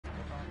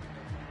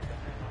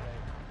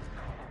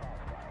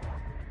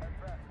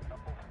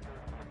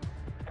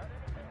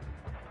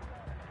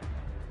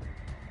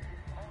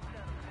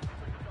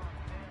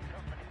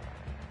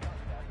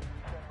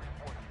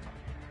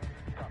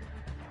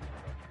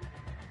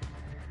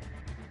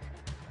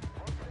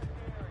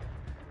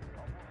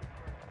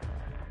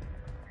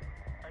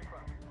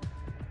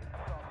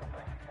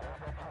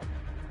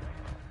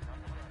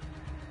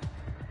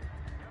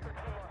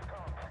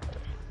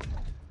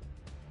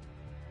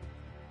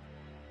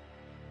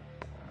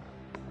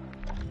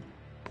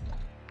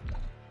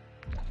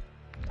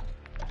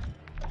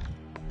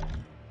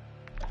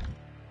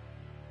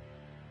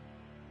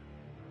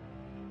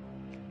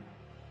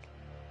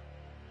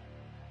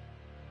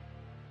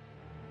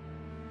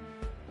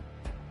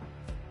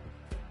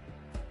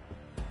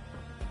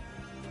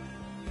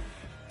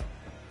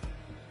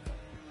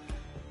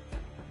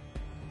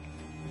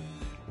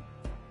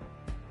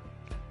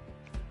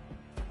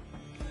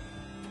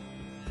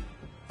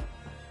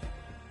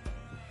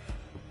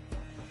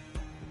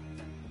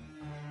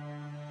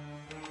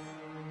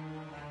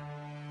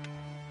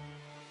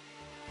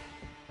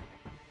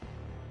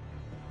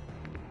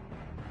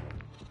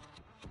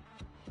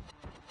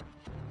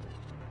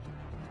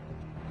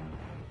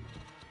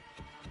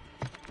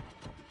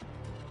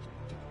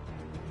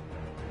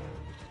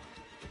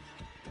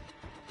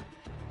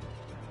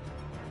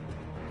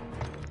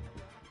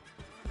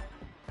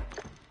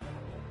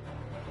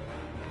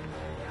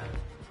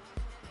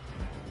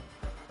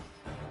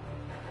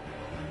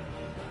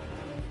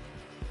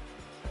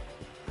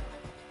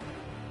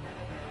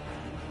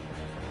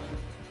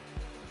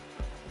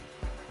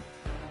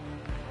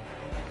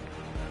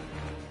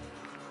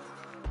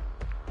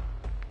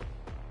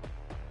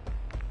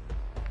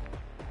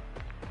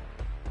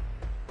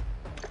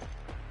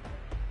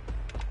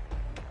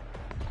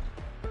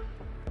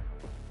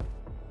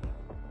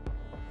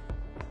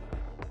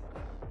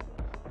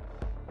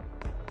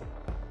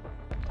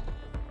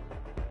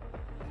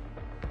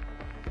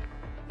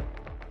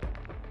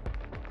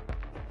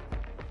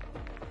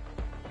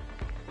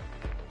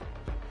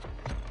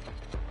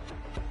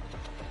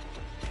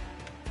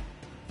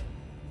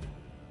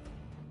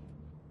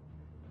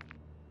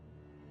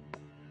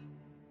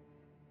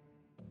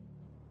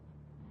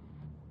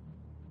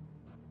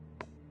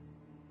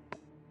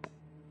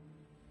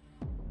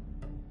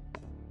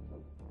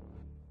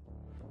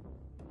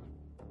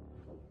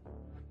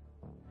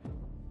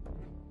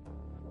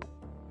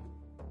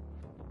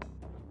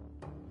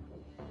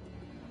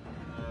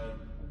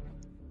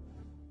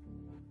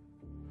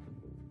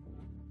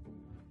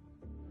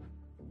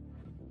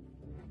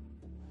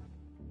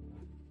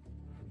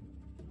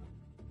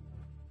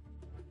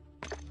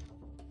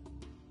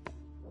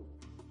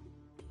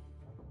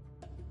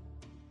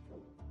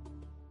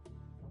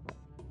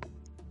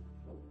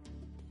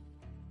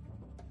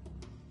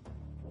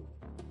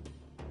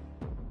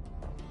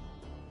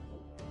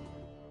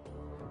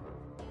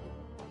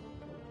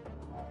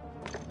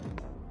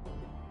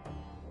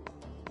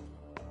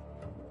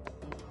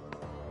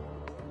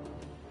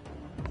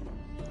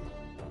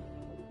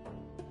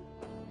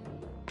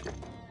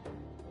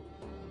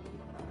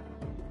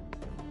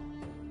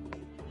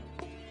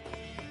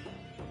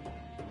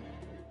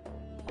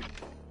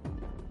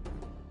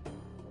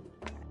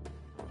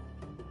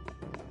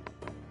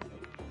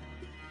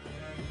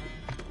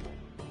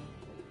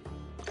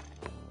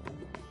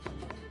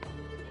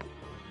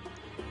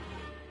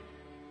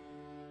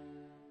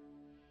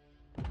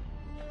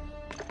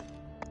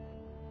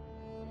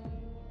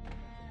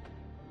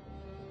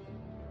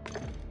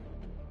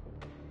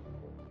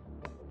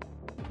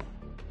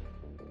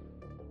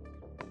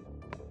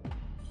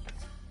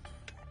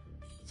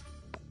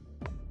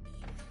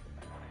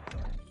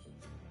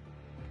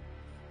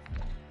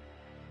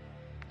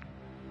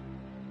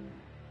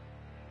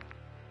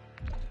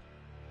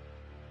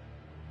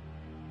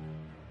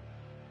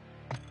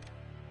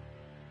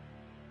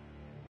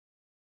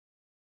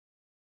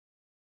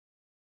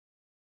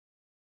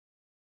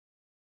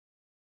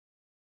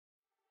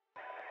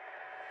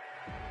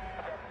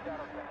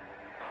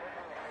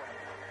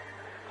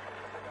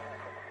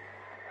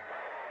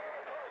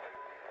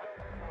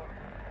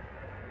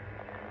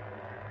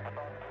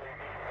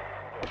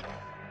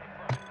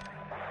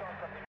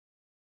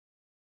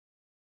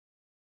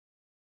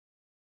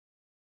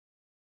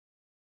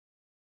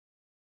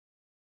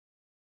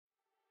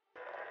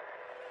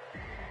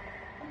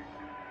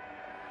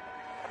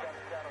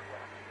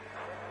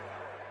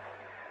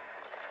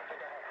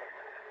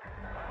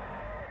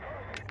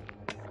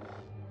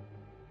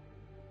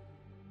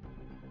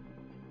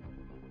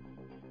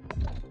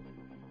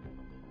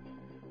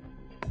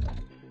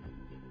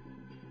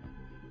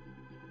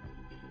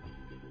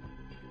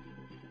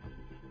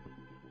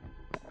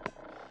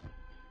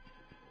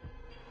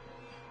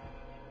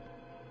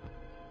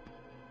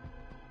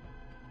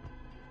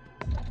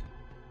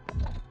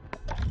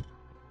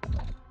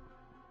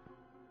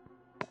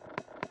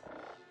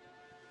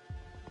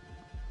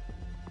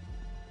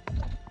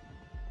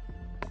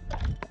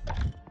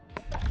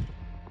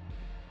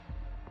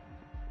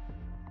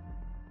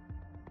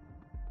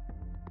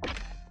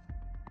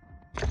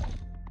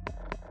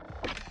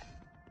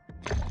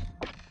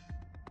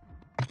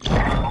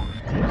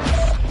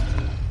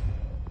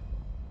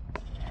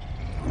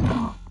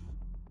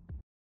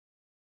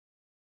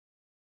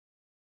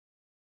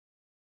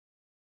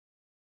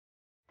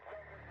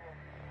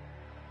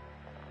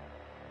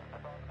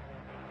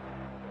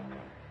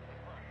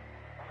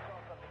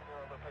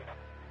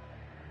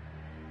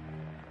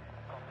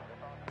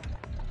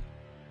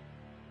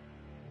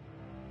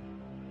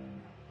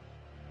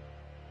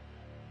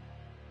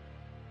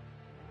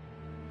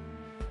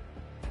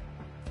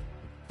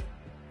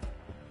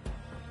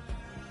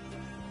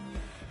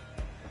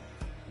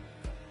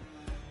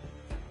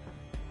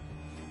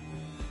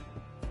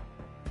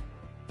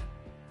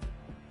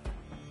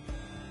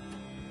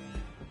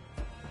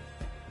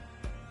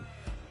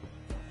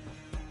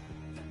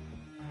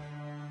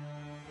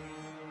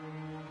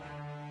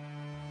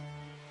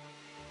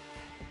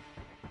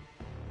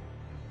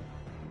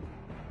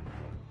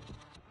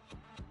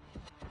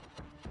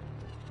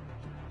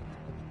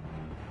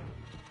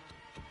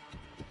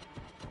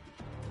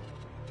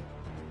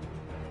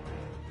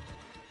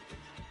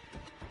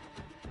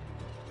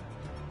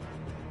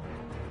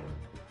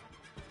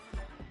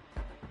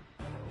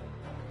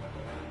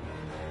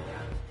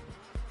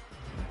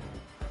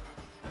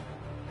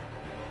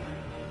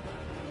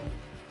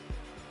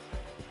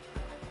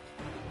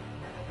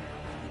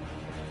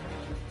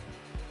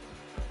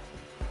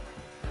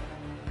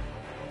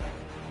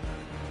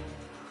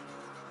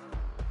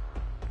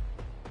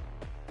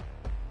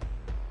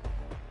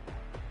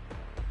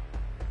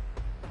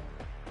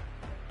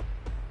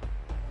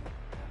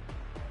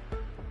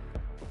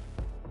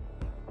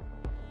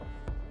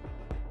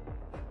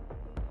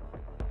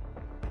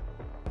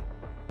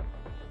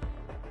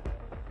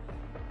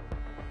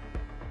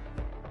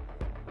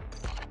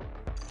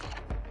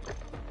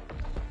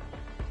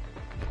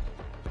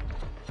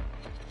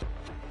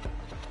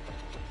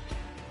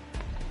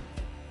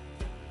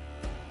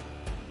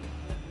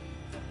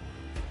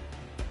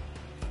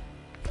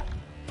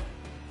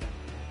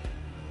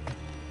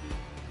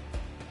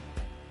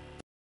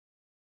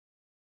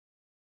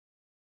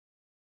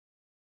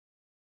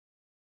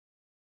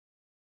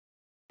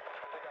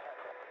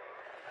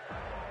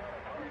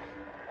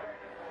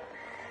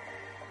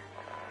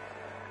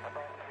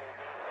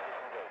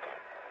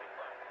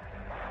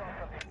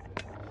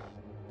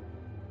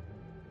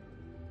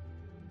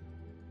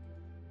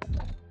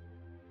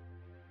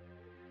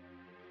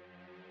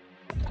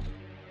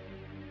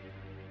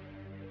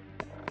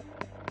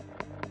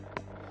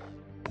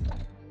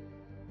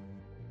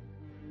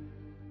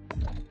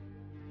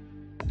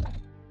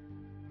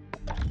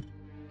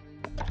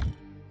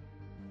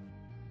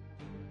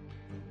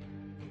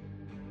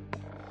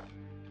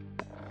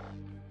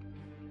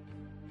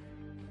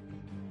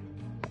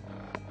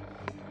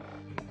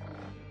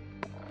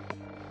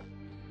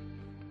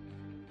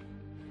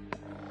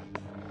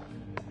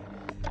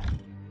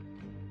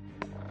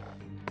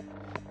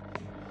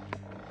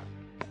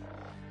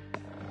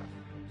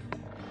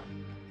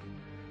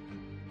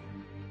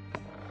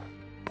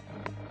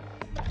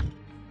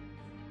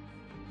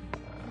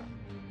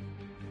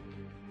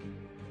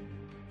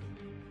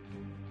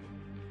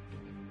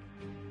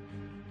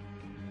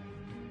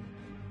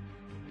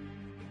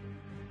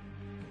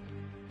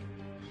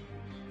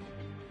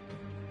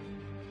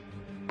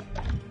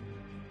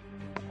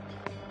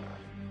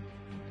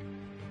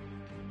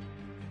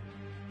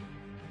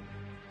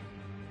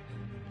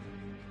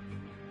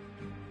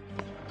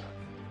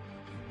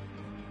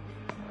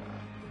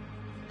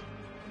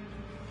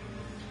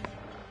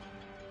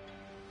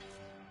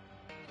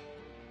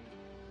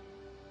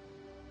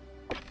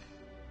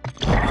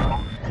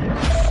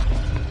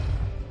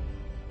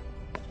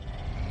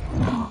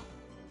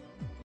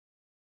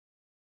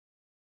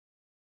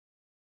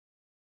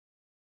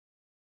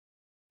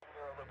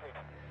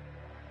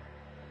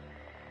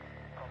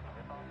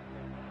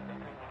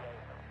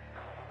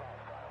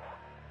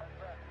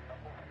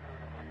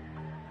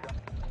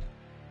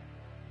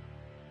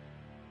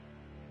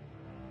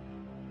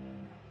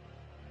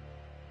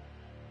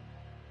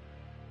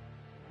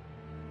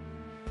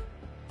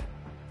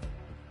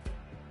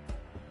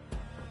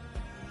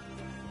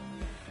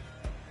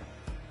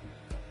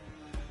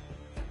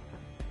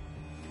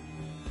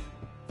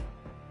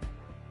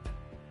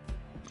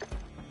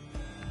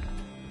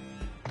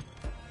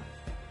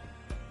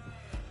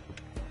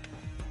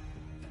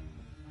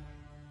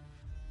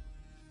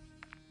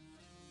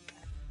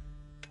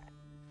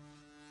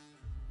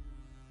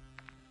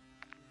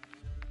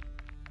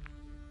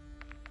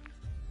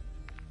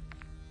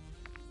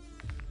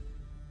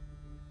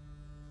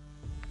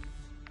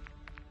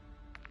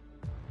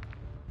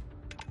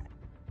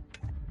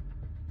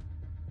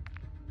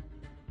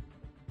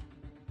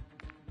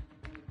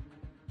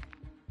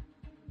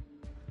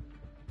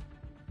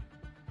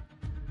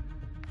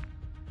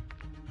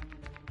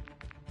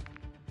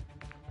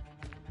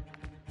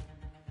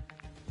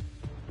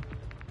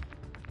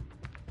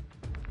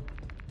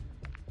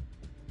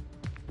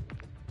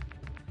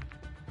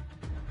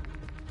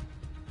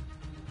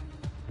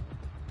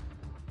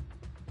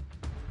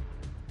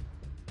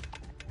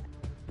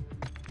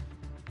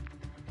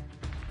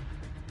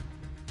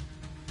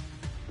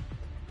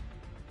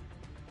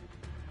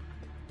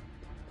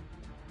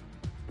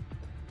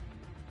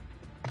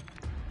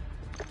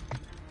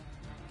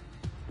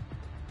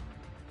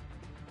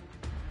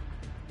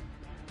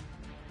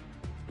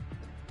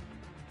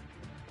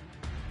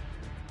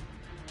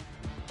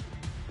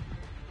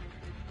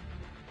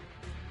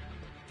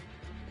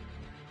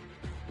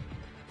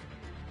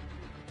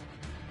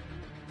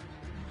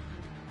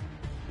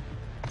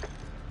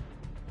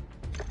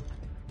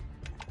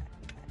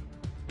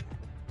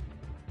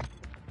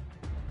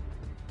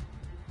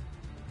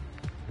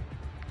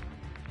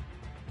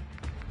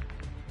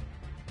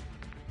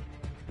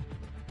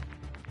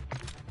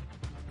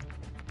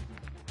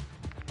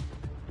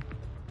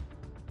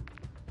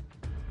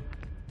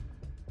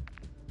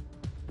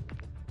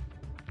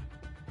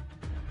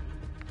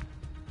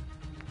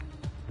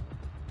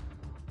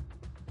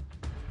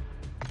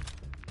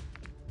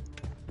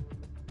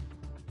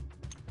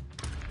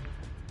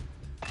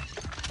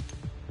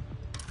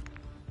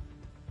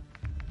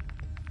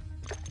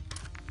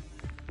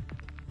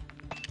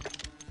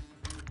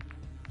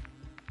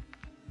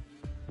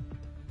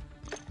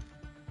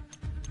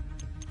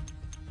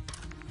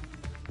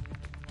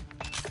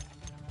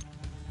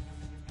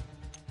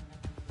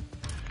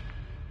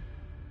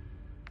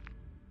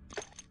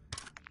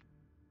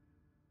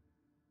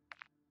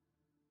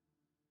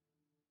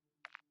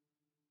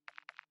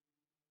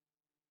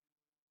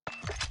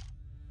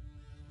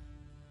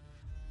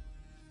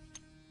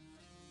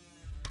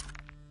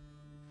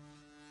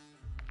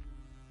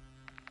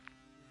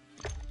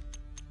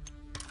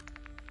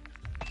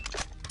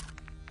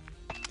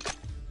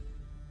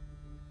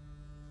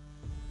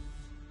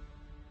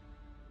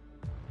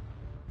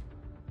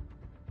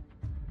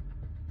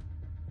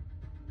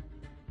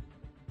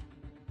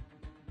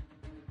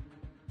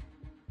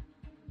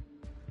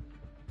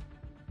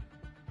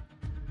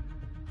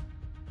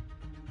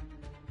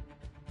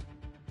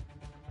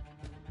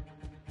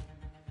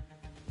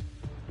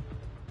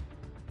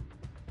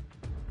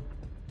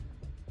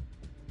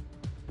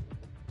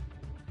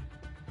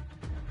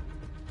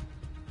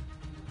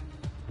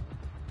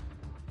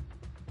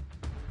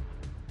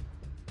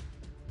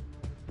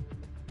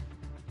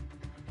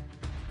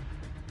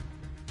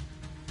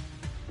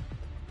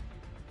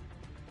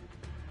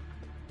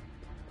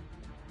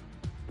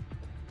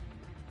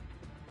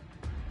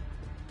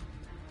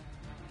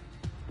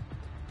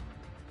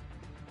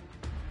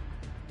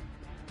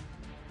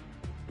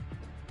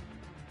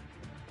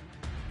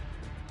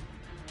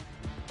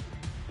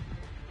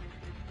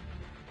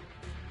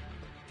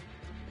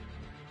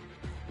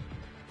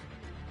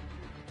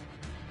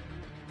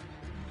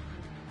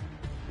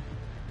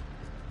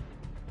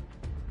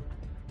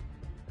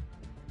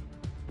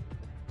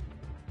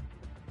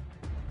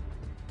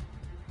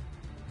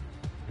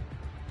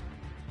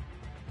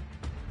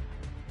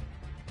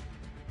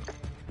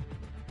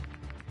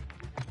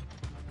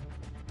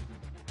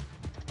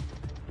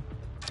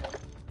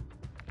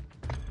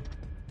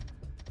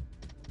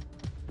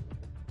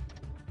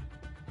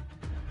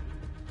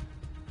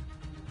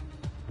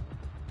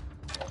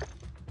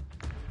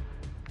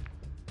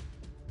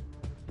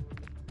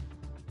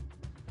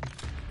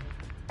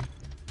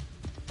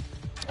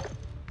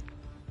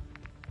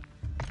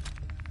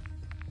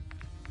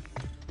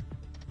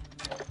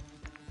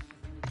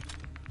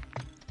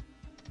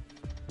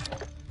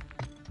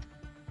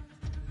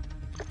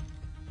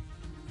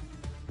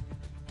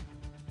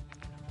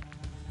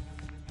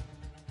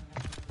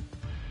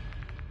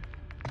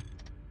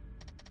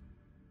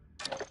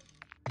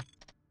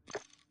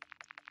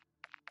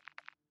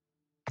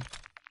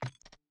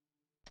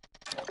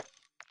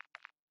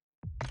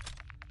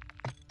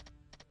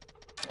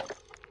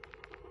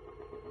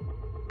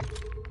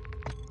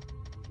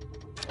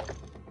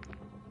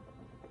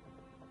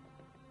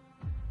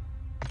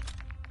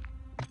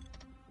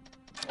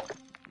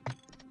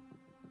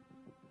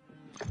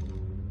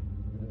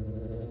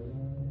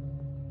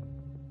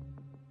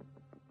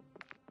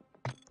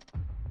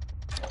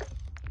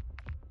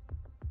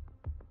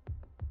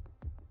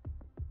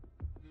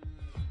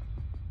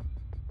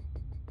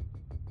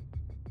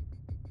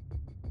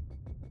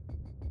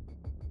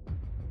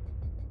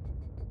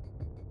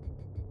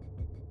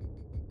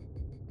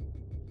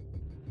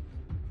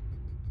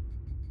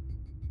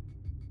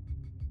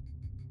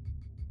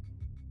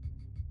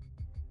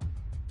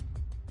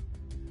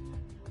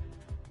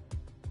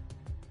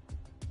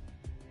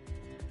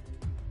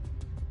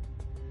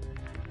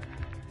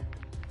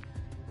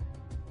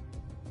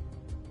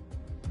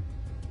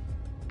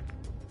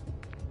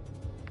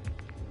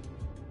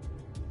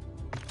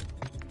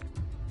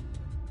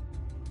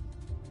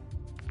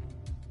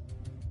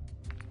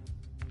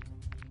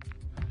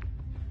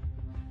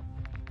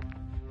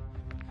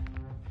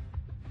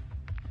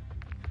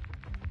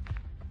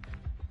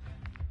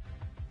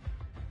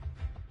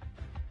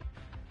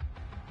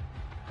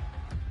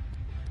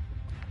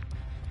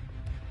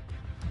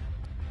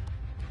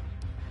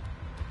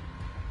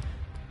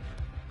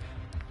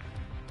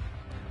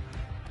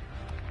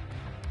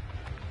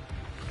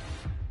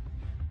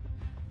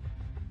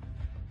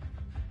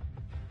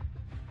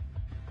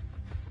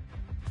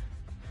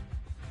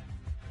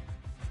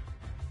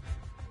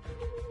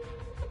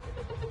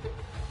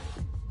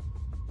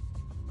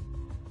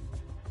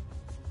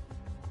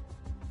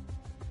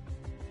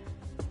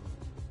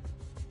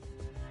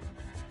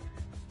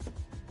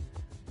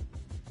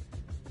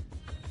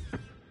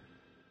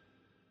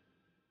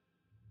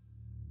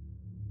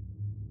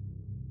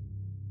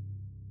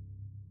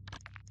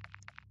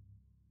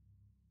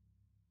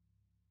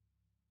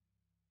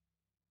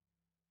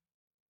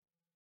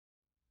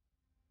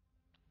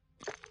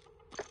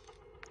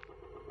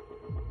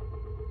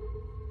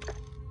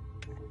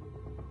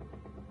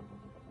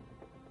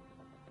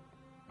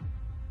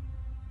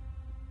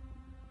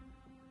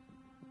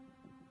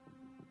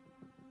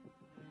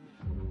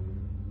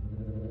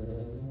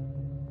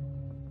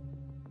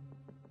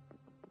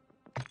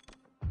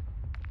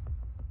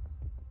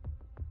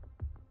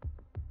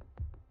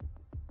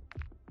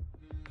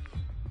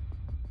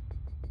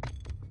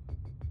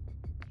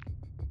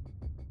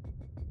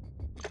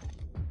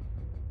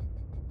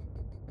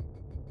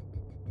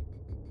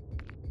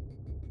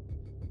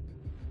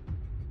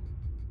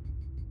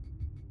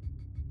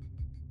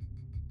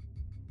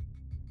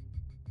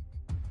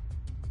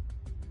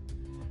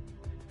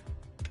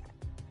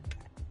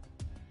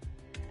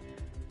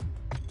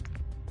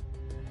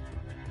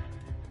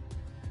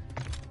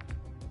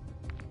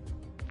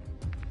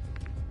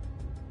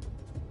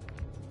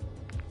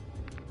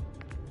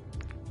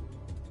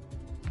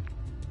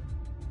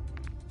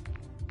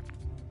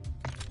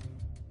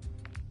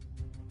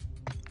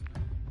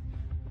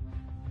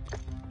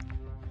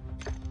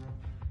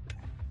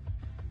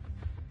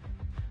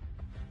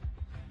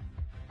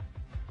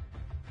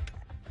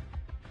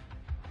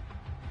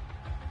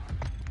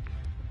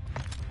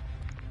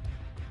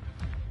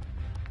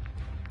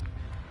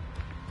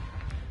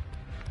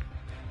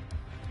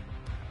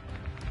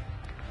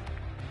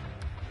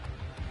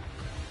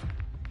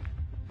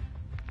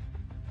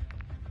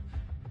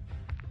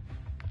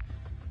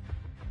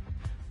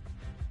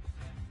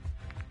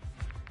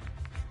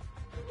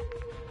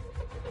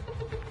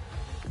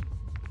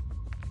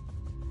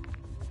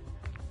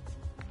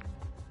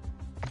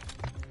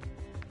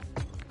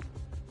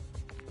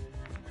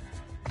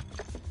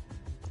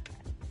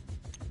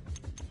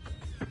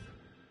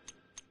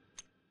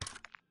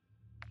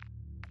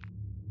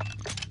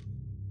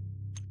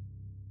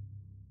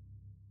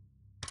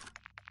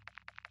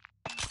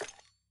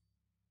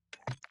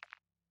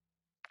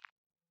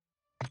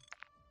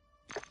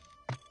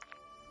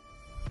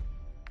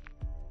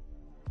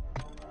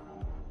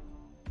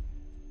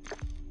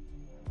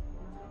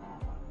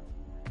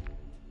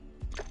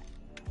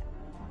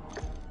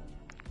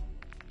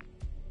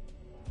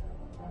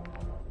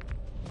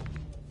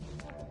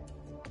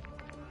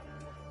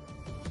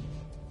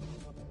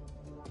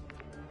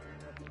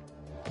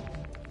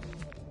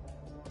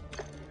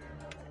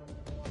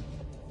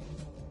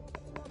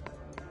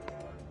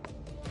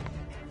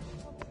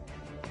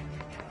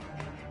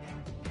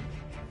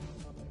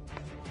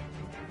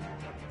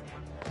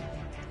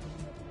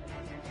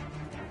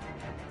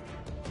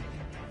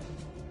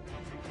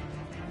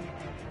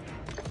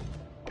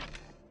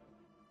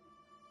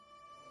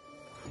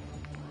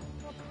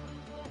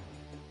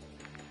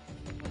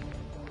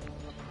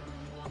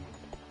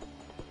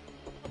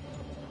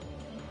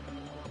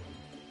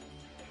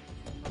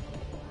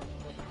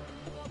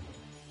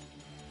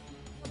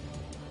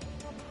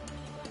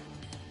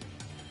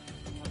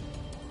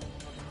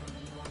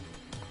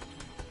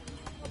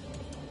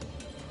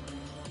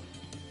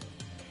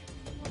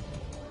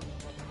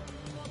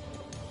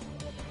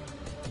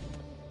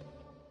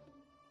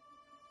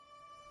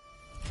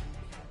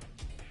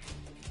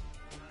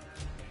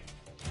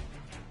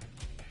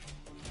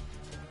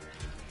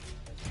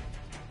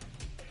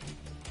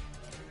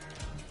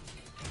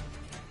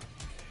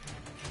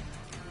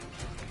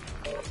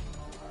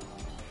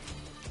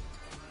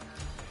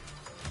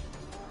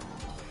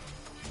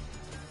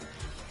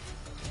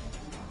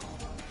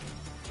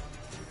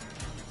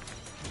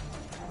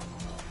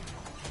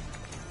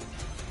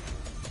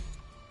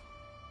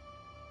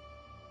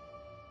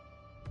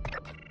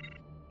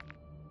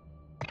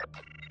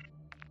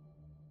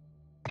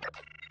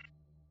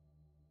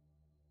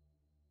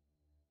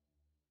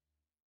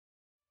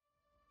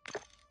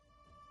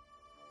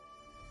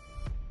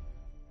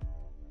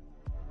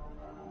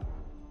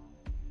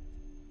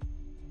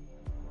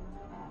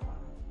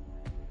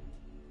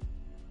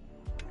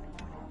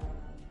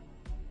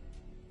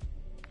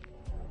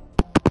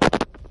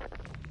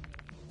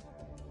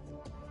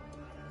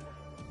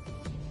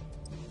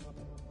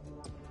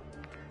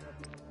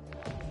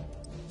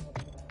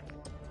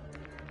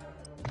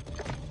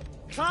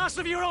Class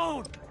of your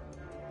own!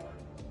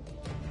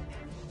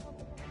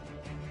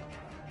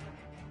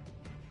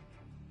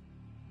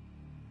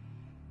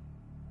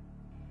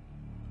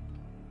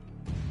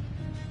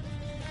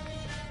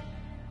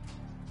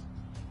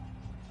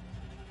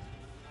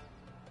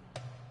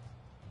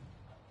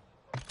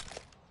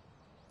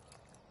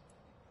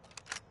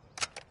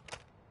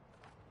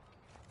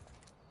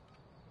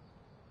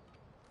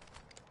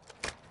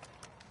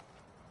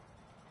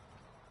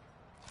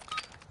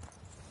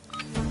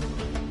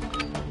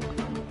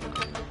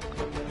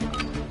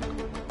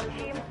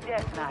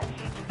 Deathmatch.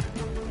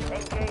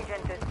 Engage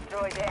and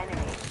destroy the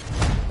enemy.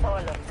 All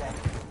of them.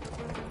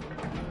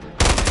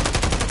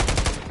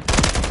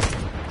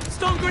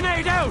 Stun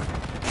grenade out!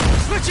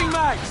 Switching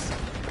mags!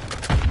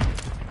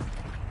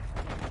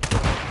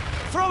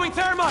 Throwing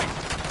thermite!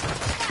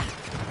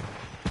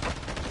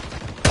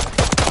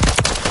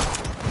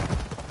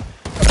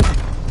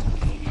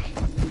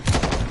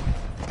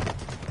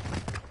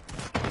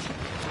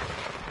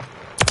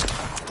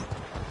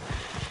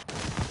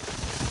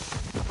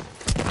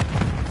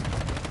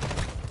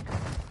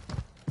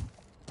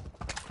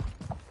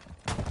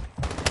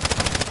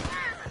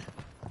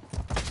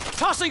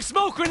 Tossing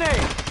smoke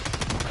grenade!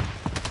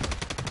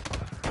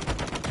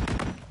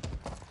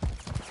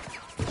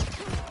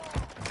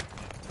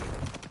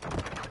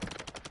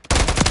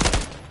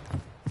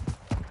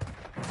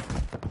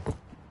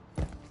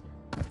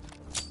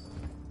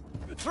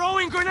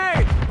 Throwing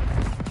grenade!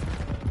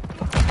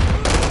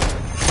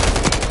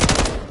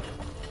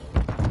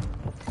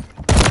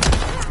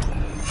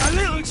 A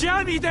little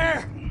jammy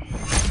there!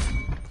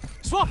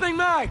 Swapping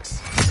mags!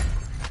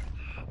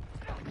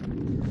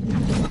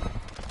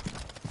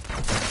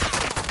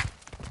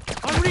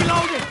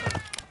 Reloading!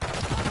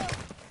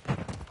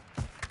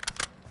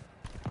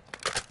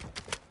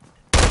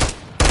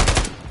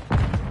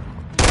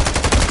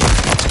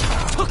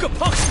 Took a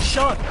poxy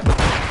shot!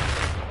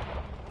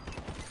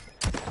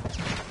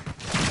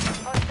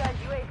 Hostile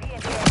UAV in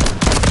the air.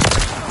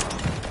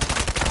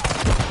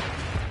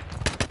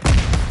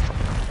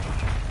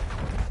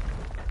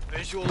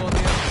 Visual on the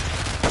enemy.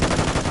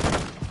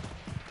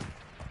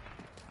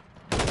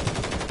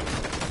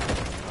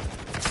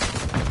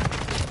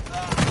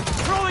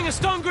 Throwing a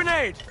stun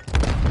grenade!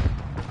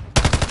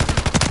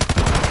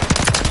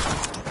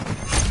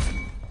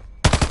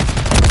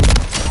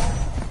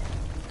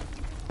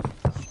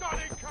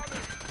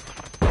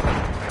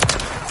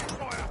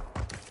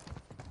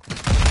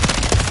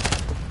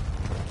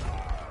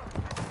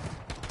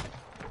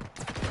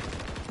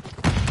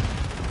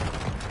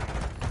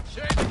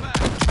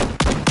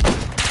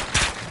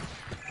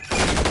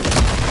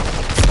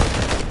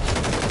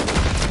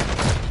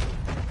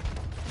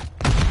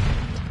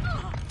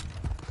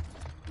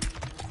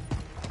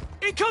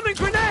 Incoming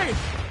grenade!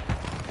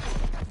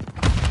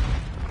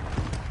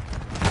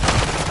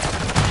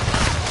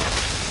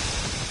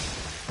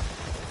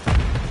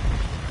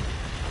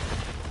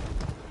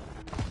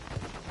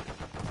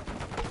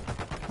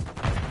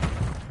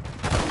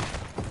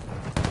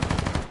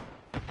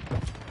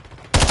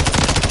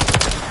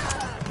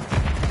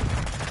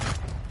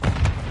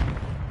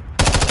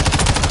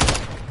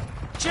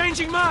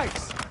 Changing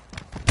mags!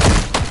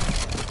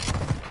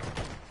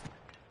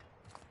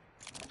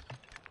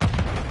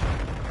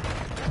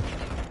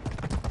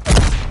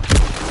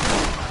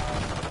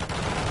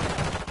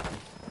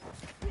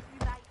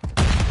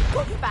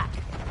 Back.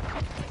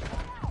 Enemy is gaining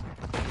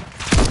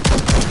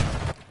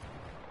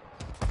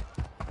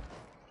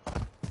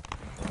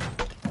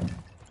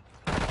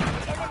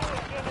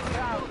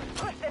ground.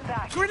 Push them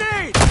back.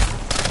 Grenade!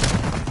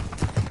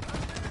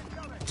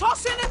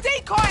 Toss in a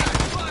decoy!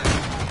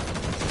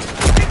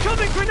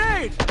 Incoming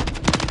grenade!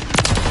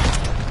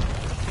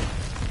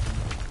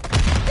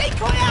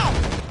 Decoy out!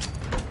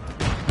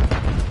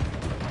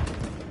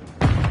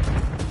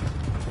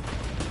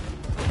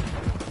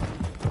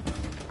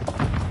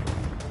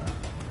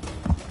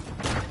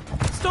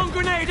 Stun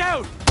grenade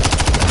out!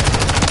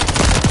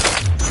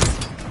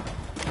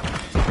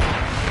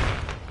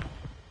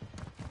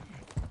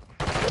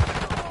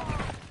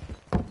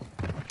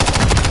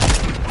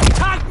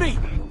 Tag me!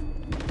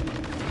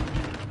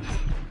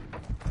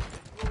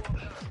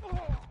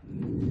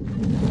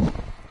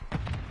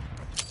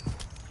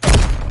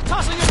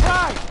 Tossing a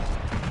frag!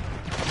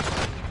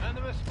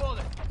 Enemy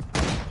spotted.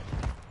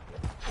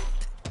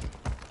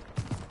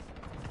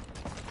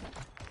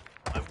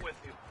 I'm with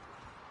you.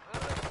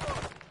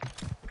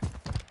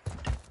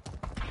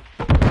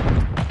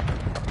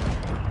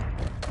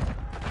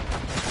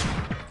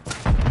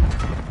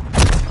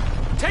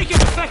 Taking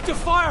effective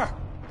fire!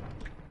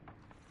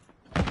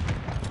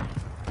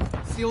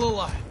 Still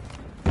alive.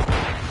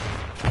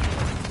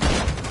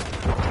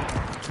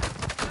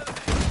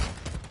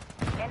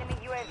 Enemy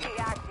UAV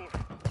active.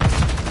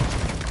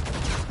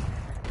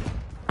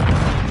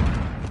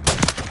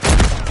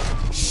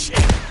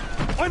 Shit!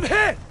 I'm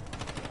hit!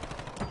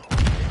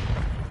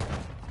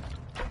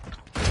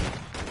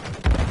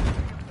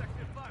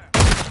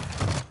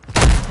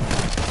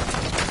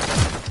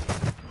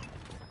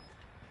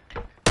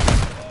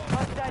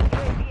 Hostile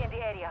UAV in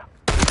the area.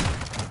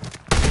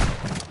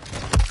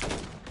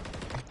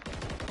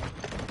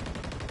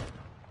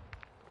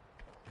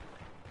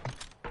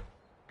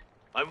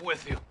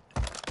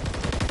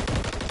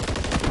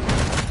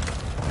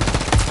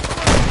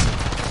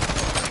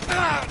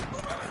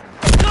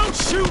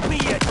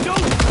 you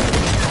don't!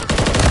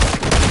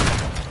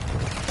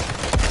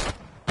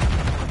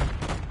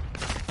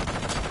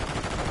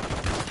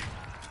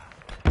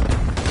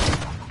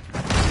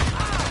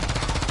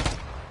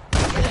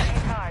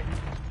 Hit hard.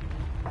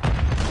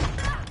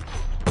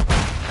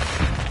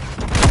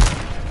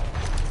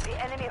 The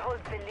enemy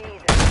holds the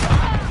lead.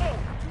 King.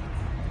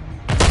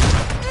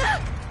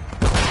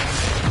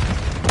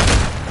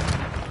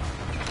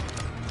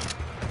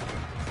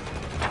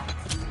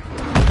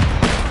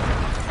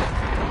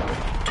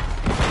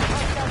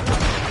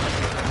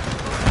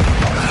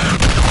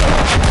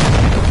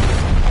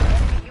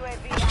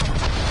 UAV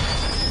active.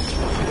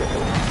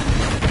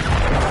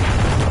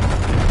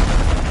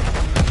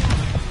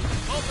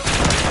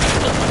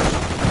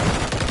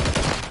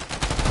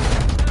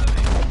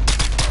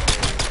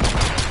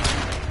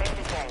 Base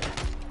detained.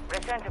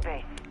 Return to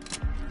base.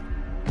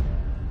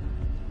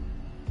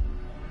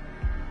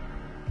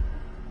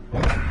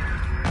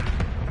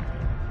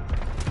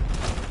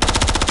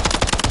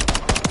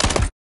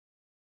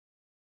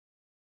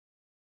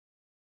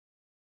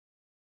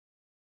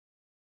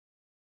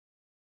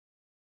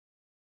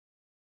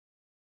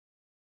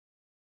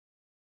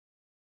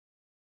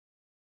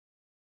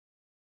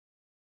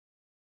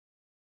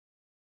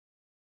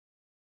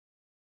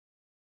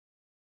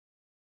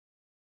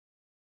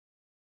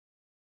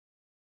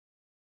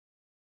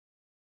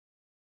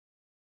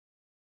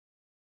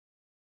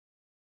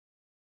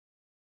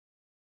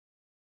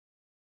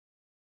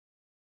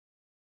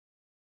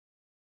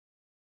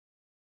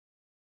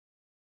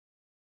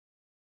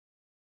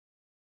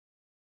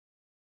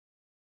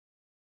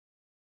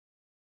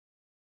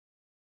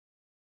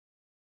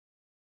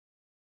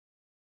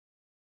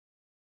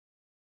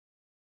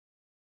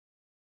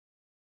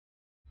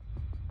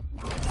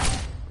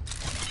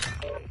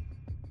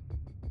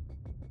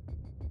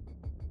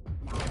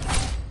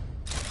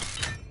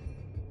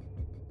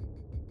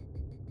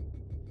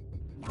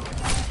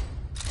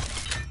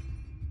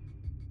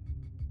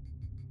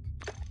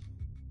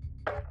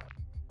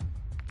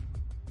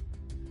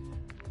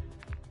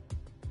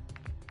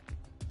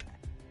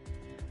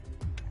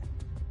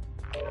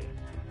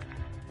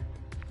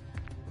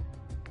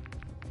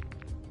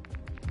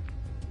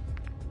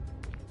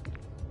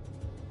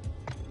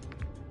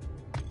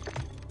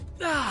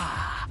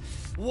 Ah,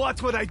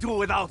 what would I do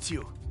without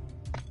you?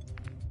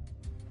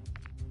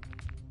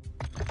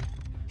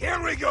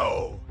 Here we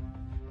go!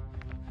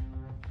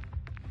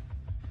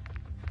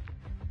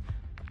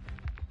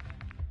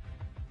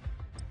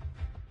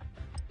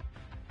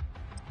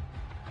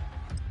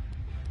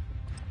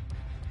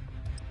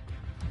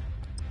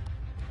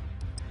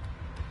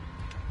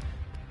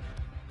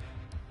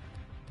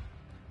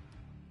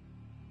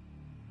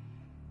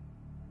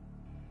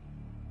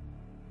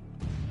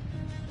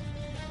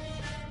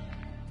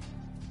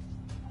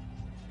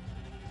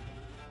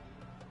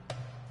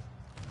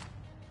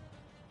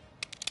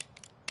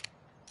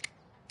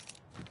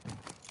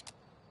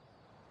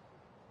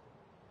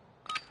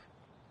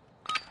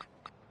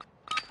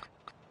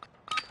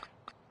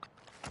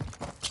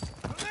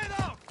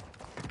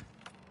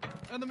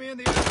 Enemy in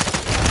the air.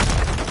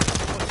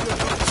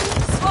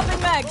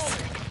 Swapping mags!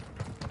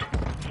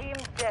 Team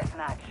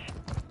deathmatch.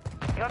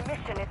 Your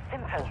mission is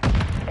simple.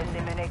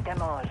 Eliminate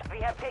them all. We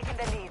have taken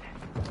the lead.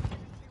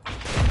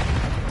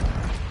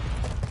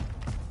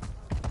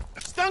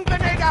 Stun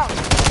grenade out!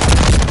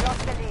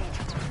 Lost the lead.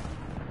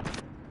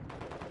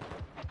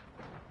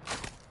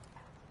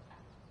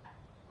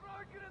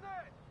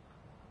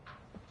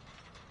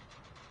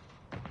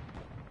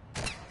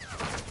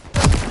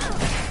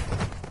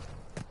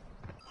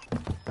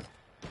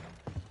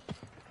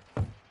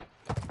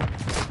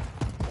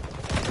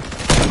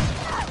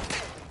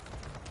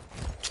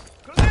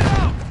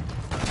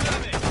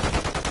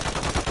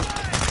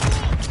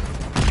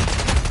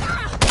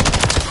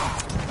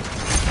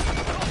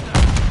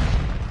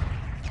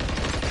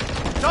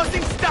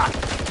 Tossing stuck!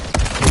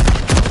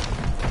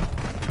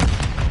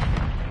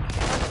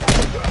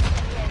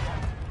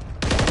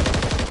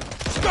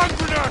 Stun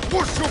grenade!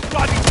 Push your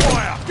bloody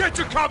fire! Get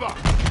to cover!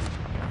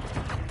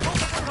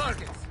 Multiple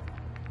targets.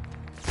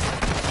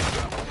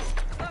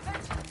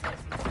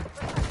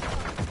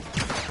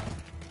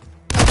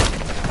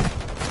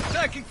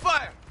 Taking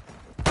fire.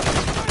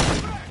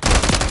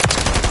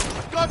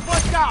 Got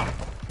one down!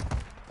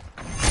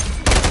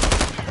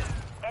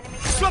 Enemy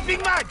Swapping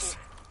UAV mags!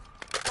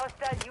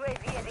 Hostile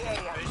UAV in the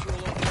area.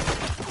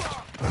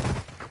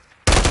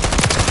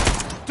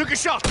 Took a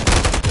shot!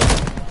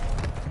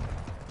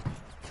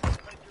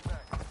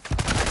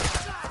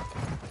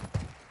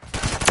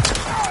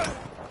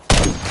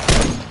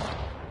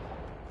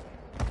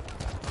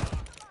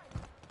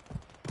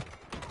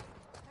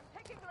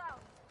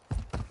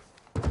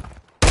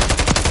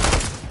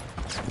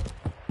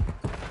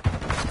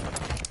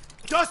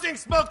 Tossing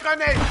smoke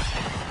grenade!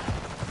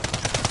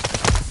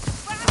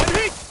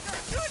 Hit!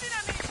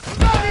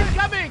 Stun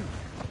incoming!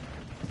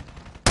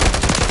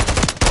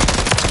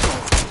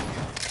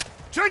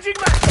 Changing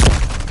back!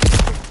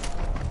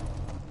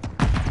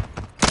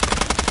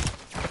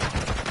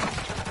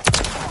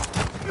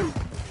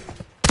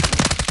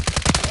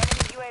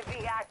 Enemy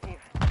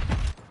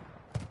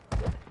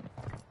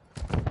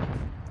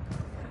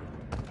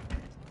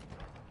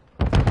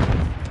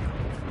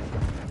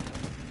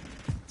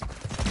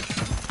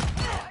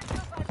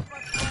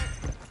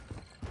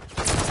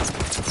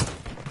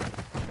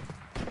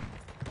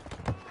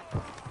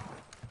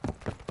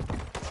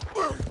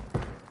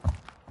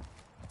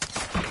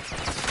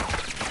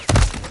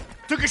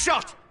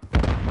shot!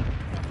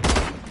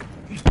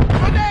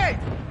 Grenade!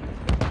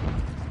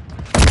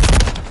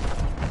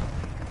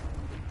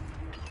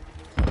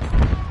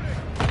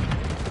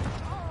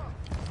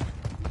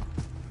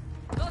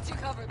 Got you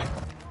covered.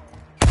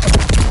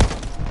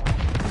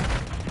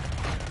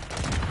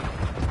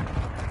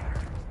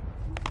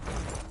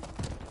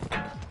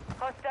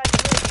 Hostile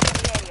UAV in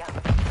the area.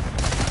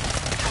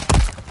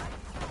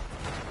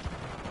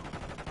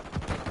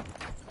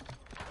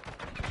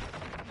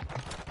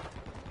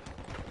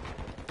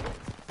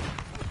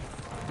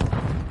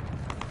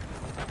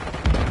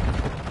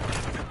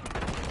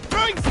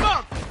 Throwing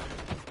smoke!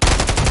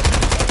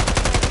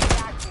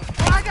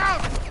 Flag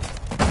out!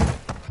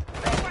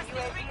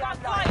 UAV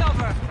online.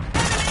 Flyover!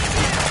 Enemy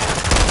here!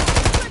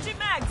 Switching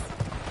mags!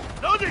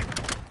 Loading!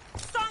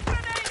 Stun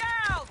grenade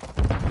out!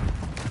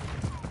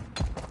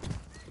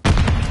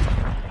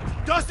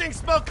 Tossing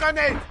smoke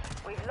grenade!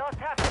 We've lost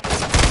half of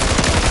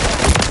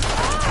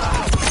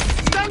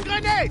Stun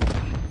grenade!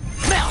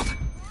 Merde!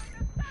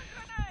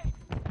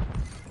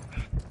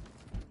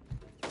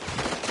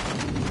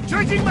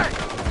 Charging back!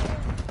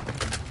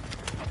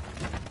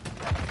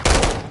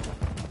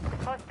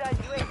 hostile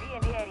UAV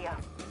in the area.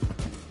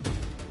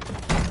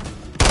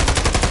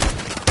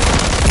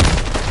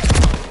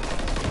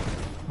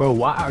 Bro,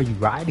 why are you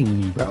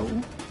riding me, bro?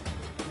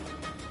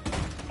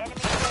 Enemy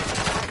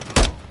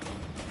UAV.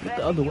 Get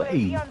the other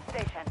way. UAV on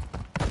station.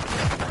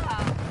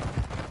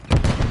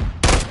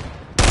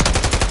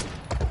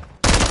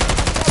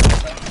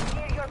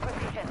 Near your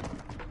position.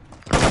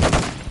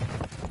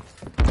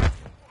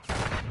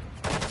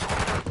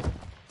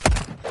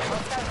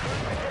 Hostile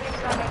cruise missile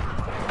incoming.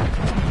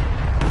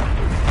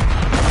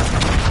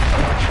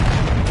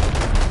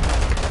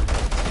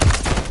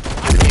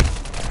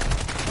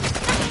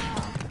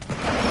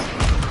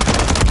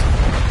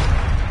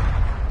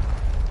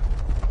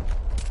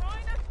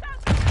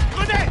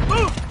 Grenade!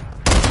 Move!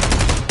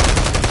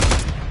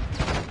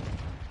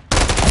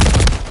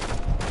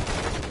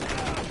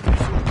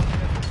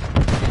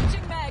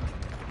 Switching mag!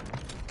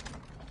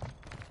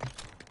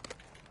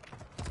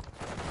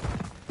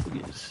 Look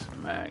at this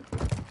mag.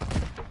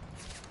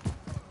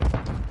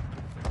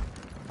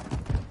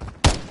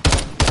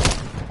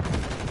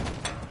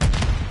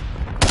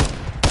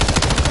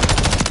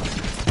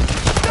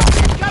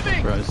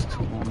 Coming! Bro, it's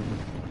too long.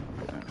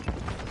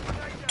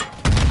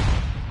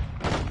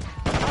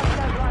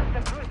 Hostile launched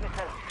a cruise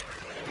missile.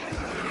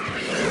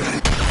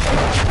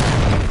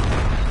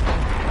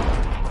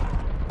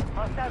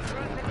 Hostile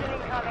cruise missile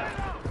incoming.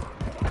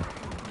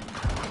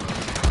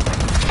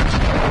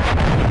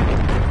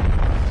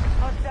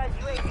 Hostile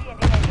UAV in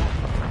the area.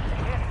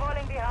 We're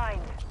falling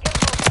behind. Get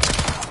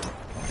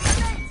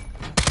moving.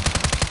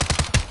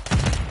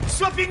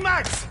 Swapping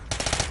mags!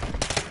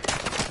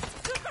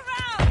 Look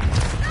around!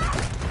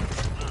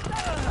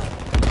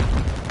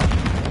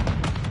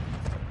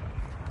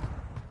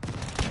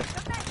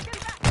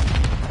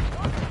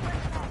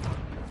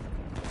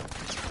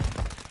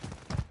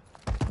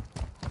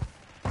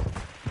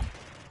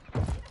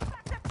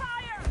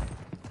 Fire!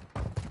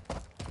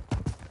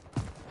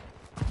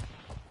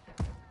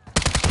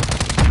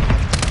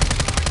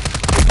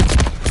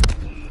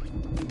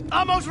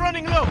 Ammo's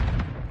running low!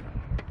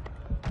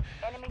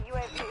 Enemy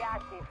UAV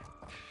active.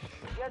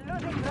 You're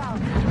losing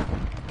ground.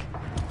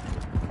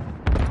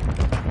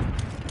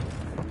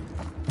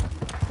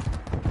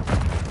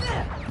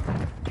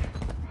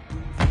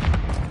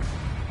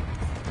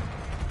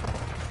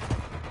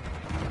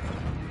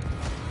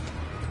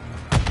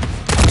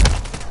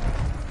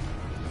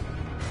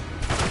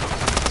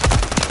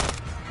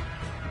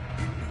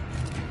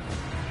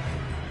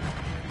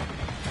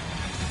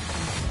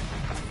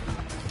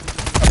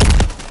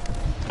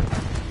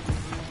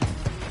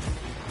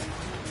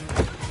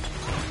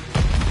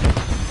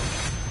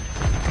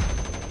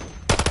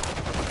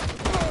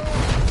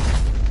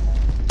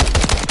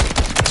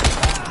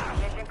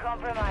 Mission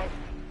compromised.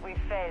 We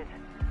failed.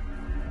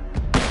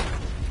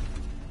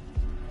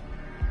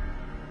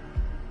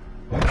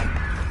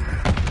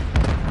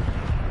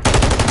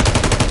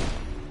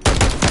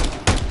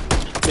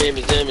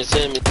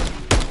 Sammy.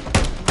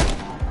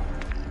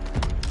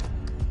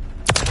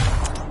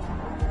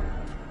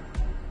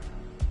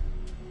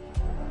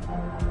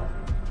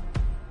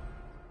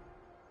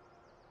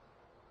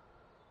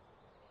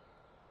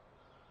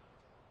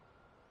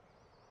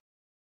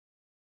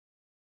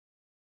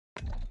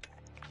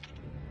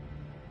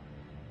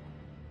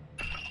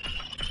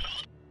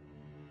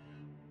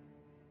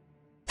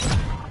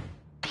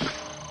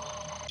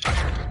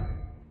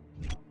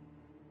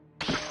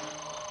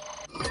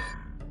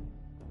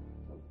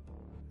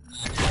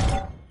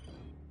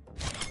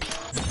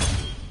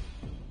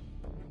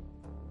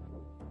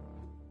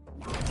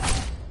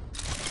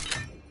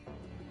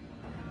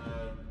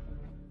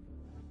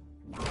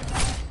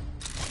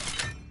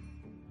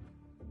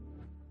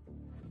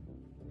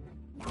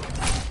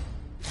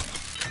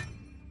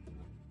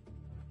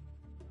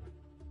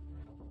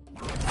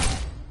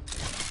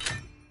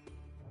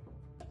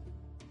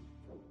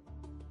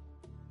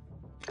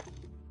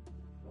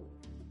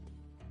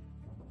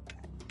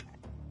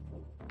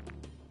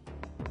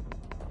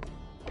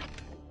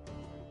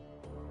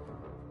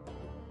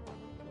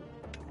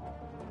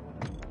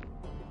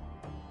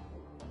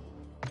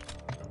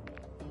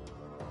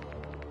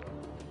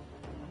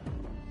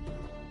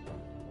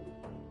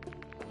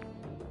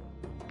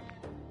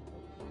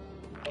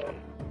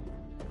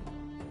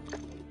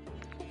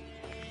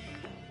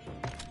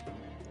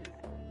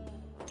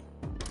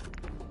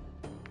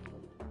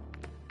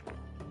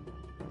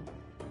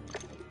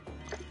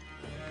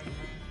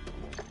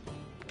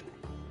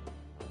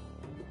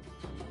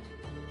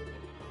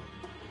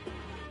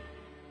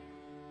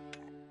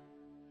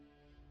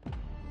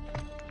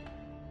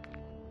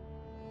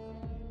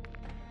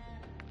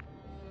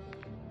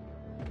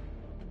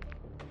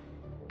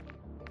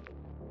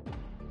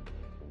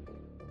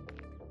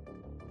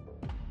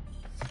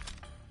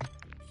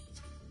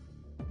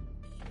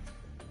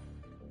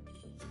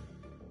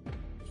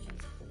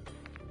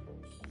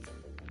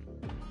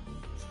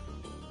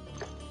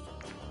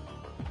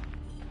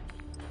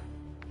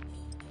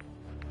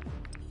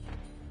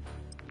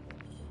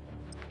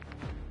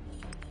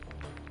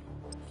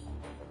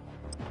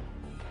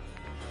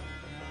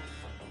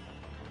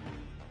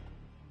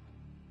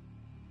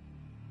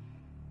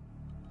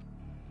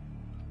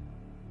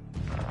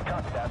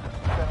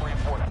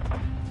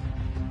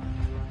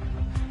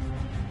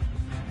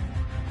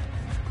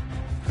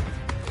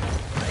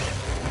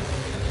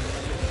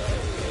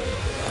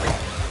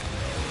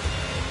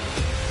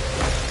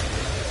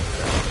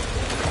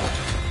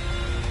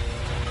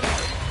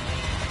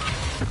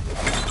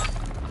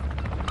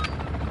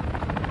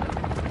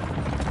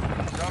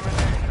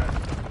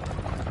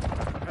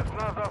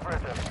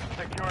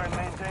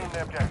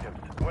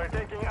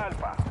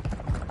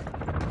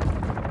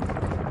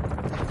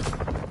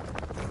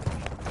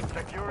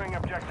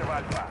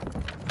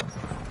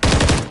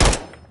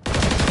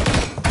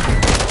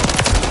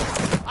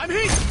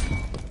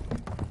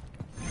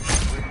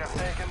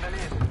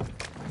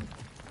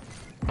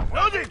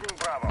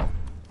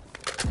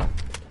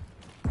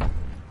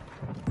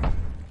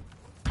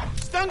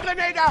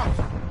 grenade out!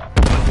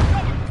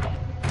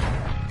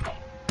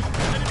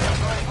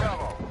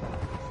 Bravo.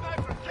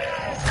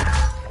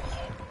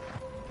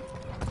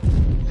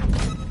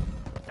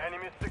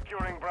 Enemies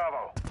securing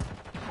Bravo.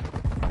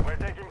 We're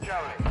taking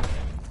Charlie.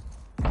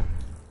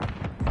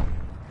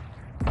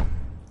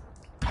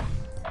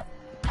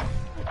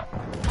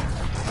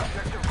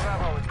 Objective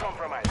Bravo is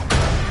compromised.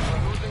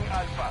 We're losing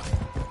Alpha.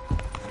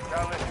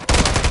 Charlie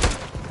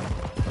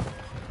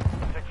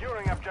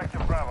securing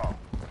Objective Bravo.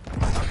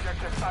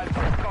 Objective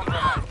Alpha is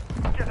compromised.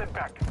 Get it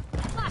back.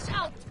 Flash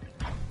out!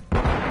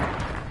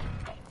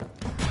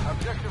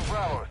 Objective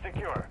Bravo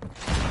secure.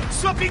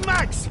 Swapping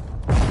mags!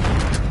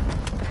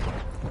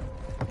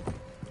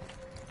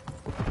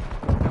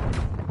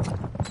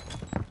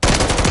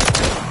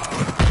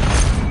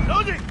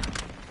 Loading!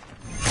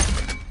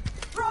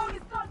 Throwing a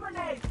stun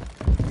grenade!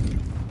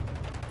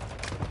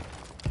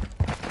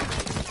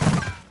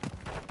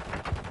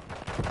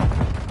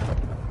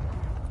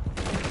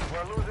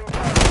 We're losing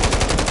Charlie.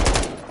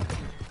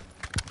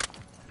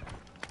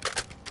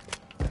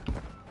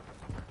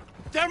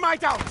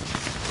 Thermite out!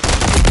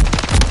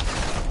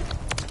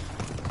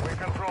 We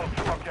control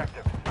 2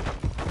 objectives.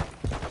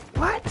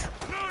 What?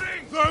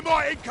 Loading!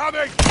 Thermite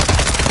incoming!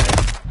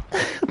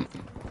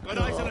 Good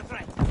eyes on a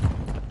threat.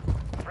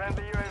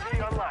 Friendly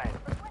UAV online.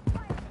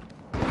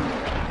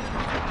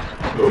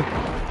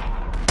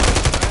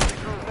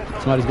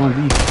 Somebody's going to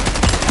be.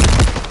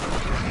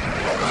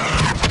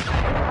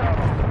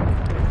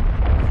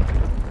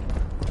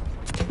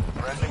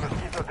 Friendly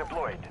mosquito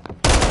deployed.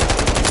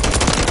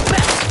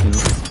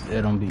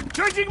 They don't be.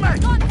 Changing mag!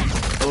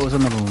 Oh, it's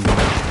another one.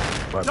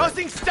 Right back.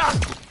 Nothing stuck!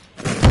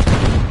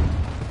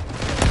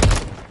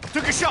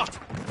 Took a shot!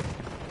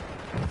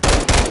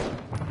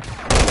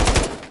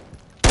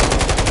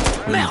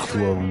 There's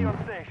 2 of them.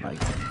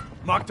 Like,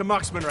 Mark the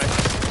marksman right.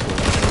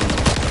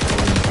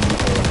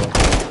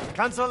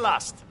 Cancel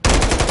last.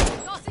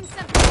 Tossing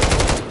simple!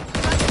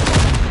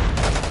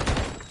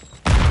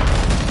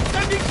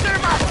 Sending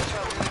thermite!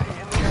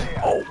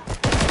 Oh.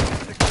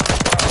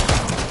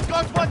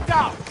 Got one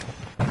down!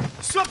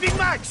 Swapping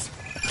mags!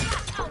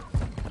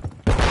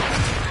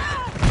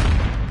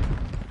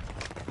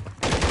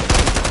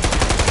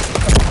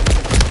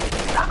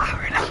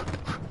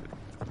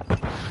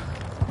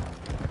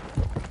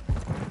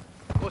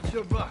 What's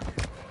your back?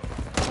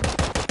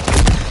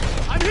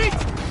 I'm hit!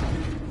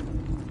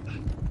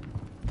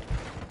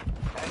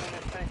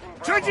 Enemies taking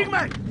Bravo. Changing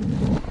mag!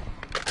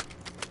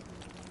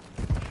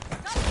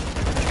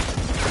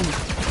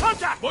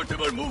 Contact!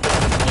 Multiple movement.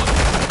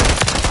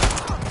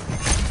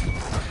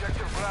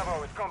 Objective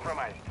Bravo is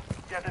compromised.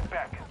 Get it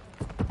back.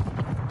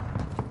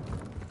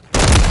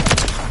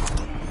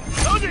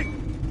 Loading!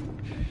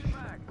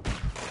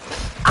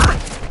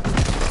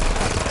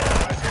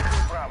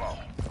 Objective Bravo.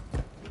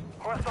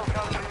 Hostile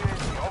counter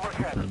UAV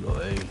overhead. let's go,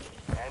 hey.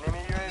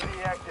 Enemy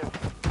UAV active.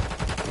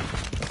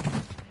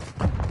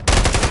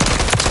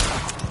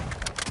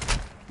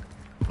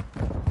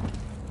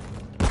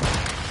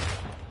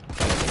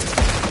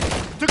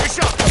 Took a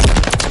shot!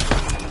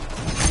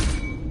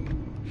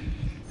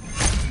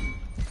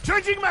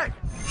 Changing mag!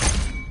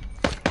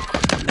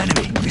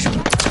 Enemy.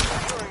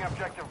 Securing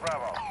Objective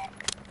Bravo.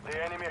 The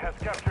enemy has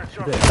captured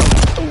your They're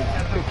counter. Oh,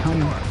 they're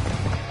counter.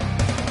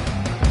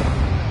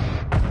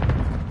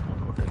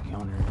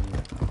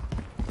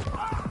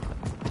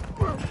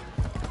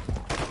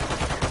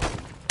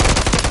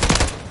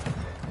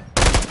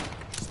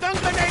 Stun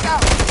grenade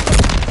out!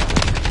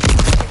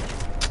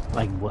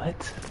 Like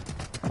what?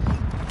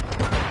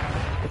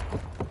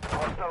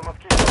 hostile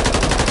mosquito.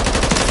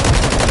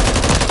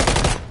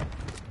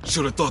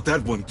 Should have thought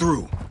that one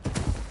through.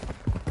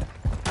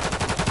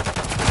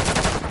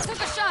 Took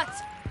a shot!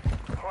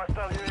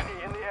 Hostile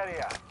UAV in the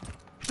area.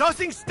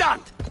 Tossing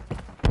stunt!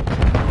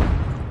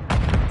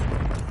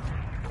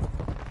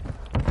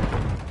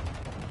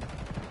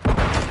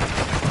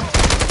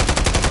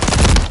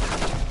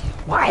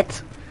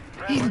 What?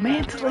 He's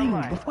mantling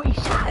before he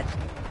shot.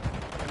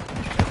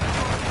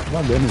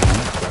 My goodness,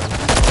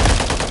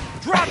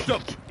 Dropped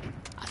him!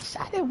 I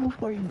shot him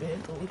before he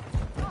mantled.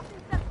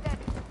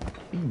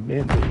 He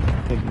mantled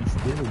and he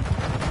still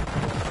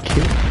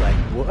killed.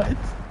 Like what?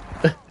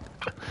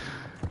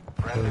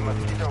 Friendly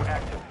mosquito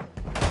active.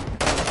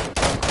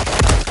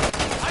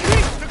 I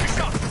hit! Took a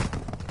shot!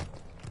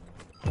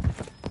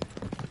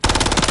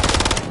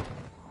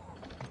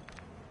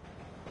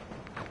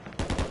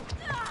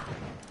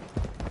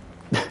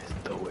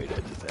 No way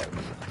that just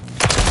happened.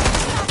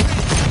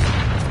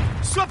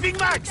 Swapping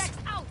mags! Next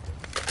out!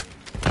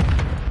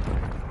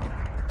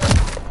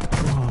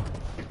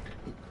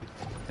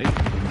 Hey, you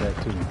can do that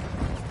too.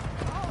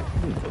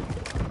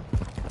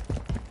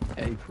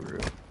 Hey, for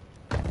real.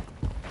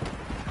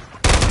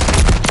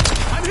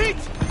 I'm hit!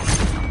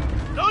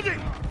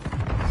 Loading!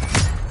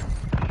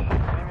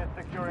 Enemy is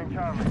securing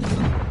Charlie.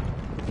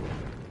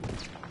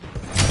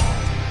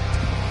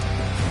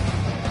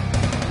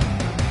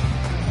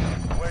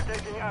 We're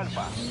taking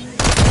Alpha.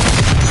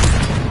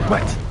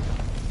 What?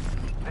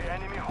 The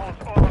enemy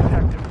holds all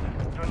objectives.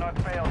 Do not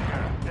fail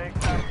here. Take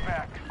them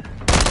back.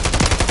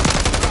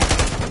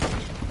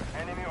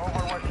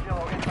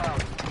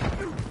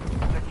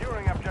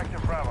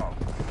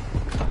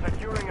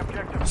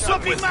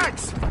 Swapping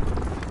max!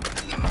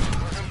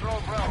 Control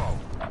Bravo.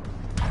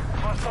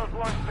 Hostiles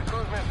launched the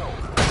cruise missile.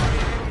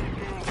 Enemies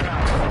being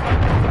ground.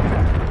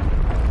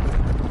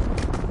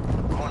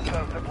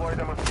 Hostiles deploy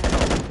the Mosquito.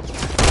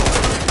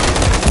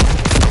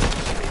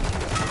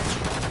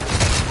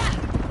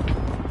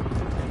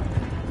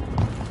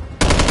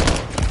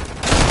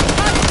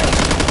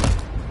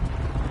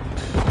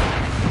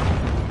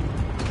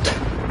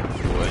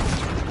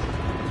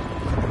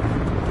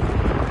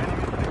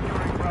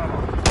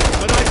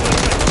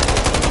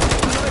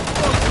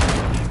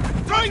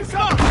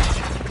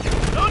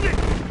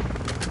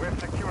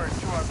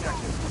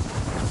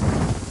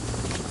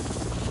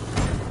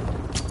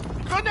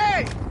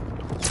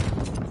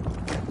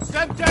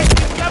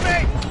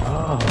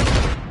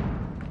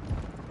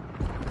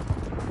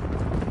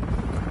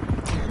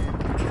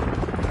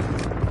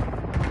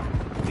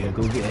 Yeah,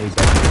 go get A. Go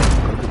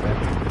get back.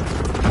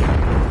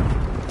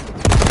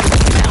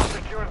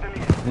 Secure the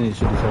lead. And it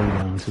should be holding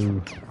down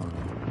too.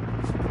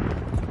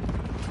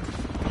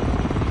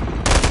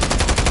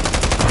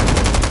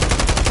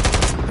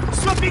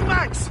 Swapping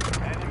max!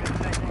 Enemies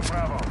taking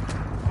Bravo.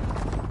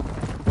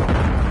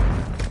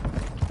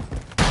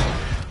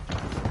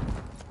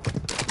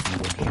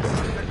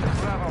 Objective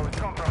Bravo is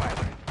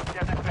compromised.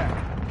 Get it back.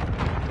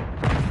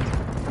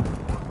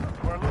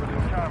 We're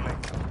losing Charlie.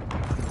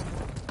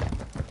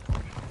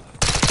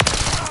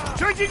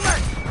 Changing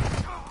max!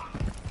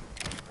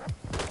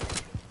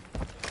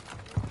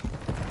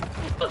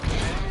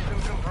 Enemies in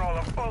control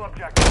of all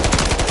objectives.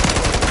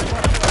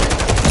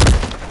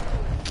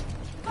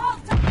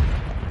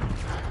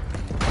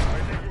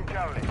 We're taking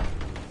Charlie.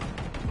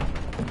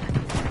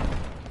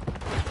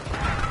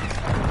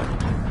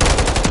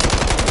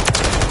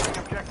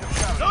 Objective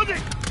Charlie.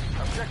 Loading!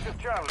 Objective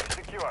Charlie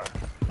secure.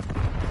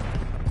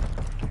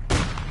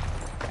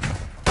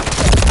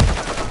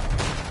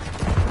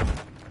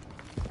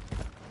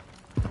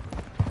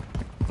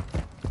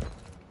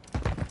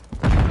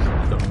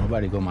 Don't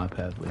nobody go my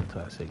pathway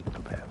until I say the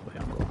pathway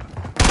I'm going.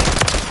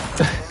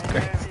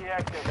 Enemy UAV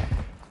active.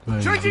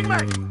 Changing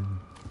max!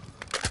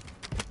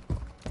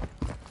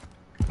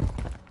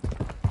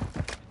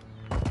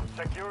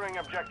 Securing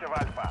objective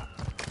Alpha.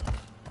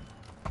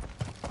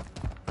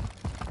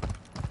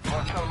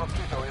 Hostile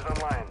Mosquito is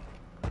online.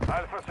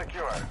 Alpha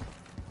secure.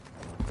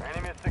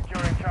 Enemy is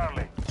securing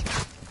Charlie.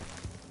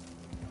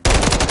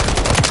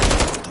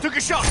 Took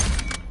a shot!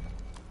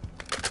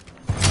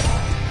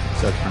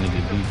 Start trying to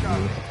get beat, bro.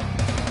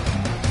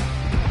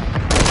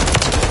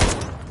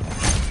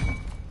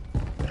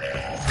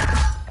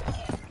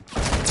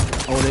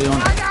 Oh, they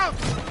don't. Flag out!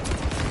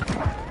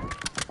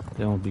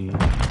 They don't be.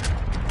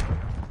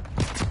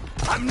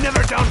 I'm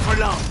never down for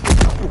long!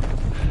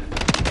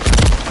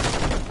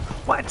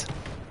 What?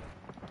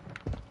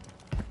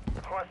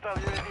 Hostile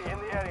UAV in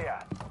the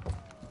area.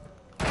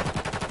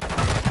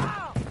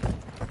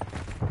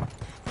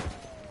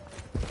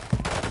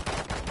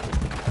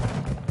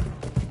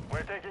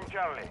 We're taking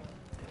Charlie.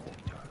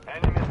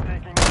 Enemy is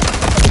taking.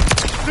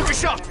 Took a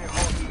shot! Enemy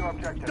holds two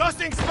objectives.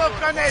 Dusting smoke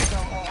grenade!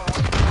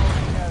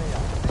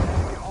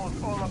 Enemy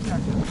holds all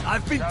objectives.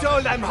 I've been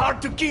told I'm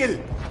hard to kill!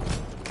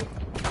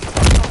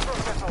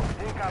 Cruise missile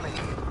incoming.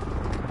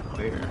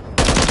 Where?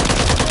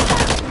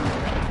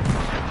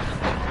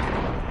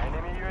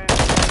 Enemy UAV.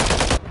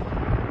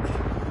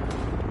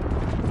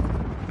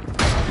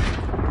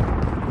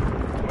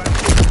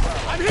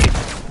 I'm hit!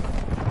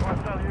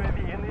 Hostile UAV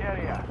in the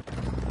area.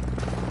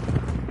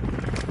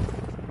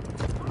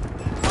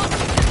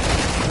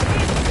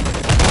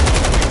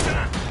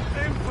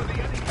 Aim for the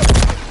enemy!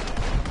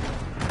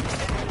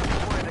 Enemy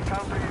deploy the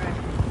counter UAV.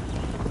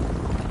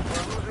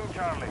 We're losing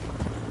Charlie.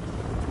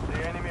 The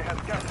enemy has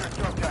captured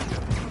two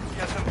objectives.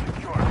 Get them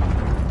secure.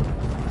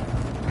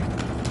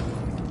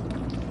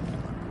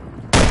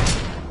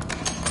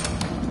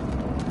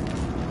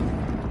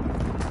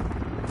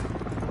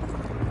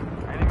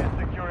 Enemy is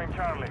securing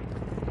Charlie.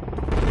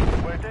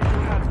 We're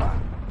taking Alpha.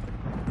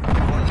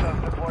 Hostiles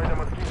deploy the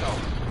Mosquito.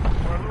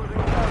 We're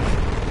losing Charlie.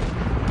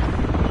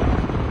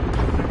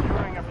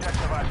 Securing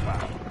objective Alpha.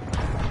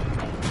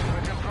 We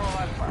control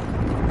Alpha.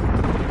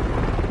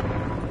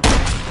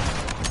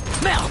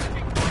 Melt!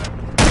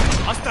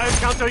 Hostile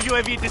counter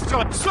UAV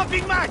destroyed!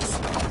 Swapping max!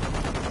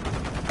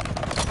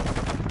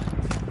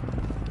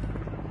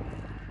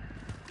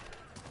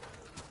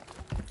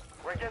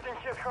 We're getting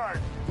hit hard.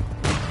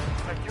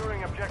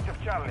 Securing objective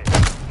Charlie.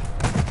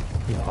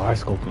 Yeah, R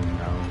scoping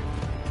now.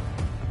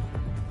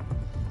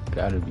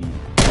 Gotta be.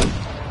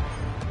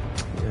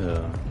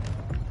 Yeah.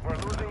 We're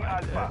losing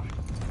Alpha.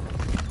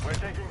 We're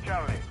taking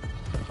Charlie.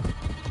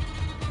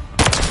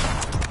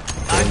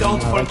 I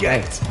don't I like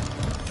forget!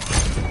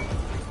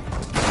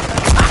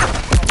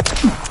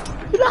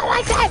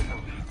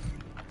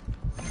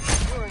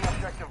 Securing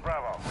objective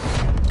Bravo.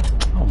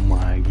 Oh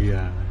my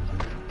god.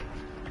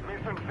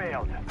 Mission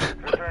failed.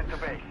 Return to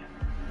base.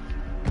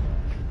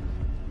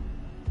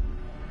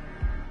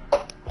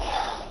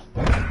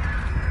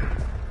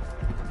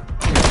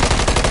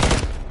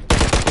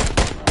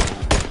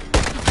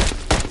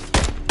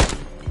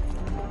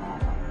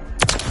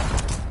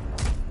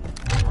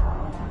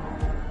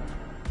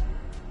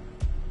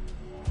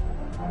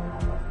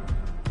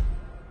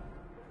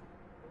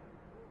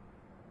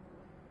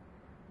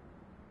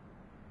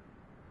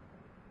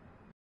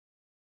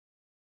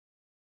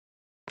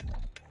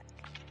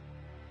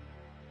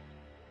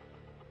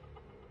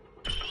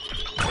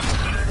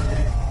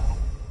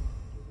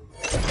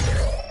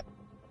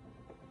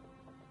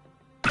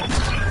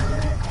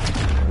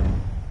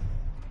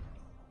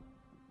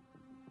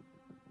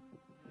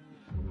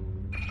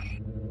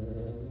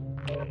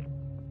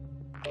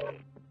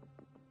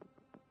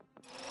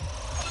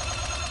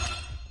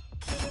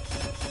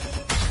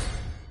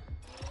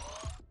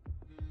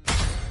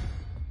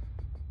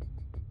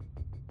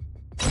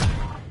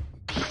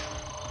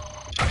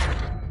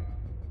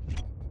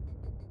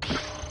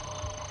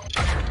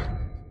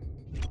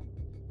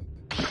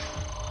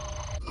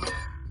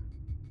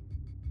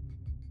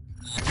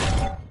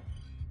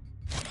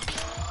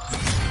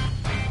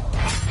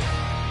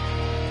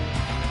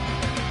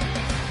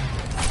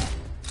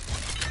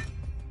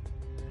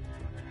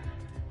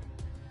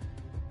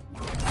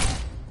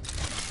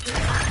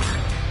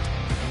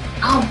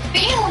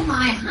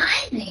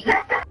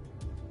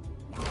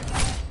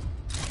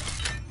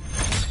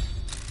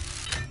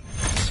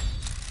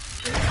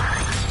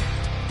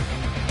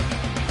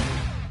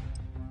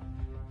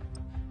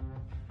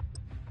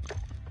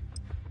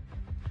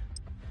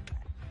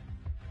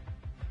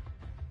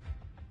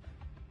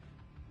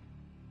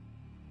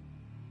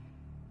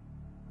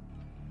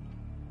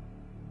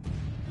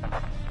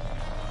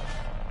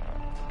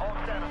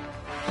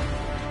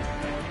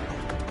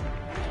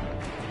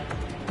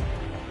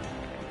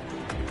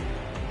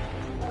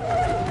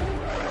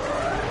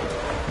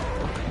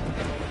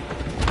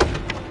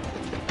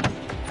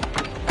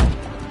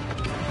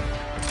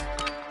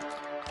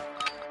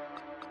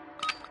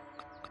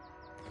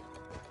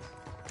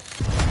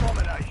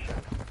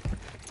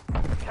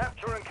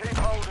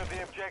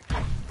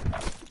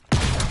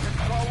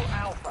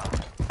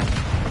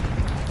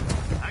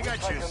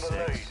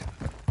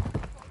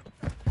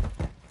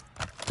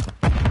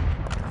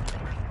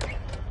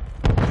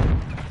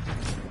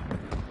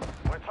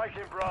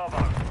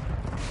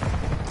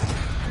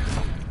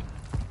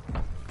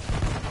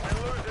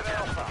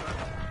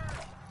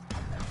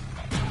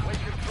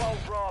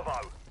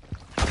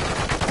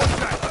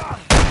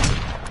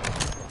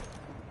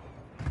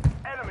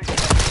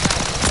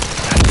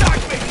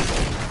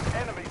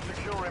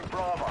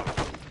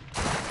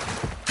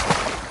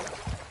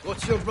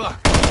 Watch your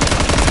back.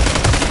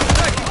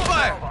 Taking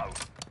fire! Bravo.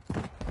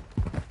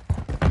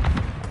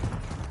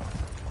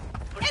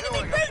 Enemy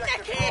Securing bootneck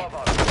objective here!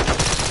 Bravo.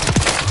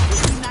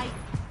 Mate.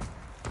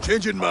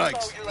 Changing mags.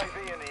 Hostile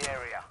UAV in the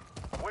area.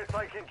 We're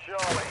taking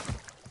Charlie.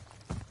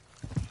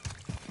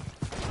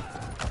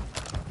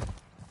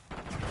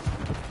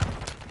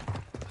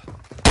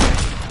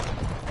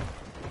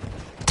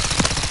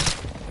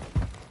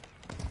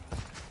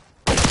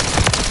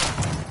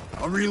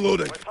 I'm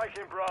reloading. We're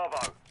taking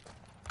Bravo.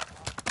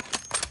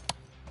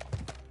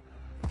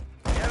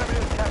 The enemy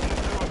has captured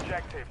 2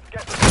 objectives.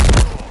 Get them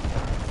secure.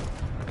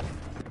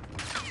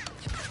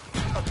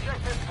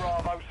 Objective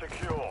Bravo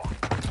secure.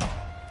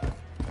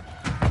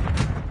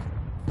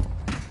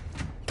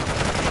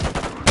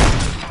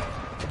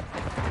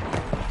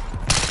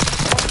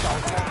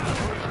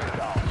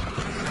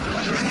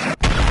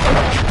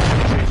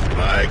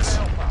 Mags.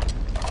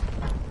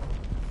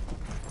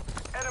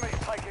 Enemies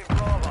taking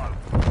Bravo.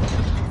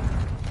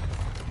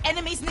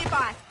 Enemies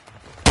nearby.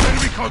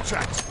 Enemy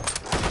contact.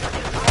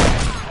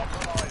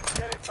 Compromised.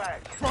 Get it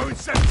back. Throwing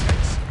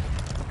Semtex.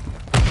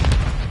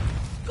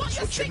 Got your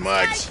Switching six,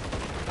 mags. mate.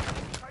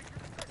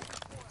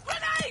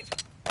 Grenade!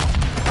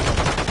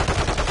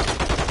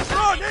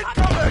 Run,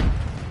 incoming!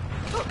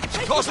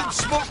 Take Tossing cover.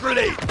 smoke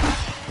grenade.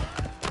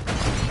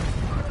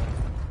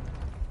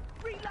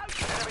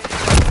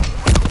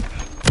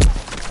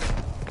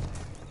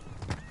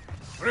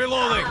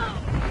 Reloading.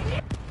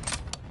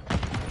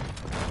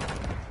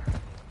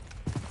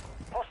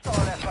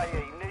 Hostile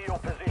FAE near your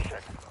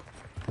position.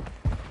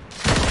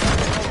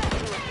 Hold 2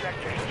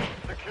 objectives.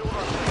 Secure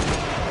them.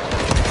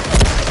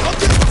 I'll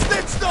get the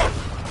stitched up.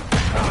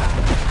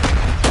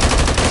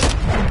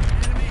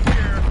 Enemy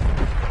here.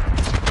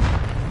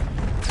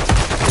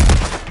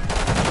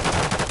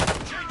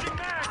 Changing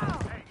mag.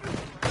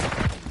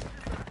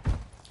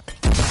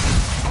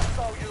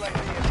 Hostile UAV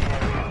in the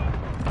area.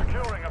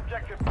 Securing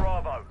objective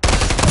Bravo.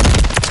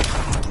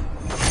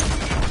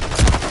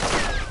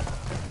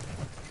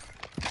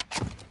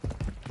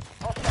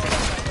 Hostile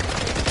FAE.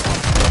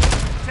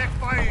 Tech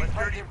fire, you We're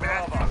dirty taking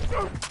bastard.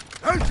 Bravo.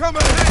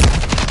 Incoming.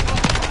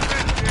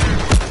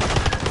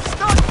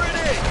 Stun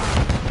grenade.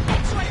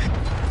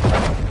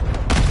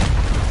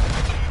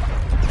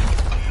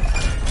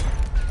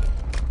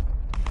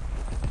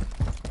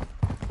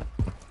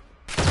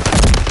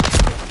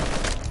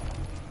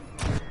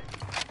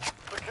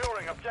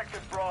 Securing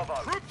objective Bravo.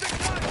 Troops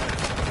ignited.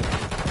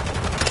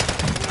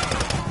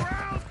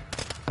 Around.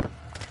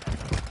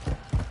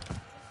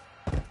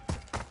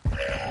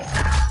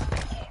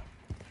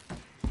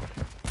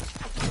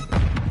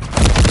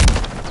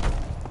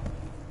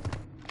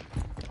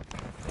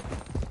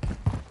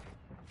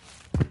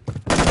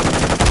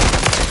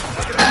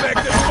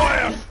 Effective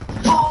fire.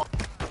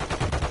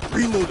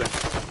 Reloading.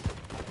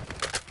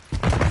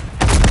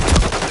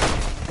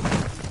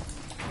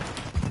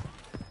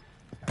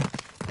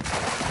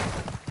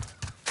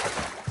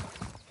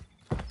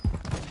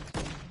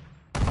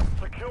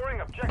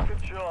 Securing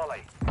objective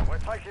Charlie. We're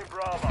taking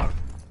Bravo.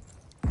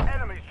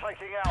 Enemies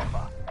taking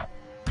Alpha.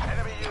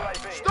 Enemy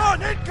UAV.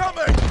 Stun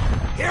incoming.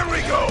 Here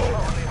we go.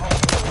 Currently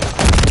holding.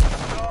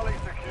 Charlie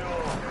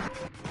secure.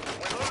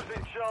 We're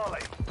losing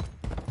Charlie.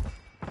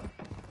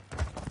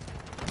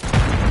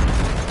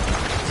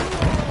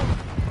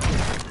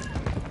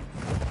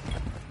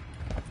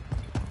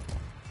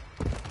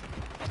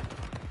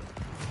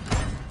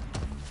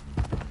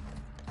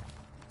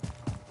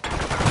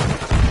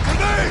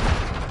 Grenade.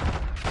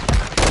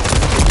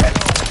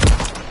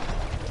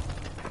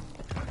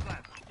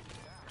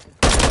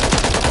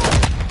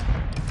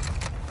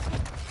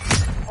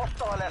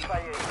 Hostile FAE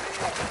in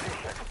your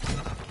position.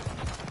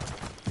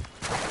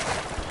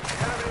 The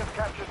enemy has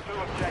captured 2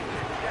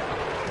 objectives. Get them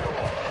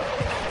secure.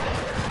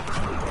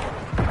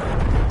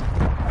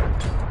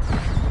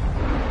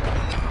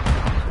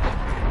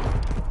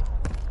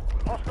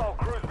 Hostile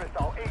cruise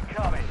missile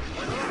incoming.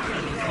 We're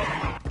losing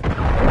Charlie.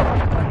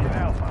 Taking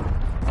Alpha.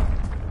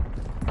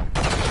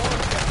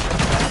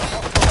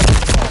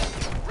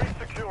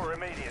 Resecure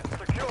immediate.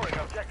 Securing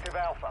objective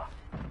Alpha.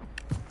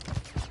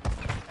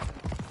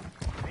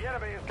 The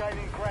enemy is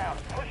gaining ground.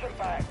 Push them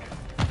back.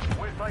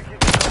 We're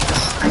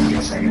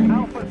taking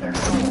Alpha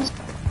secure.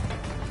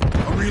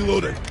 I'm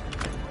reloading.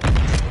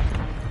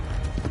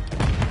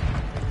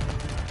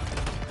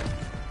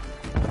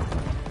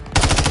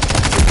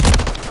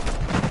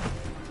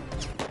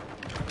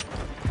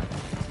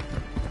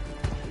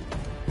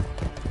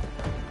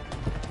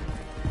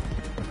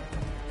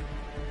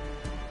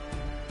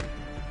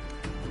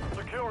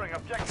 Securing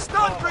objective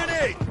Stun Bravo.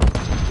 grenade.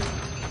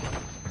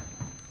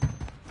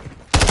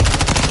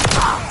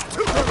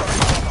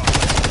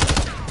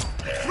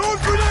 Throw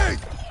grenade.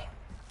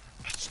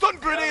 Stun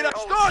grenade.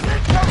 Stun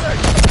incoming.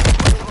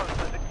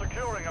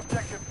 Securing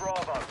objective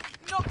Bravo.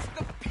 Knocks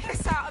the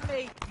piss out of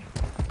me.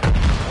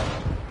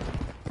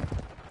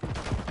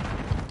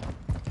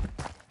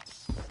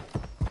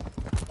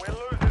 We're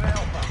losing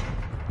Alpha.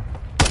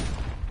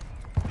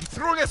 He's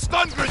throwing a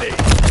stun grenade.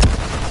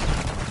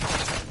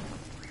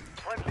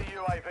 Friendly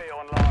UAV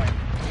online.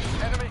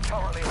 Enemy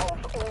currently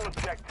holds all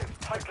objectives.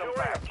 Take them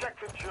back.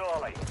 Objective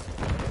Charlie.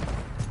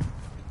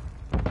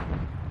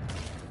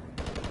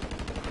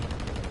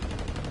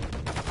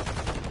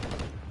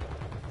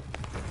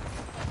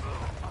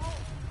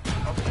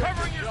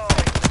 Covering your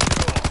Charlie.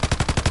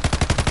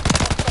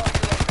 Hostile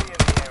UAV in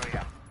the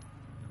area.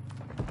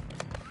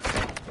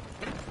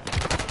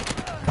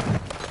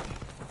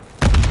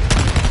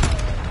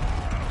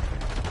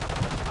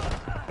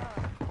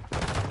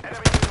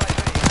 Enemy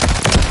UAV.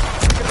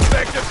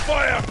 effective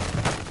fire!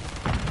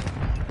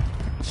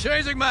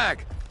 Changing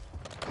mag!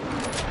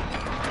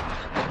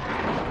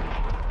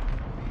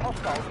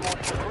 Hostiles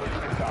launched a cruise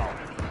missile.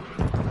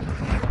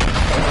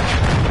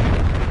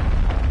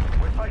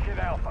 We're taking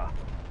Alpha.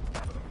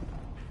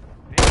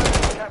 The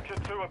enemy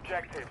captured 2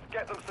 objectives.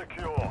 Get them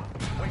secure.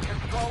 We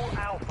control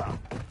Alpha.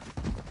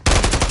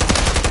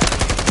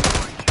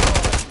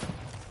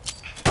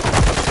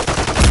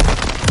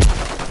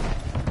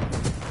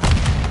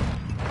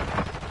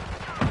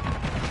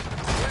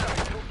 The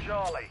enemy took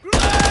Charlie.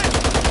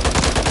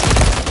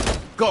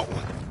 Go!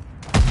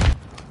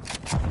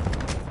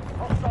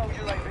 Hostile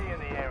UAV in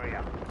the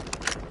area.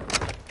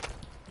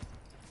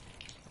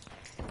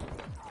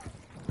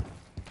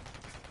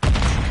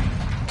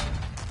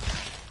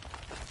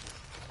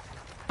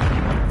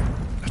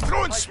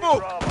 Throwing Taking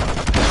smoke! Bravo.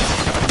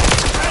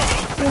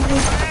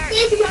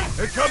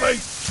 Incoming!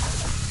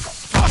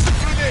 Toss a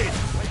grenade!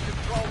 We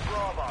control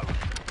Bravo.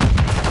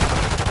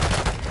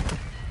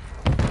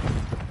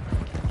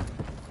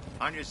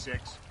 On your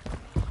 6.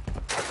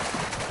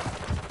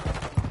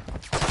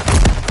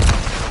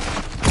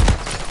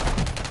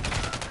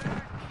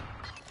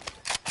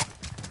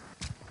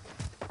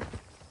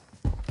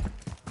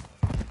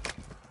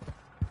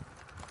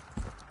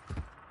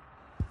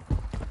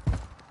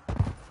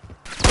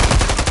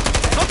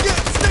 I'm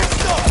getting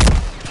stitched up!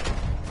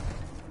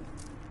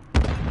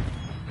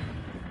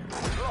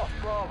 Lost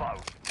Bravo.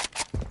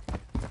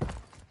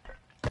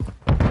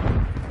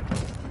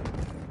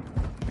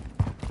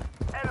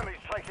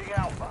 Enemies taking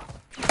Alpha.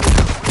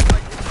 We're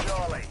taking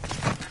Charlie.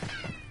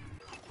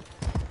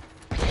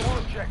 All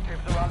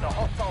objectives are under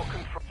hostile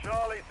control.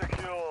 Charlie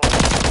secure.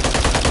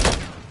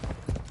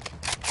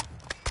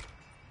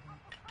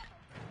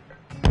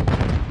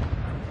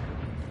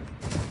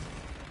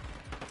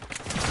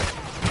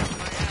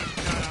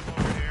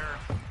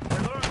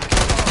 We're losing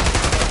Charlie.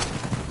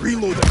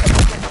 Reloading.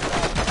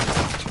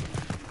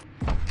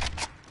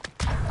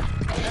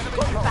 Enemy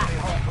Charlie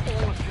holds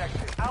all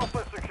objectives.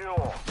 Alpha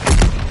secure.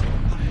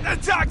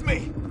 Attack me!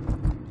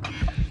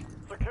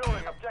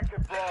 Securing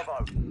objective Bravo.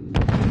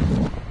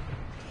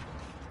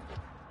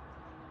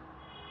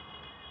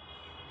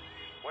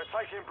 We're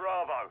taking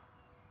Bravo.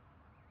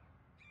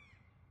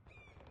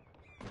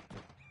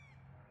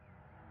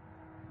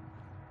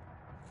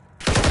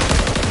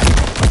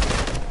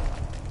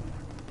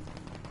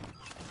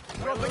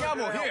 Dropping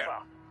ammo Losing here!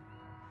 Alpha.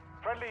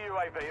 Friendly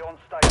UAV on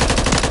station.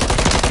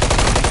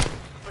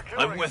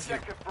 Securing I'm with you.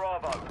 objective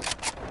Bravo.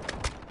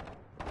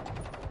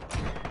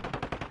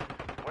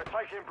 We're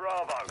taking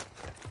Bravo.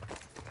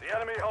 The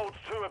enemy holds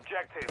 2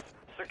 objectives.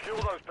 Secure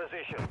those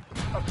positions.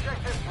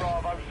 Objective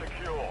Bravo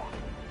secure.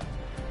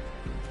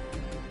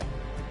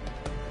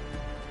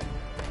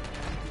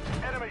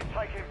 Enemies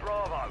taking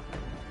Bravo.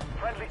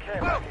 Friendly care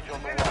package on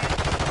the way.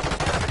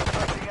 Enemies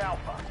taking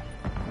Alpha.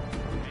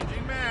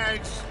 Changing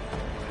mags!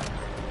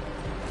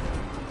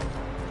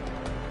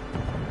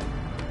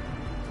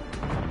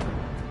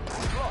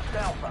 Lost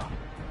Alpha.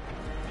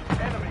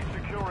 Enemy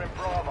securing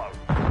Bravo.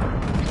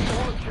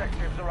 All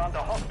objectives are under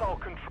hostile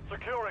control.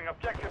 Securing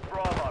objective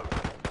Bravo.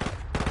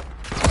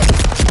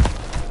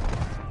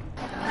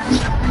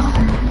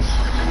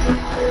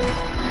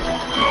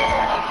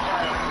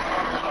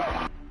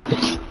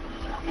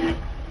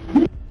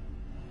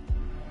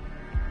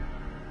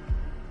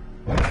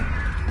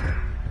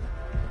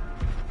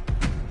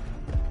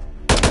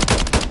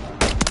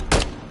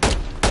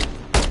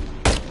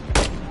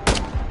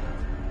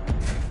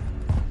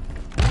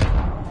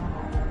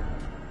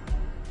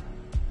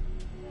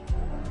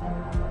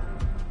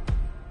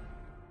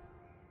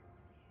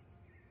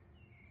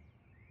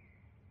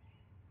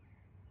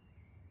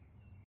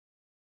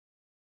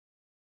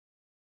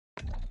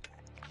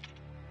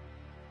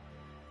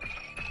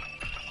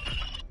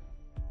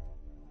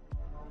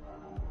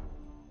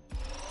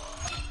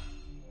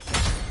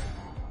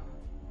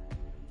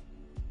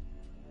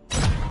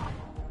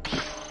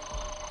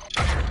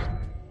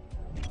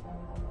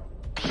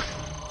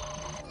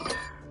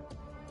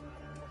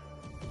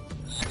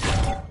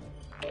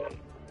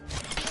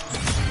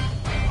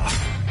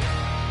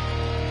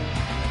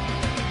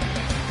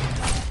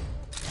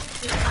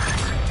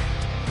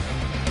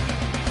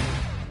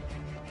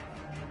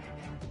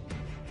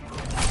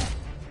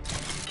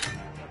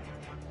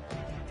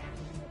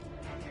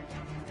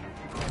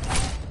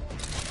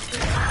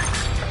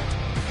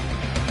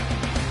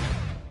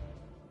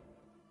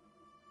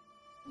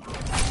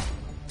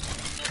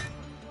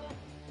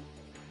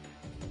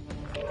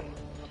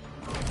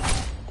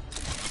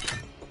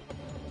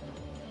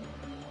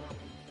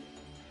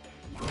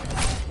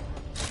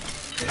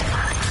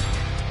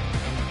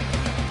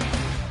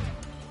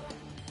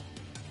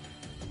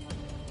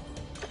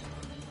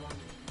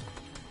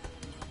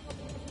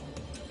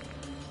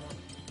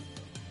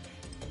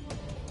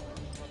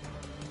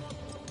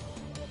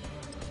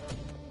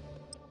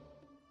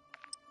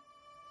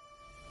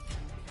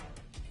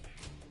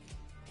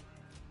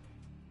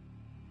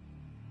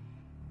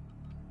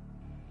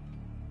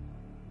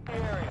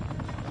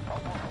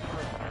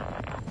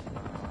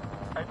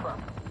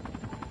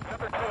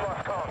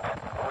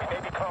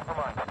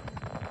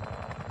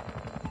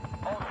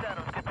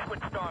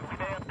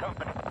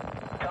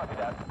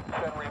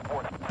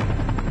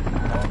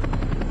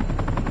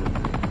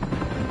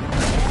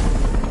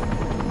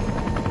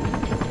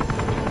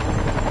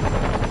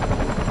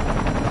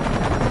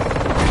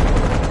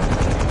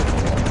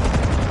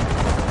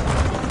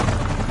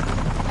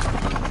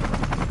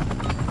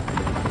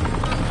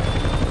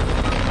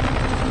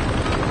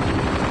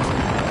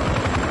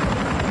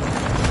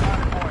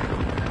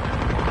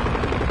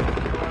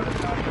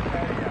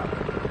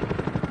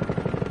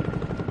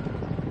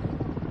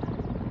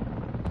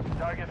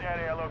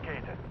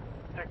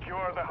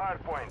 Secure the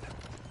hard point.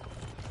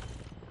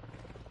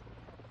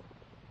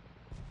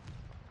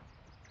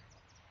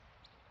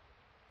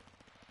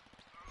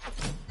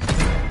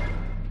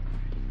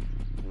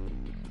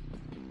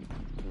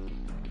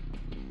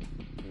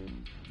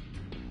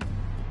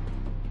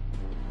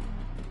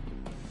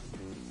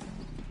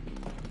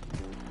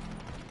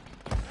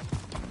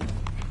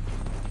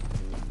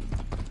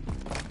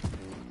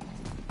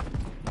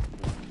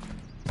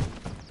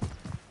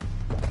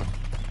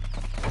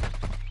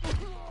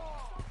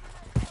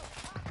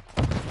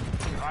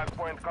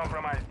 Hardpoint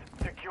compromised.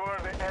 Secure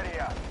the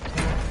area.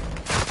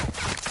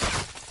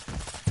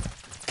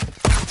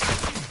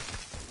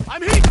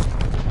 I'm hit!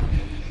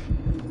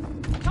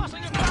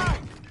 Tossing it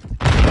back!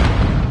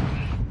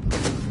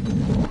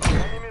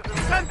 Enemies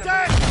inside the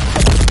Semtex!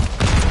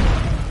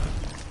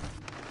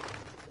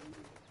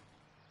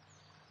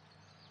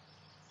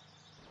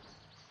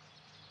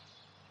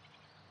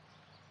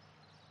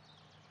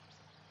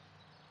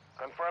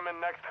 Confirming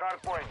next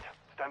hardpoint.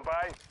 Stand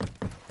by.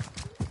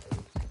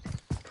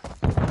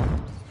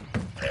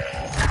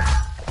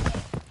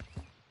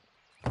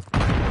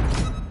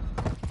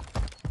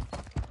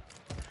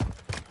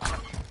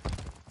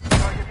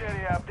 Target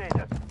area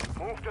updated.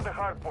 Move to the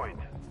hardpoint.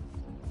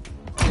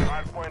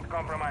 Hardpoint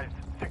compromised.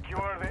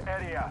 Secure the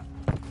area.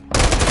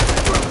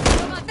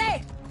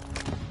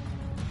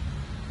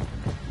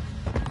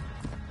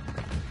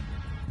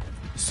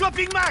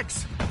 Swapping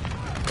mags!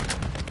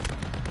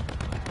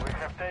 We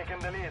have taken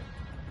the lead.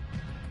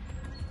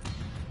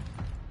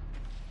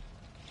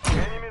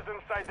 Enemies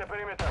inside the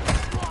perimeter.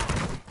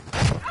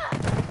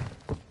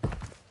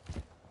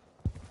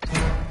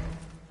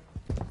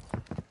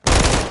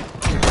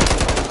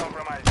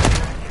 Compromised.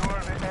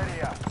 Secure the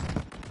area.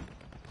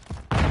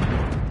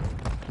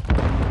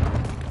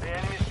 The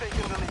enemy's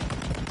taken the lead.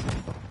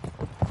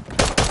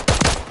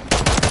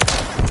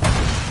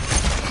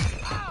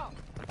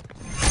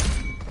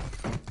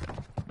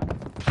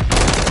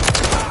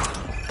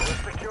 We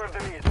secured the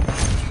lead.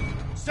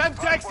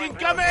 Semtex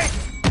incoming!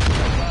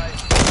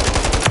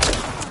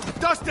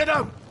 Dusted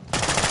out!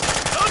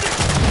 Loaded!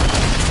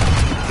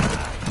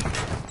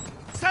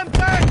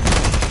 Semtex!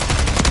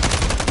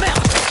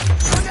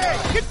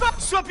 Grenade! Get back!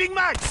 Swapping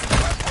mags!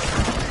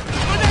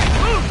 Grenade!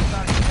 Move!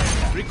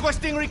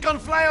 Requesting recon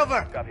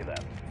flyover! Copy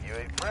that.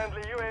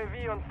 Friendly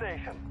UAV on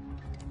station.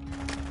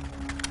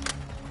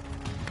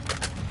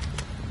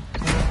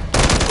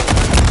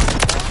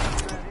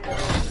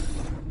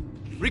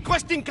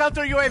 Requesting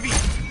counter UAV!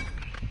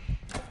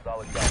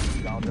 Solid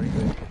copy. Counter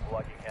UAV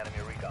blocking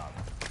enemy recon.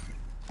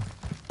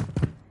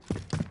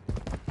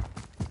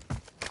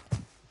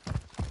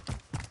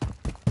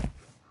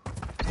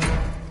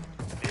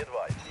 Be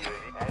advised,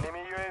 UAV.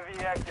 Enemy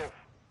UAV active.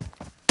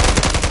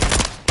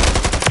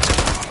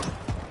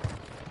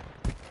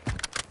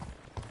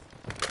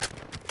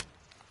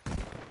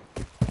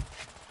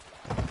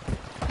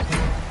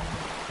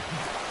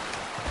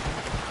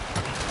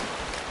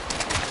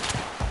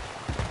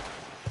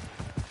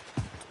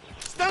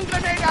 Stun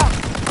grenade out!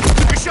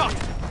 Took a shot!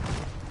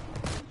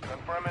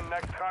 Confirming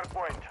next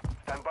hardpoint.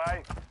 Stand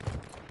by.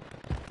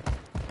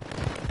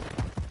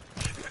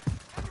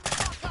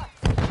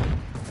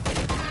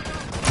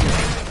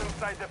 Enemies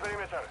inside the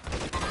perimeter.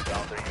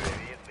 Counter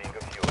UAV is being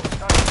fueled.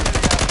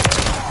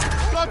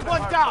 Got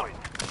one down!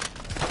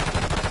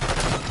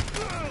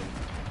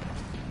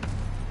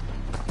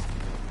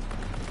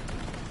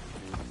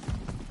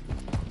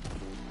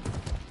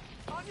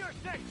 On your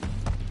six!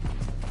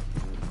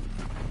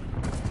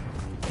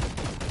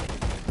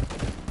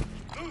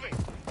 Moving!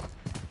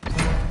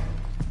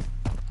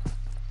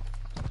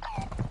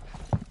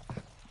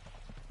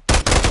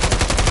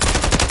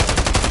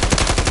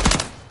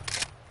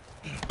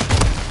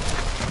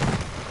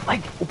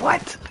 Like,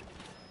 what?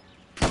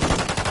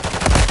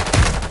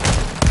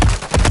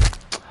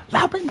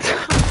 Loudman!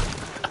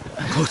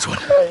 Close one.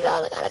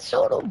 I gotta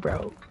show them,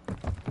 bro.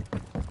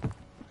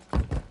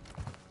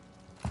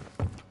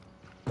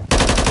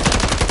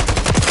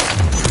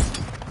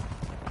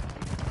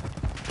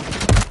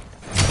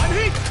 I'm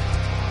hit!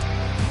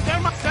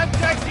 Thermal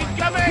Semtex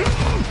incoming!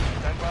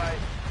 Stand by.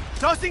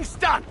 Tossing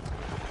stun!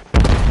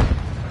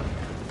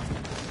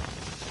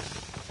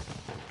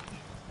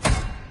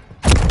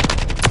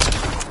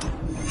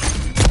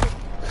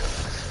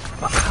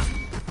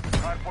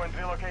 Hardpoint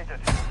relocated.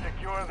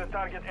 Secure the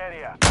target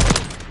area.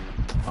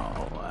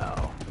 Oh,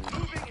 wow.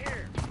 Moving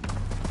here.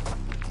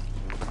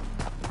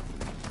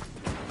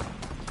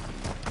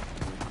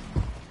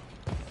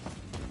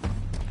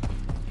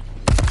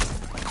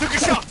 Took a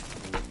shot!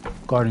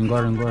 Guarding.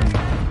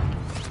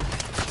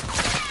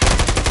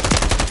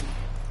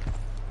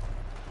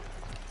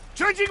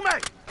 Changing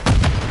mag!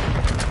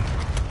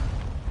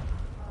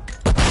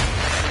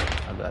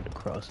 I got to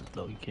cross it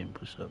though, you can't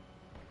push up.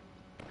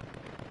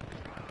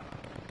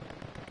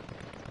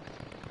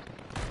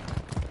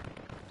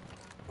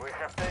 We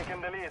have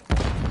taken the lead.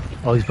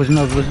 Oh, he's pushing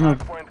up.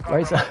 Hardpoint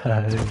Right compromised.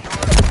 side. Secure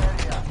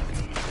the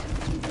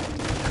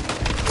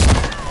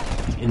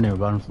area. In there,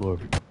 bottom floor.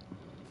 Okay.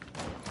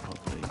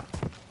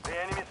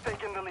 The enemy's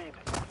taken the lead.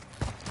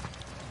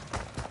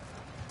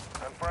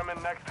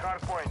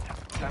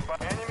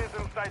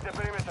 inside the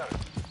perimeter.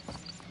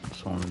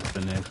 Swarming to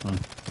the next one.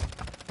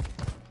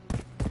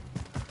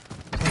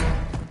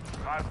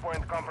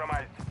 Hardpoint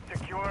compromised.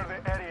 Secure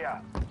the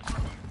area.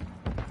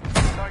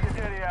 Target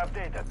area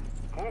updated.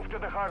 Move to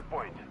the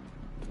hardpoint.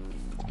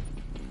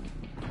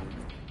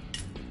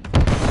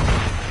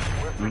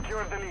 We've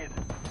secured the lead.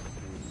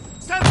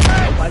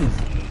 Something!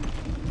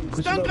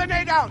 Stun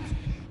grenade out!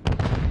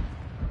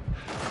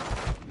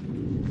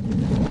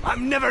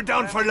 I'm never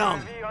down for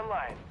long. UAV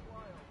online.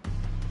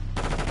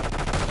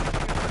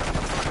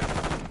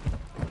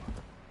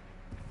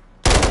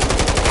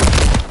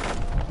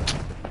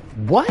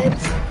 What?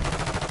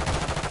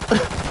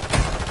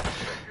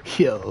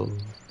 Yo.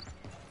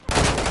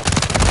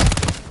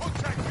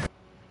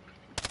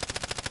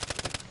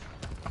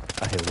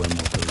 I hit one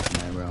more place in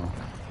that round.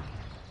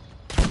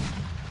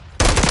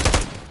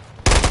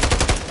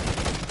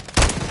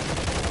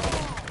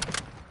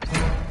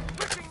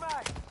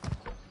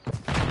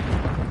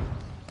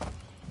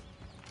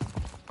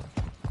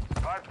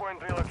 Hardpoint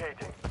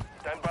relocating.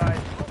 Stand by.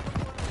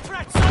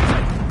 Threat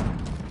sighted!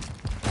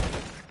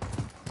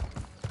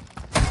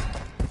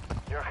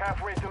 You're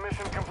halfway to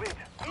mission complete.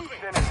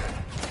 Finish it.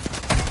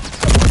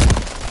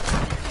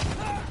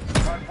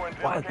 Hardpoint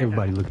Why is relocated.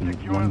 everybody looking in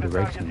Secure one the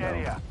direction, target though?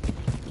 area.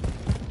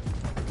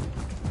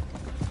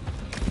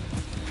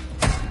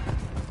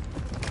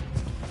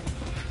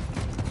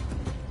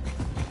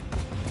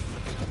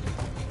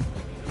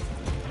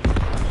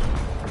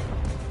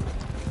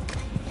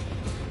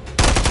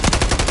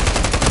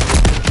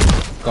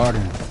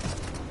 Garden.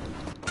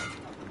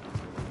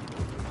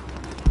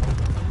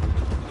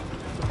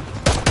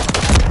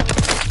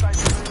 Inside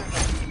the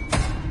perimeter.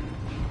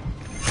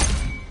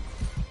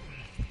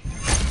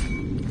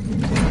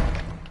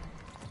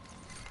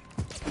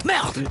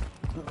 Merde!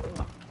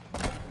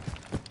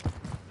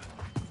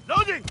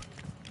 Loading!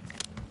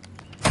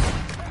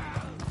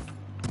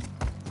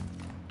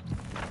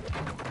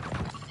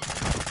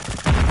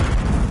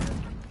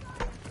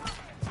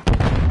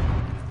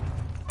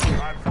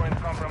 Hardpoint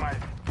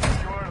compromised.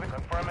 Secure the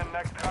confirming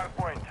next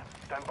hardpoint.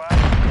 Stand by.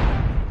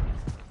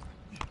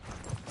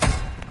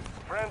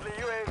 Friendly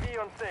UAV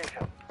on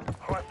station.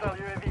 Hostile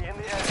UAV in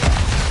the area.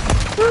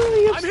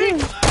 I'm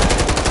hit!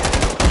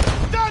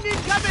 Stun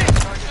incoming!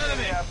 Target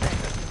area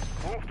updated.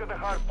 Move to the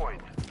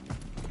hardpoint.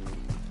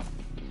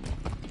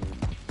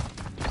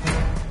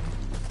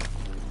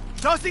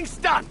 Tossing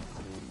stun!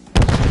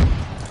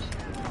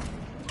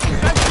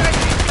 Stun grenade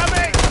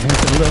incoming! Here's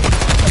to the left.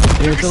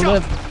 Here's to the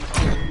left.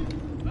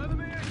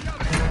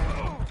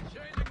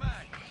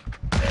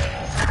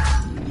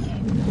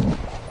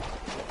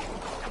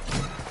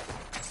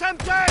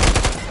 Something!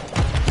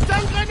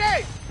 Stun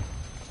grenade!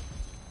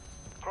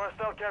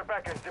 Hostile care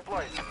package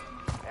deployed.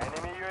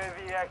 Enemy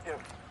UAV active.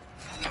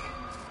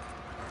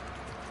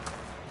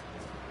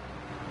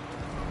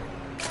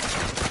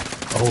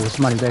 Oh, there's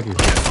somebody back here.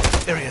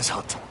 Area is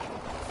hot.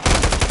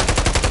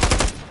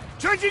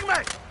 Charging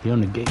mag! He on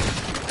the gate.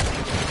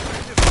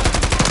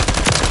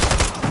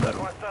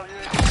 Hostile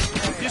UAV in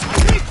the area. This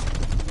hit!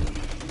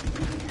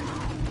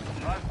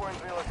 Hardpoint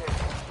relocated.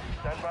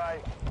 Stand by.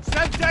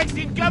 Stun tanks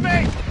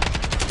incoming!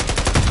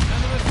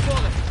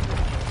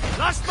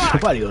 Last mark!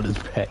 Somebody on this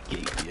back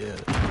gate, yeah.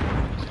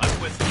 I'm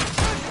with you.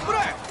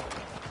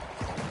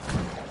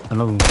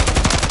 Another one.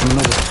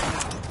 Another.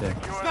 There.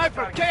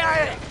 Sniper,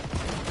 KIA!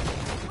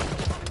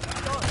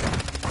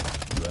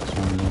 Last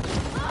one.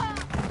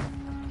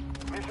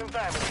 Mission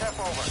time is half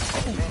over.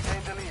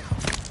 Maintain the lead.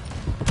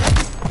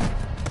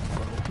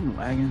 I'm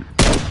lagging.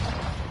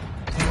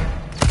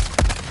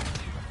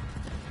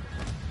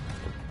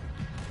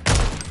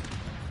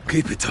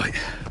 Keep it tight.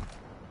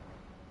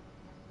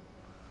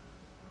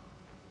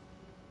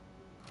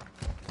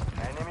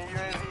 Enemy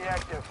UAV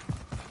active.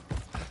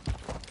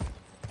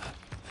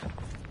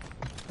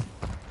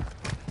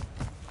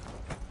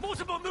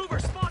 Multiple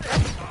movers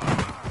spotted!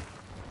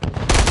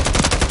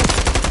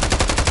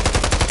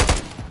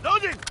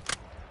 Loading!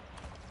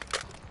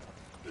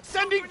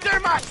 Sending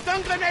thermite!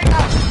 Stun grenade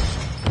out!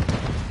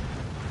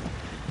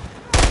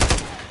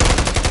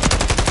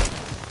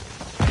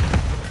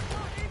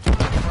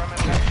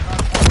 Confirming next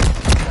hardpoint.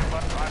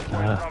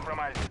 Hardpoint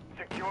compromised.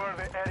 Secure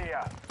the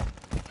area.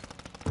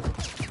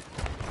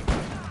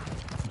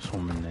 I'm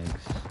swarming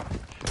next.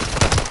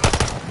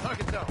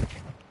 Target down.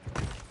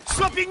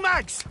 Swapping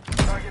mags!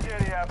 Target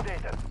area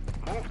updated.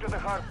 Move to the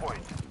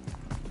hardpoint.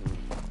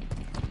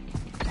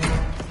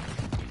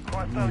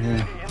 Hostile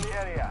UAV in the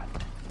area.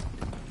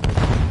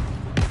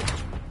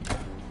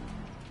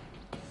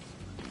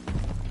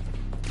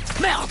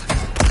 Merde!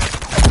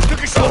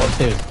 Took a shot!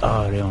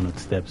 Oh, they on the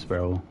steps,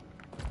 bro.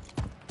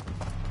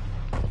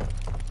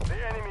 The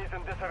enemy is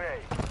in disarray.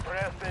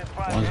 Press the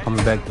advance. One's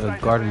coming back to the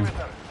garden.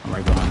 I'm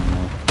right behind him,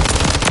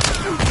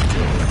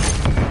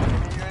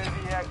 Enemy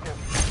UAV active.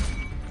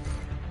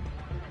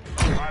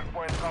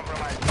 Hardpoint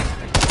compromised.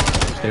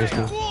 There's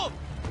two. Cool!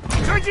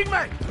 Charging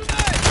mag! There's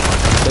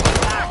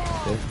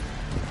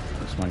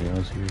somebody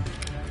else here.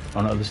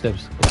 On the other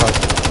steps.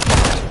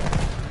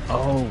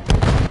 Oh.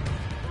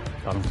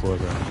 Bottom floor,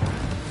 bro.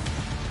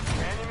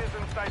 Enemies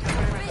inside inside the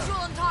perimeter. Visual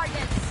on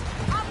targets.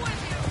 I'm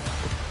with you.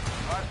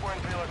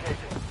 Hardpoint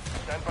relocating.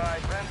 Stand by.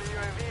 Friendly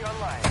UAV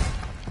online.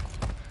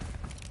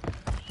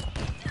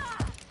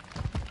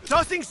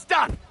 Tossing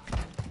stun!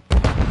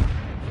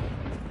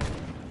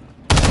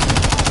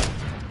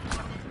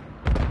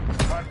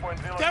 Hardpoint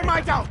relocating.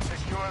 Thermite out!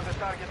 Secure the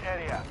target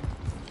area.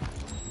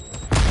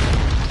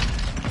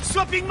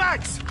 Swapping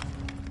mags!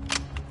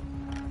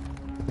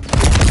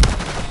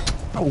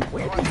 Oh,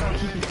 where did Hostile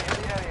he? UAV in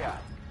the area.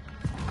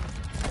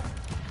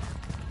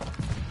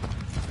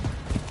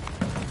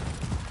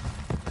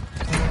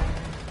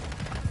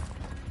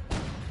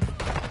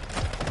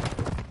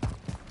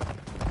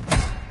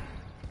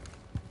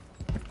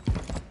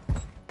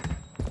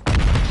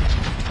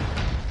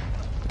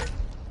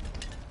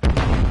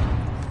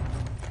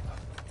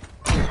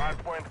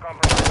 Hardpoint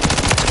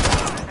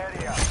compromised.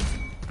 Area.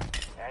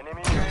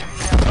 Enemy UAV.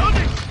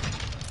 Loading!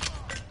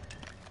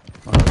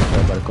 Oh,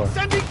 right by the car.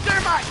 Sending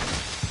thermite!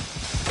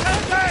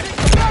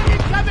 Gun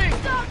incoming!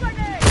 Dog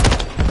grenade.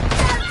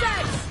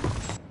 Dead.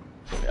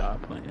 Y'all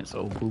playing so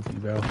goofy,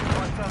 bro.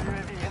 Hostile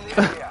UAV in the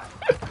area.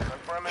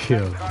 Confirm and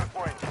Kill. test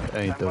hardpoint. I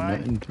ain't throw Stand by.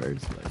 nothing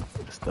first,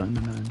 like stun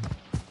or nothing.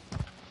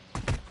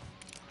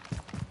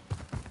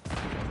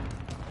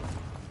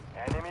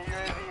 Enemy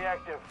UAV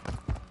active.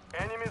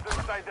 Enemies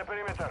inside the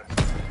perimeter.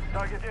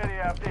 Target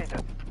area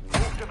updated.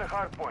 Move to the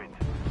hard point.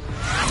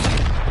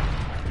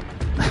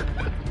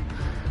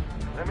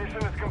 The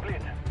mission is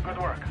complete. Good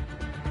work.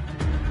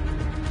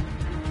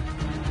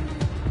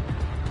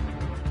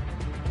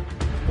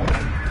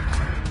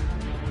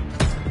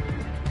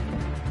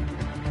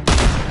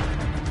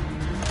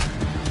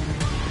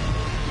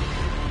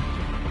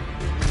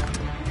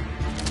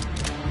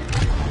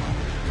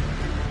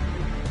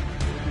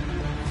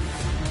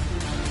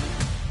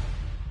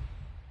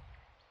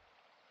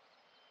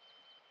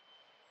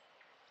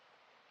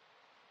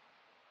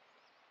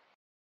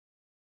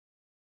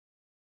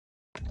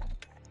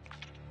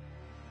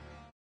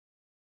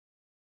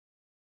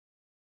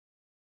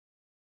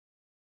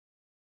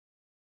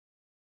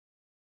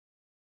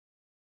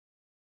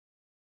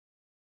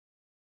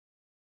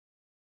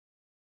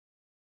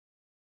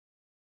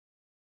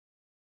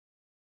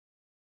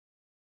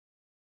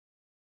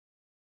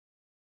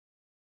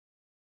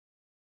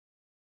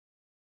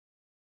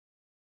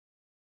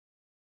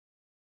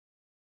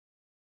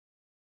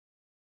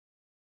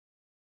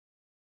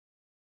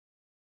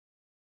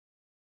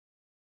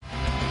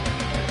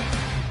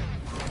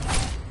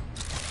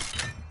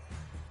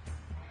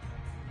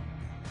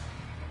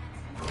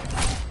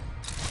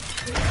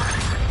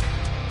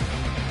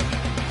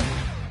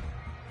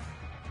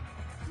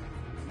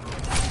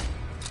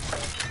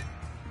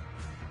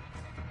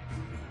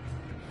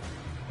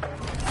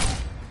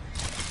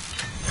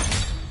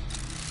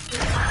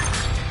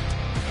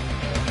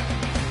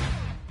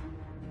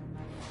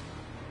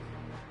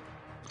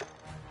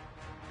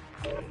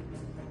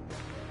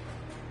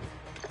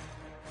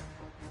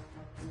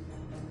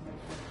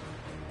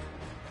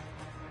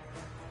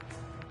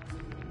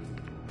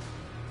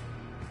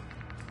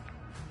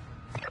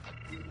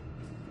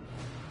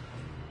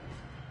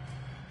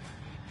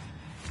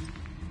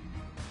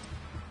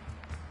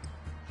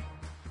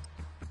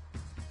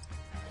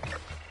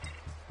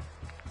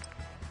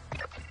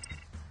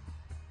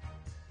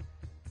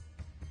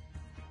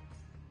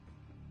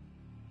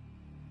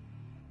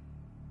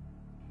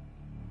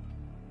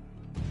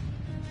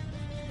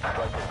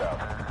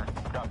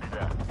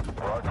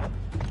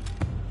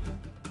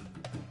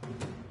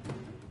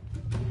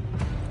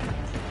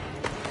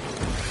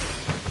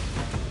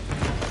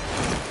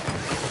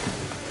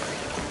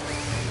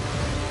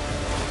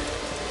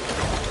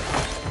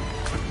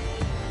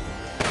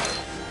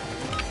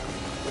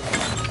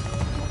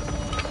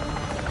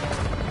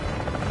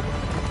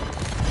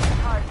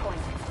 Hard point.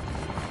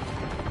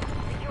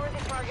 Secure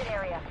the target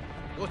area.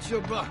 What's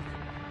your back?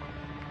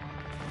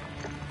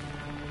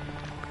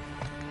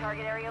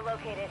 Target area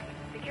located.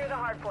 Secure the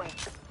hard point.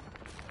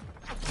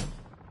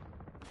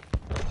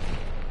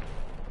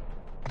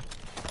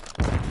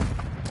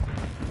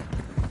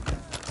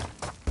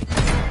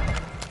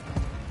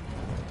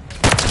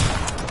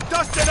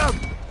 Dusted him!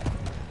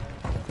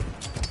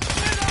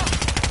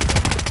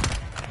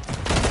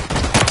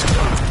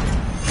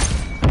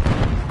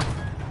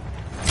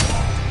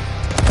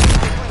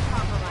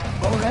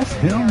 Oh, that's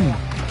him.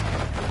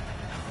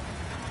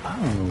 I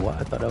don't know why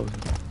I thought that was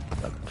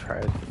like a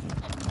trash thing.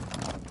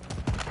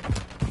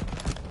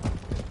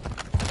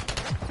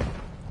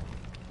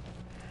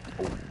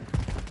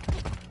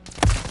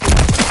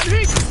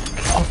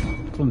 Oh,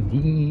 for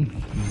me.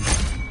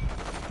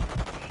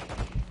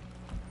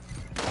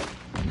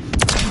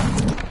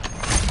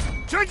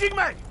 Changing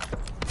mag!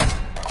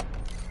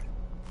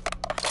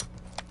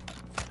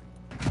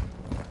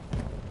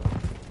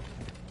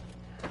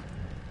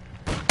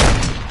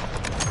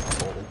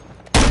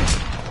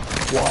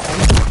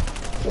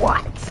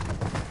 What?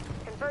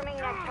 Confirming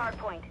next hard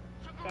point.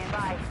 Stand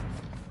by.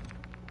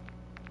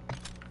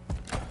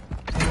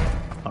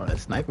 Oh, that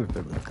sniper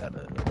fiddle got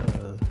a.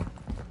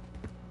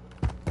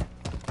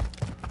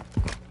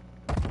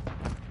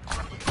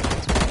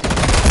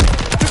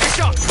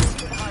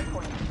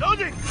 hardpoint.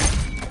 Loading!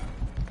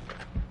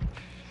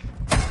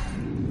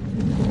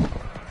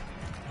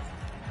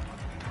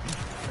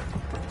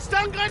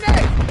 Stun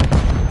grenade!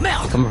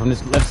 Coming from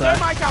this left side.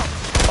 Thermite out!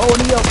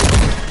 Audio!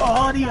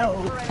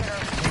 Audio! Perimeter.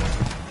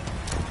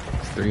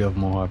 There's 3 of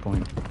them on hard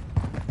point.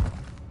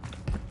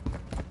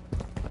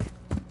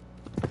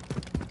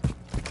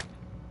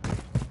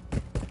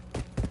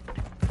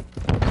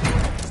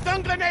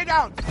 Stun grenade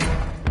out!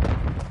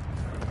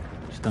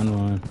 Stun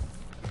one.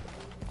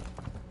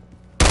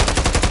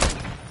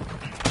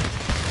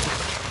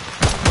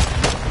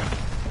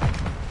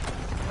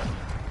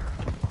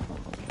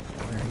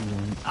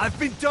 I've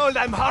been told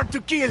I'm hard to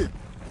kill! You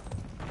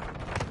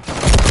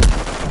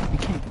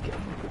can't get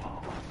me.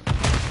 Whoa.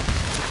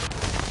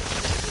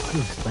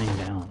 He's laying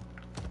down.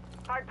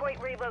 Hardpoint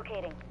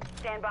relocating.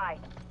 Stand by.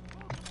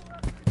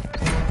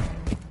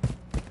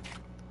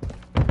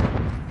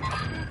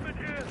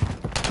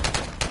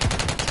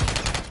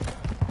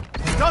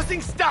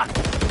 Tossing stun!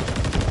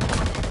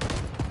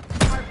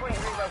 Hardpoint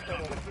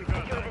relocated.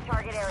 Secure the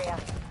target area.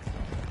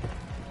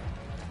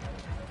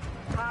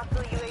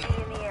 Hostile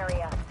UAV in the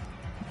area.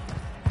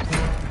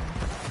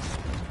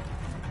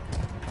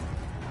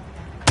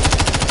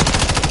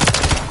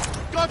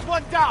 Got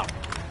one down!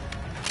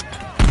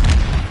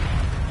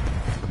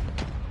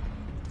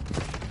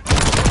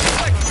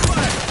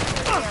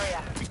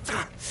 Area.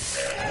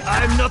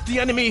 I'm not the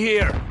enemy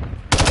here!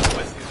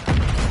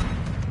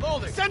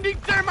 Sending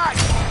thermite!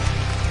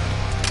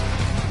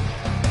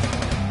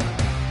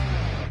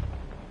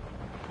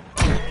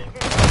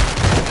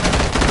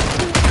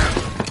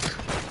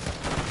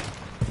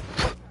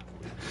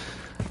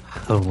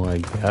 Oh my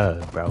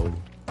god, bro.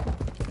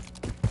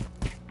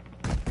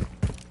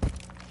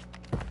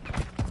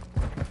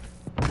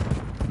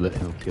 Let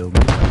him kill me.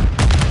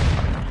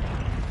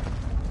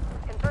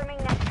 Confirming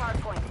next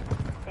hardpoint.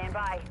 Stand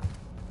by.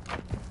 I'm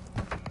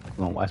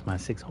gonna watch my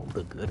 6 hold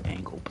a good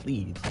angle,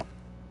 please.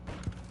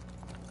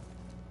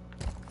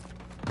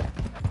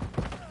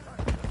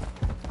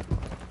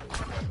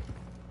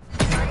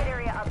 Target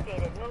area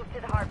updated. Move to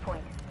the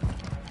hardpoint.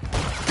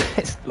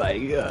 It's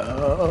like,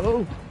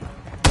 oh.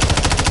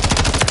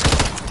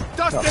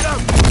 Dust it up!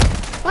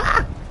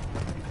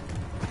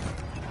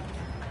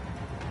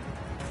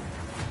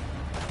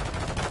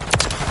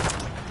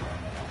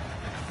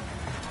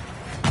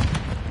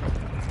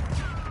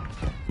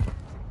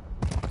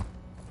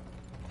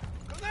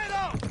 Grenade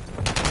out!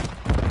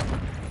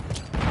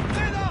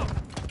 Grenade out!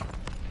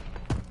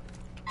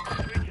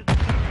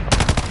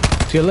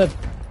 To your left.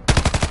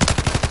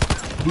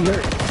 He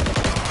hurt.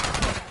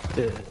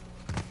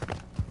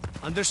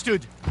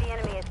 Understood. The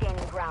enemy is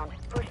gaining ground.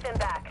 Push them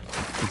back.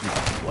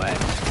 What?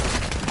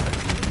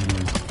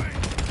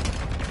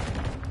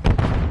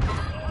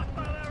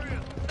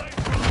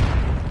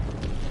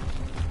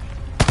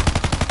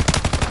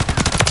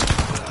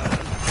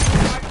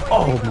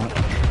 Oh my.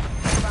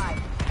 Stand by.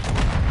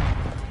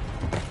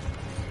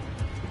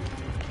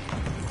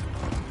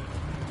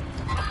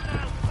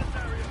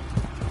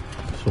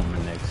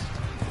 Swimming next.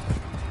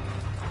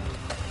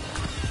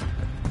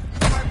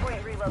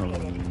 Hardpoint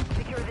relocated.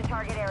 Secure the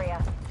target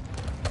area.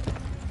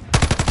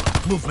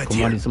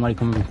 Movement Somebody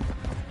come.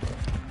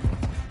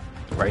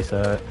 Right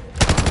side.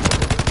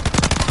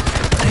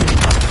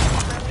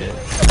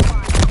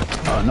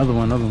 Oh, another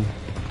one.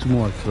 2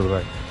 more to the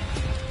right.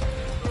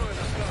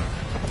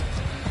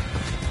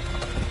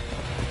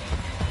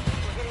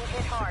 We're getting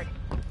hit hard.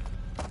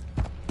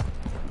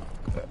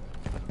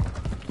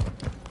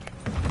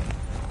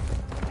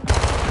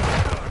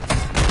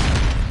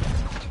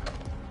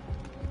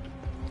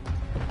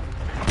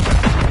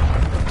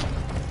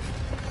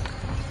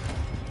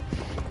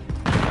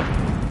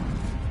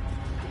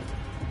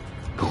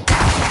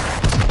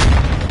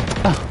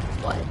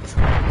 What?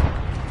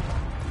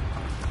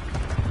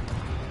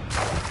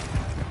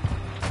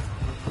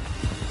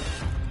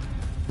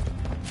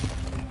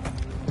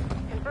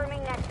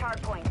 Confirming next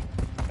hardpoint.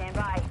 Stand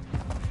by.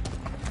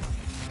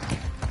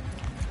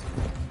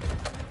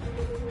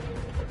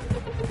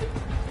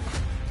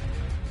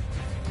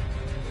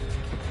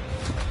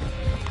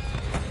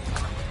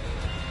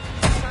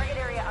 Target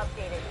area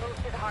updated. Move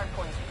to the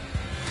hardpoint.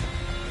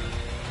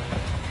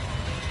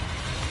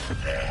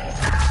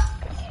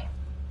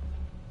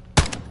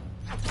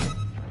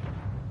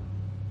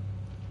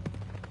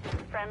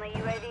 Friendly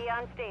UAV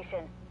on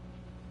station.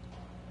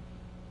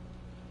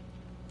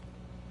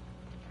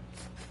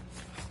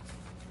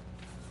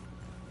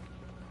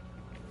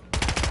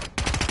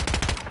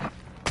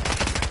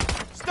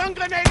 Stun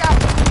grenade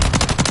out!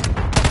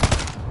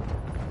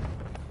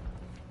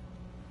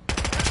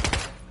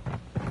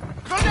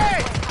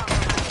 Grenade!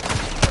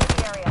 Secure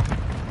the area.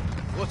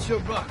 What's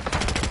your back?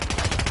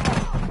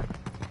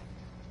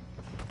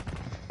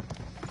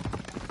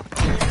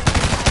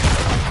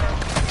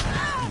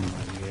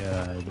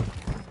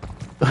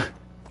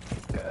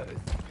 God.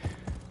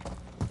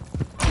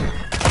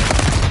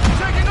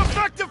 Taking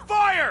effective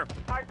fire!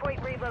 Hardpoint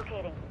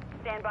relocating.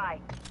 Stand by.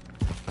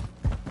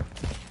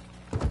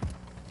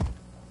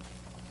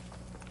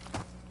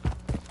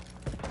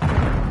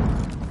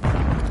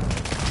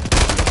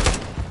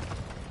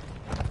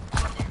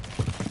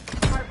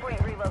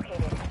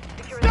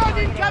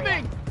 Target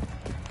incoming!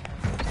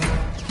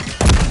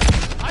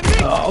 I'm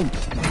hit! Oh,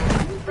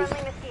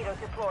 Friendly mosquito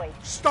deployed.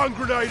 Stun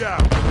grenade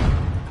out.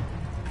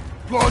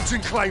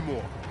 Launching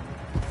Claymore.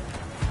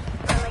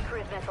 Friendly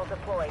cruise missile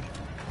deployed.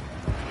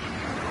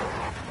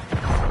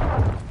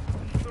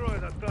 Destroy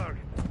that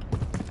target.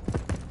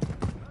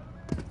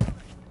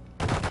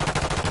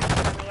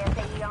 Friendly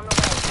SAE on the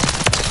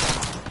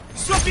way.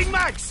 Swapping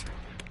mags!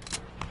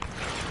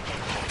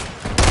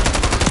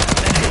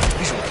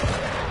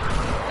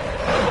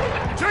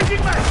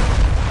 Changing mags!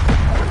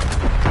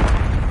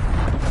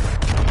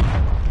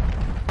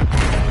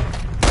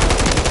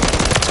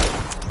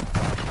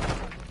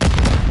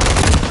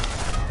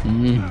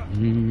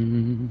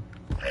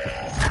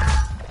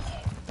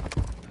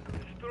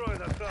 Destroy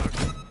that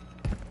target.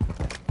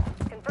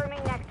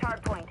 Confirming next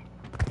hard point.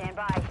 Stand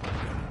by.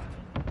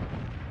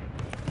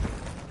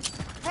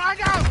 Frag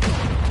out!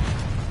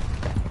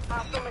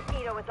 Hostile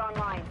mosquito is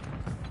online.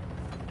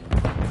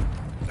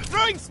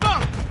 Throwing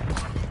smoke!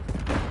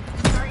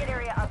 Target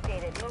area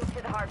updated. Move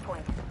to the hard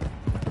point.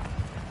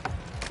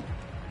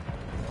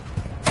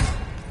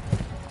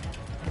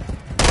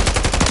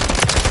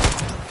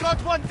 Got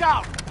one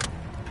down!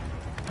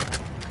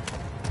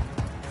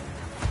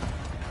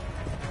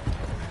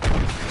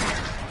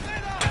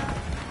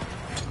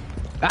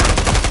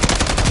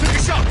 Took a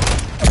shot!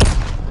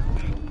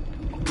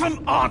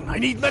 Come on, I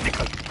need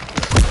medical!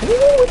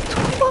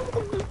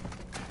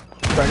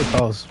 try to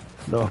pause.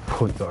 No,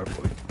 point, hard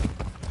point.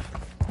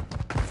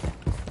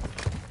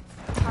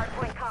 Hard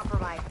point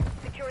compromised.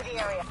 Secure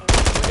the area.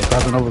 Hey,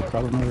 crossing over,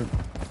 crossing over.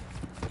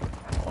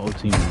 Whole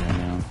team in there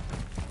now.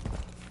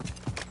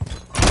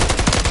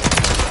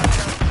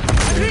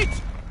 Hit!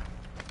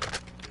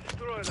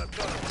 Destroy that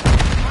target.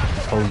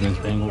 Hold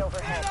against angle.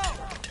 Overhead.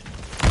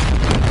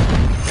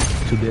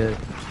 Too dead.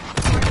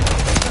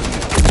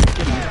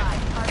 Compromised.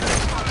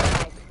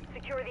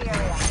 Secure the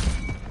area.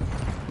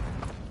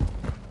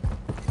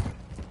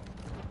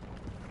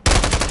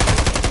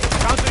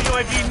 Counter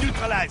UAV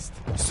neutralized!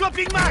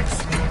 Swapping mags!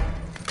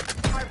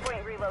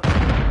 Hardpoint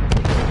relocated.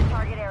 Secure the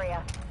target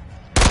area.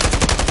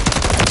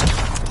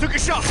 Took a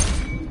shot!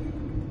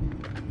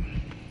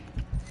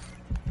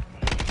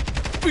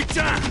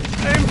 Putain!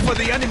 Aim for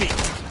the enemy!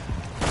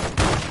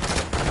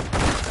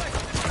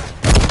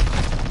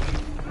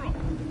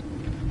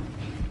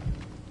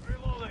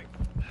 Reloading.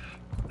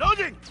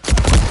 Loading!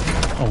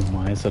 Oh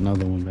my, it's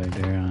another one back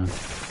there, huh?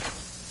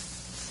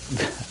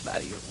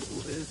 Not even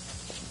moving.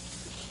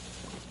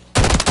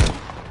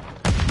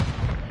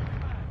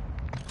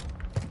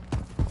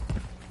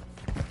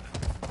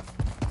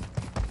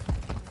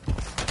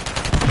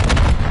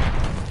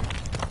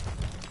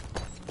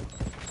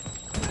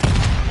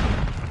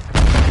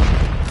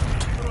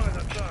 Destroy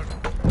that target.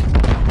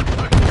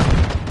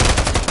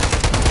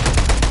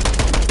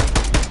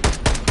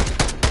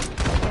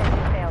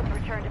 Mission failed.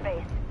 Return to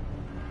base.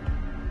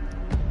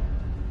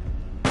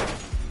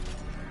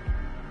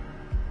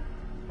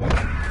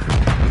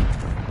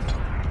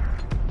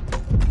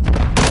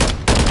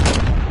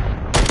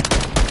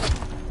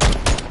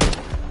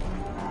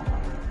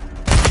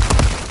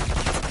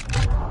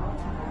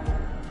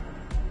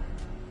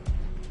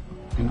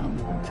 You're not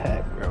moving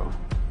attack, bro.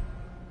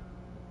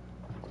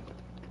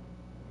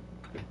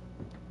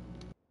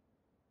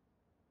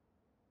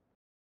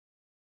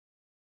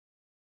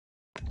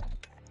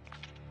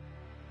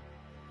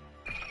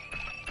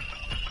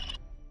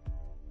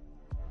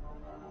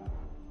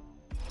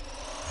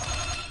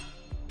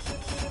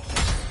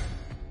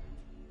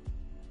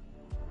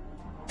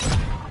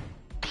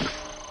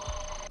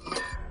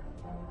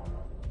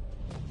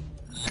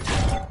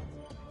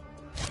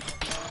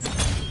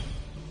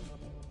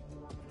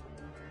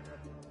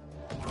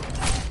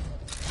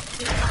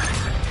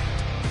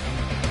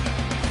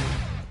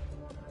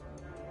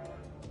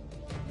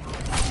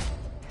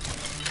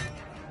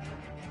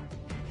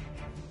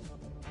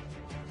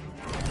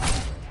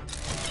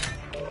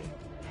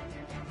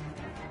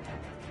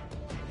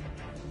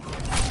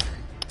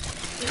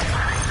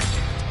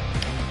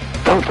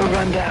 Vote for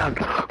rundown!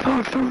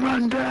 Vote for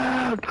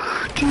rundown!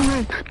 Do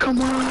it!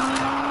 Come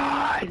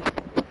on!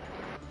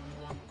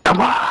 Come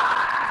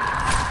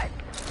on!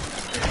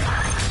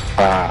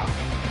 Wow.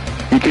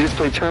 You can just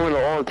play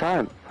Terminal all the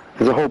time.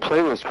 There's a whole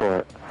playlist for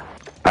it.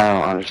 I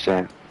don't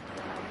understand.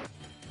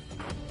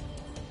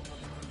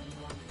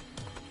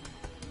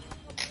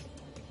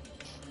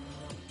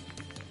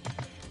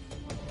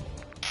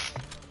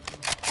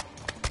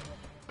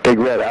 Big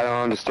Red, I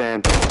don't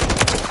understand.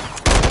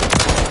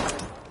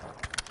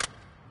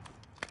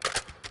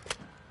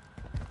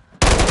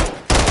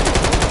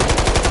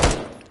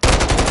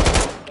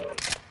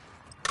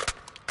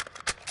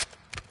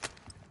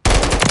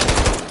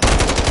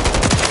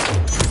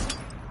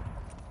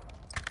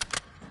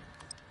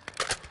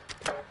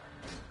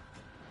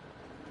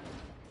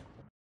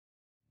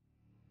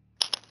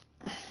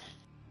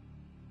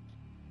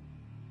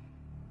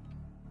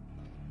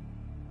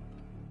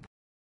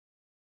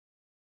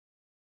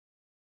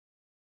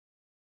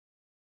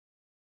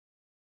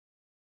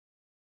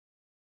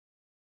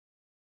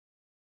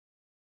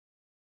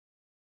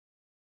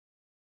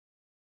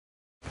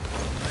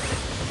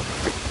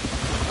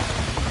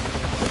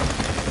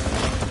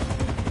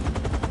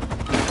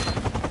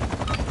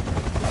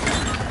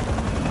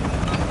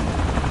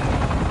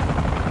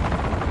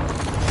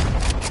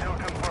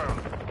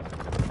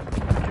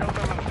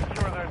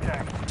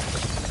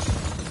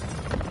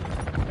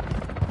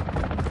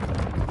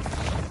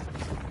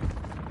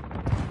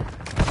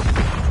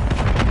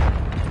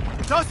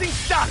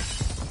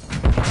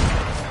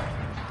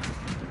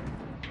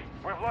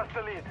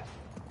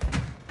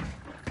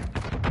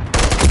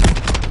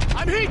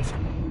 I'm hit!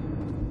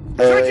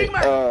 Hey, Switching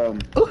back!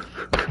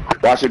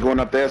 watch it going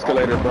up the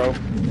escalator, bro.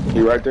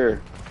 He right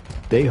there.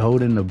 They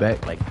holding the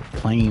back like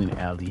plane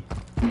alley.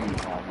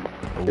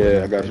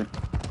 Yeah, I got you.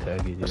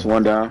 Tag it, That's yeah.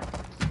 one down.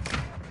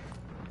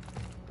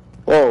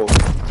 Whoa.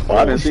 Oh,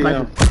 I didn't see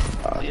sniper. him.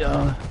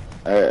 Yeah.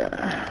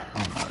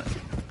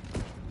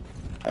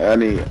 I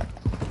need.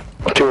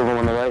 Two of them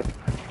on the right.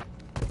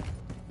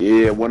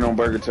 Yeah, one on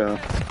Burger Town.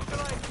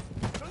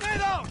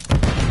 Tornado!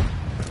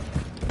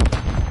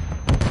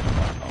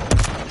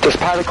 Just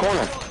by the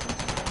corner.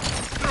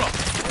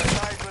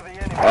 Side with the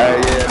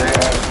enemy. Yeah, they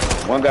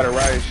have. One got a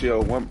riot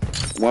shield. One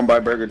by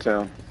Burger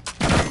Town.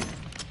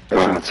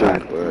 That's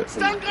Right. but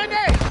Stun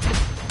grenade!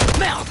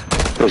 Melt!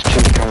 There's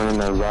two coming in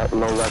the right,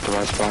 low left of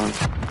our spawn.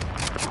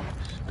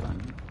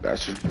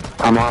 got you.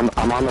 I'm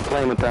on the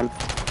plane with them.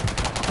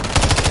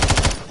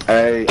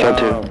 Hey, Kill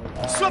two.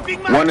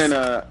 Swapping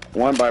mags!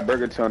 one by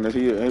Burger Town.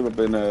 He have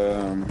been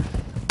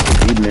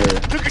eating there.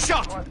 Took a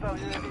shot! Hostile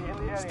UAV in the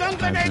area. Stun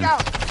grenade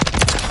out!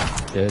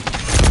 Dead.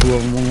 Two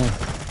of them, one more.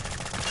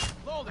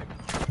 Loading.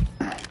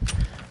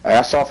 Hey,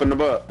 I softened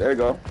them up. There you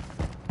go.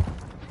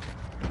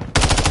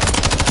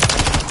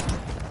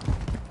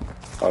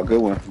 Oh,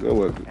 good one. Good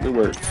work. Good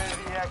work.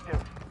 UAV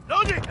active.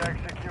 Loading! Tag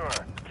secure.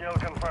 Kill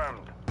confirmed.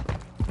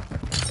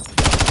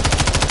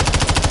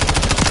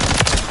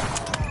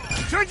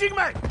 Charging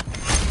mag!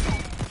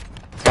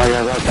 Oh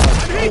yeah, right there.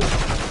 I'm hit!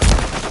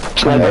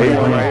 Sniper Hey,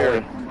 one one right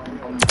right here.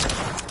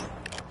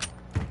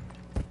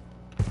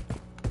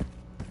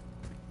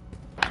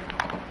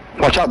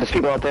 Watch out, there's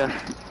people out there.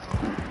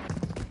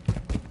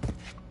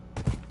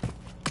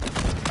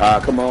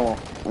 Come on.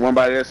 One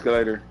by the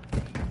escalator.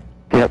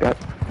 Yep.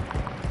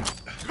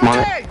 I'm on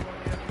it. Grenade!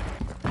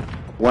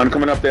 One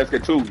coming up the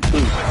escalator. Two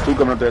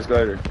coming up the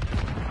escalator.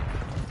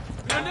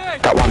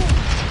 Grenade! Got one.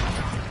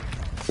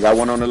 I got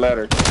one on the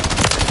ladder.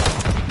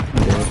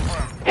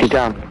 He's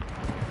down.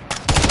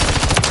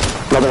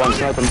 Another one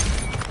sniping. Get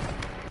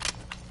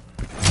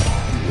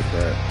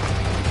that.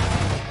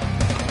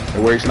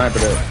 Hey, where you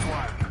sniping at?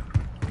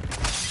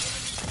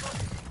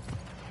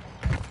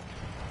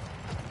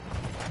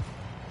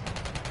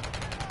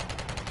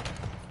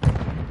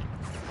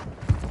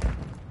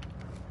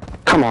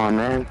 Come on,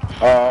 man.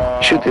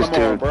 Shoot this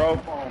come on, dude. bro.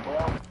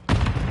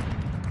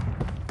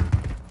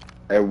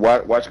 Hey,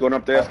 watch going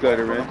up the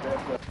escalator, man.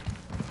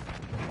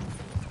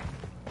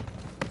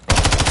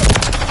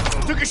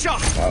 Took a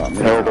shot! Oh, man.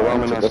 They're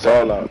overwhelming us. That's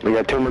all out. We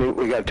got too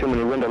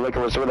many window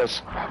lickers with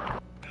us.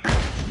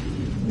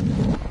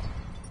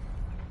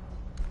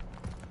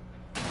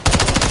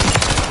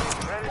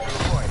 Ready to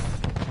deploy.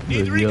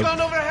 Need Yep.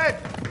 recon overhead!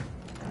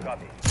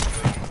 Copy.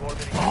 UAV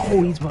orbiting.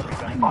 Oh, he's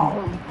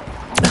behind me.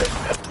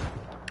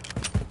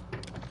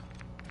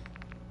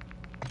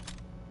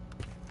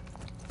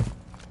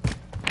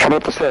 Come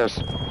up the stairs.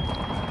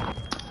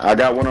 I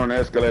got one on the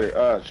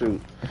escalator.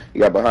 Shoot.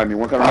 You got behind me.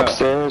 One coming up.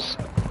 Upstairs.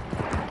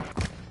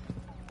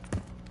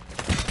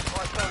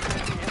 Hostile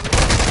UAV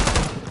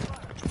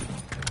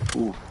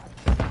in Ooh.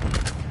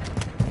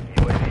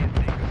 the area. UAV is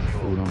being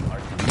Hold fueled. on.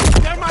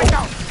 Thermite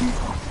out!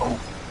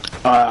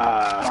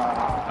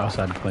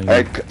 Outside the plane.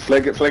 Hey,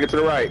 flag it to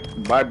the right.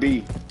 By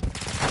B.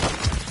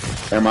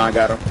 Never mind,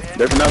 got him.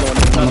 There's another one.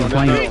 There's another one.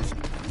 plane. There's another one.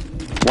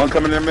 One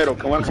coming in the middle.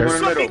 One coming in the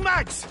Swapping middle.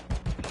 mags!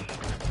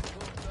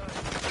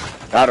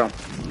 Got him.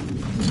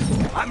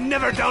 I'm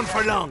never down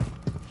for long.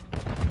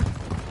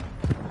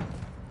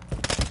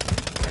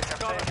 They have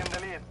taken the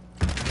lead.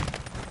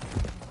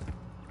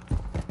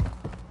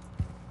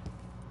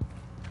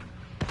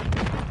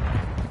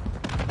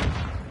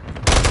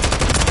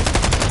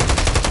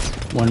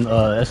 One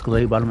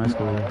escalate, bottom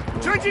escalator.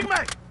 Charging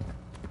mag!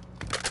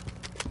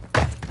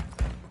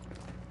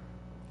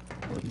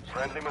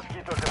 Friendly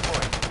mosquito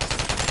deployed.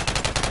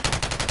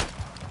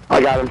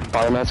 I got him.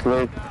 Bottom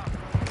escalator.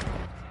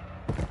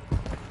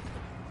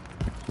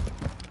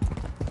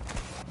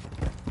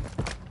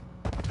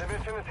 The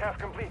mission is half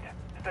complete.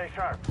 Stay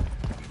sharp.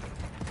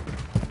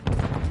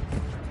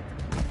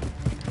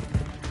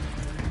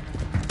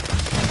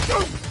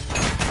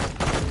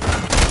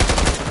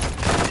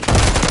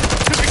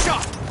 Took a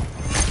shot!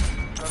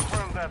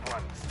 Confirm that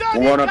one.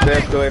 Stun One up the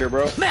incoming! escalator,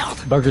 bro.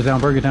 Melt! Burger down,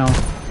 burger down.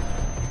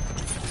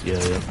 Yeah,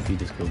 he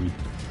just killed me.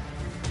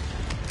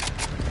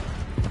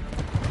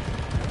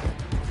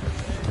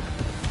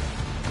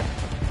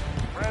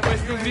 Friendly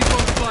UAV.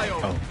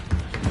 Oh.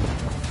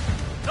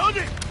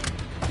 Loading!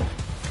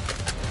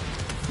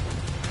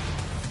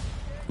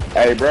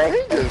 Hey, bro, he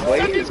just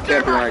wait. He's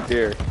camping right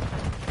there.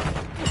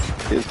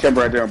 He's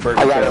camping right there on Burger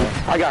I got Town.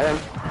 him. I got him.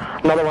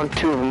 Another one.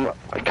 Two of them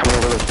are coming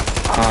over this.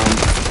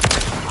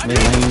 Mid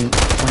lane,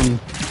 plane.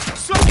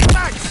 Swapping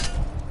mags!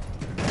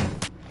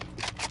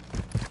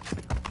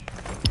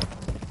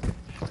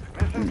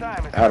 Mission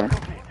time is Adam.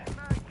 half complete.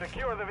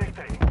 Secure the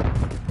victory.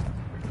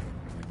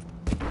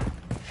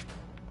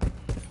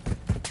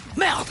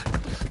 Melt!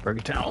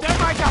 Burger town.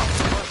 Thermite out!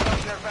 Hostile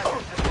care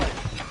package deployed.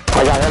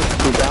 I got him.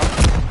 He's down.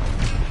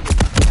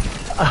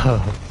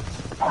 Oh.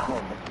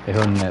 They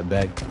holding that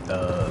back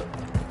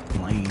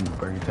plane,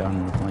 Burger Town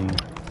on the plane.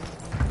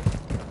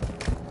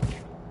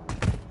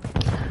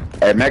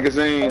 Hey,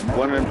 magazine,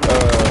 one in, Took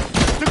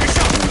a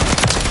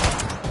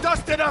shot.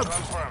 Dusted up.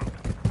 Confirmed.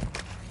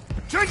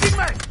 Changing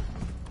mag.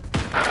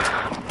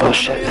 Oh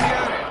shit.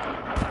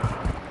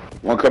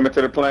 one coming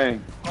to the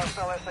plane.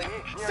 Hostile SAE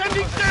near Sending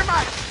your position.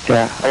 thermite.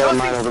 Yeah, I got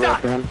mine over there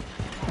for him.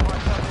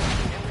 Hostile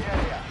UAV in the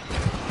area.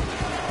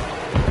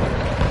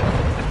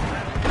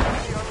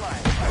 Enemy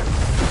online.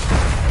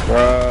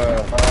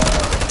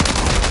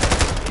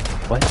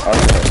 What? Oh,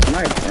 that's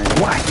nice, man.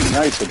 Why?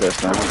 Nice with that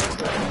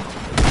sniper.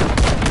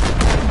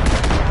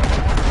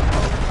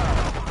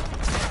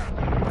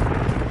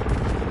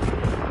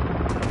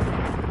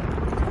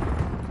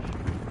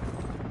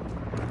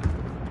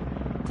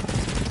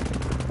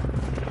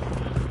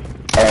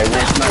 Alright,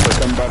 one sniper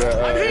coming by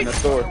the, in the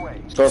store.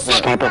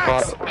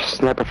 Storefront.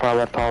 Sniper far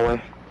left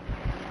hallway.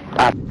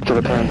 To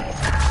the plane.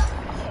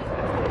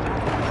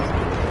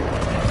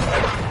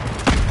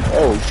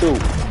 Oh, shoot.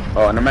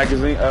 Oh, in the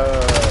magazine,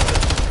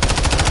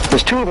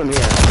 There's two of them here.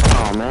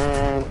 Oh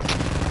man.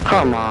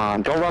 Come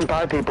on. Don't run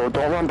by people.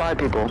 Don't run by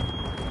people.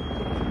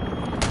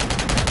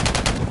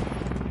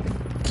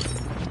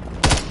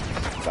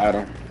 got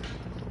him.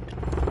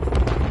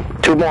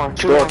 Two more.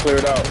 Two Store more.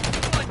 cleared out.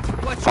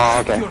 Oh,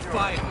 okay. Kill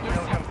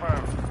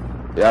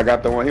confirmed. Yeah, I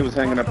got the one. He was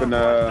hanging up in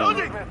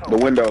the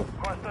window.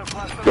 Hostile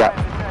cluster Yeah.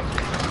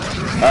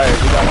 detected.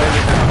 Alright, we got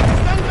everything.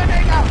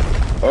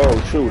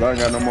 Oh, shoot. I ain't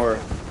got no more.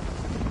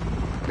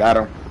 Got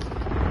him.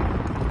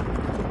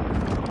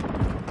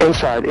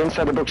 Inside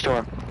the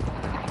bookstore.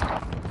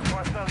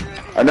 Hostile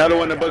UAV. Another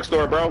one in the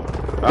bookstore, bro.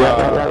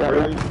 Yeah.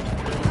 Really?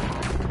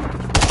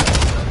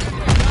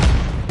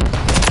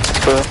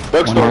 Sure.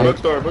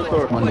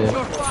 Bookstore. One dead.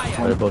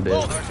 Oh, they're both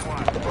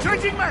dead.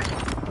 Changing mag.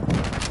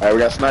 Alright, we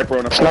got sniper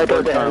on the phone. Sniper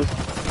Third down.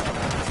 time.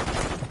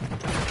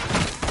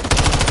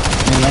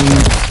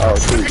 Oh,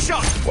 Took a shoot.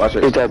 shot. Watch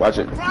He's it. dead. Watch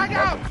it. Frag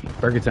out.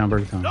 Burger Town.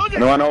 Loading.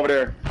 No one over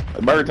there.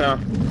 Burger Town.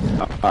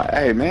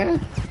 Hey,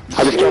 man.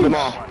 I just killed them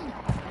all.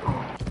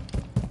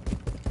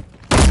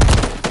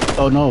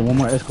 Oh no, one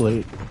more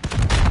Escalade.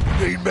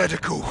 Need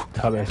medical.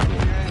 Top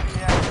Escalade.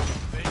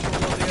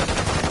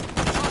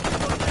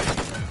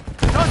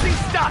 Nothing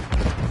stuck.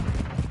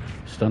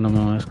 Stun them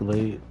on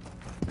Escalade.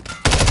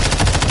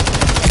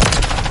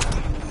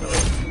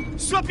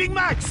 Swapping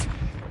mags.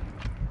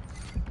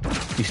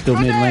 He's still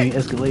mid lane.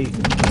 Escalade.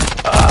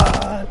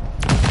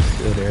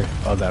 Still there.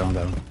 Oh, got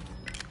him.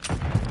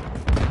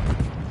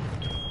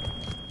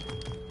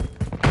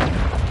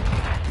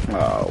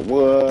 Oh,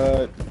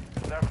 what?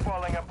 They're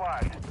falling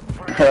apart.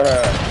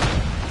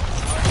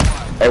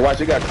 Hey, watch,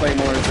 you got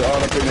claymores all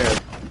up in there.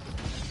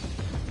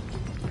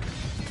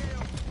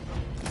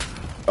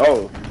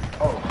 Oh.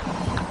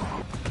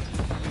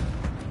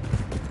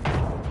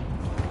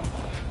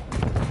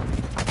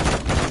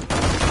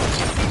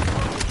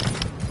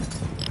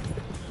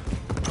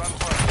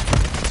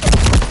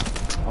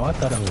 Oh, I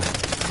thought I was.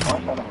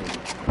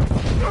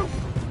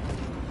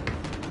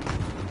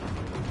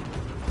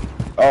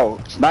 Oh,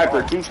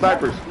 sniper, two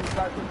snipers.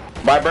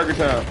 By Burger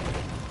Town.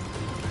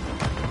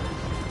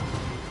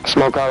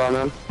 Smoke out on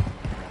them.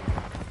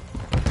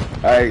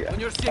 Alright,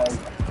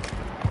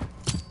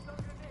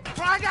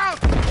 Frag out.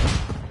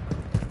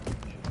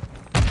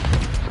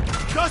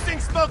 Tossing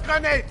smoke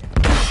grenade.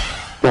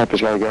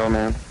 Sniper's gotta go,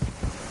 man.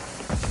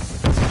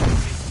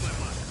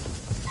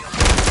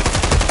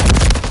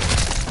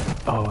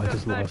 Oh, I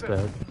just lost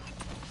that.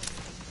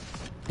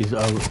 He's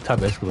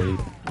top Escalade.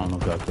 I don't know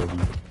if y'all killed him.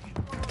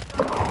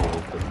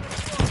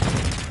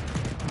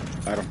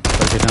 got him.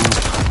 Burger Town.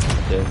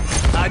 Dead.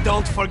 I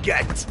don't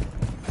forget.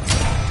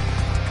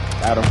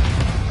 Got him.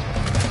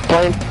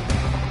 Plane.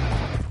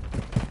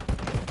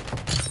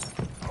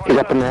 He's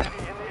up in there. In the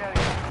area.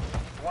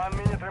 1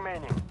 minute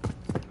remaining.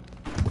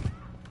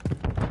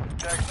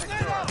 Check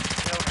secure.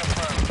 Kill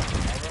confirmed.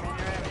 Enemy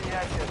UAV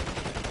active.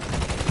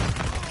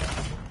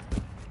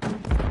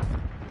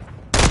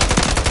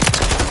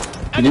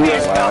 Enemy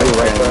is Wow, down. he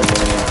right there.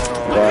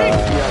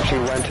 He actually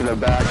went to the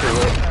back of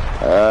it.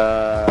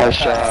 Nice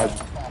job.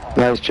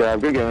 Nice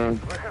job. Good game.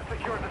 We have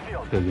secured the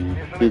field. Good game.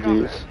 Mission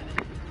accomplished.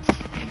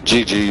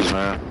 GG's,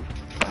 man.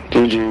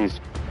 GG's.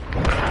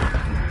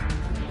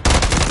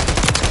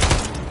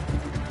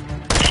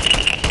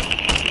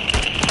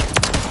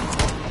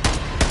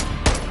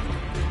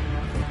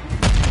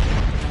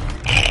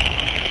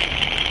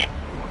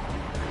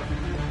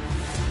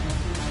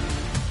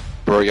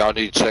 Bro, y'all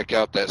need to check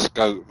out that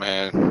scope,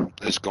 man.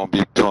 It's gonna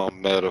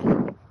become meta.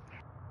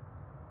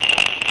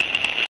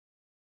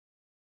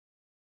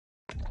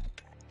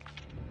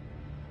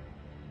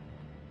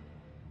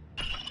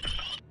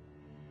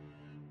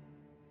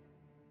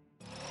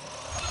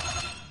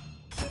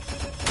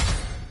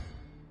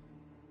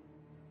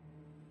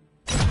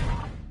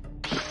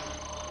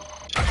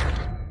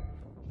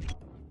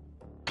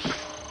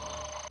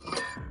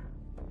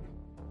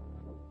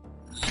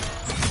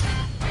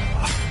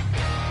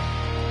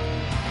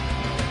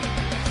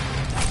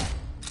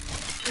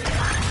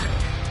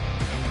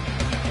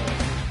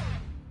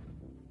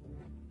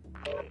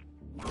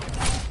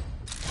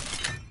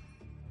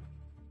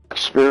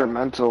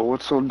 Experimental.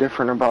 What's so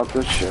different about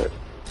this shit?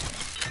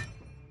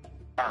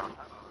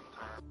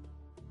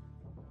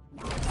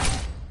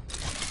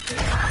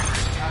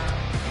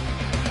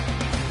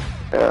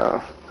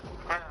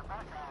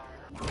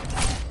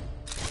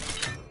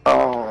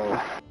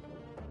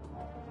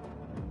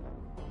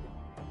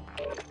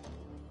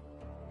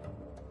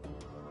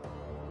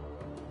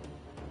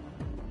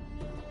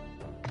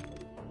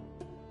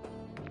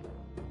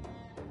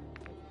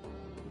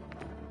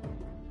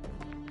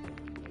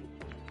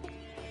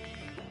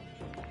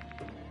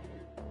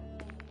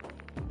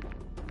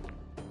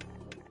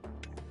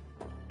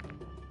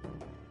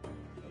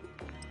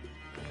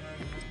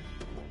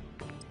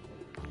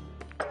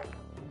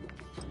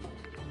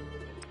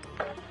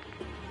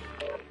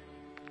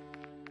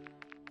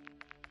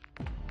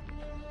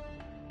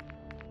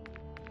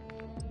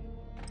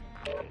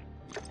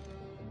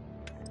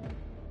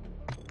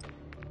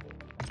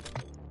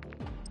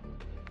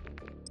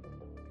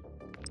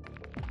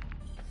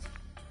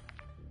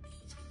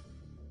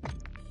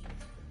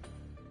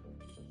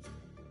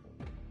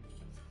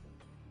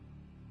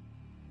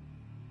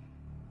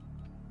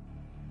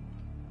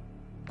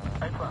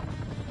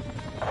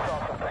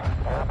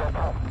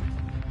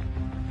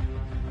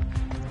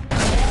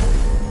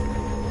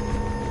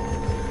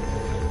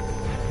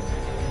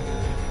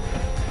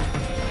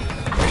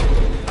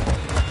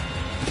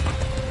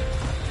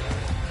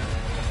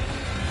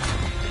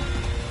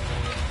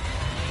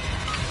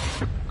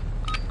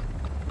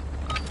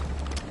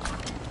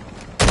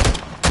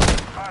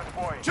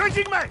 Hardpoint.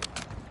 Changing mag!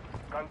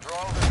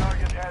 Control the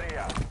target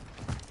area.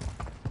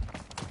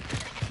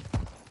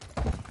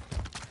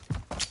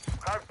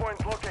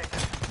 Hardpoint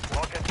located.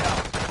 Lock it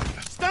down.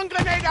 Stun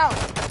grenade out!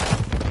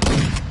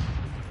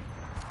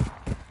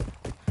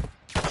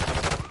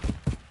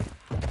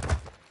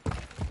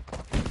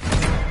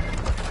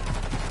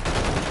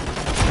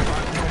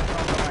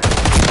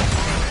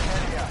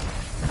 Area.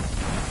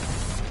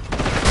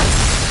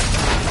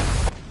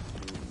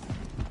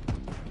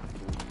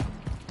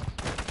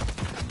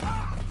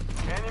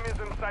 Enemies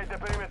inside the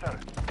perimeter.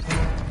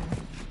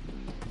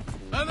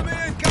 Enemy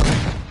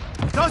incoming!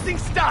 Tossing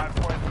stun!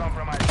 Hardpoint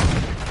compromised.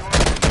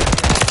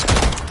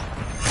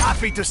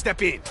 Happy to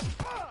step in.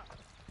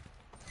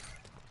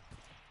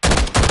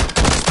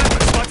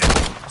 Sniper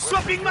spotted!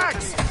 Swapping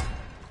mags!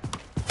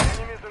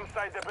 Enemies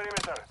inside the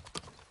perimeter.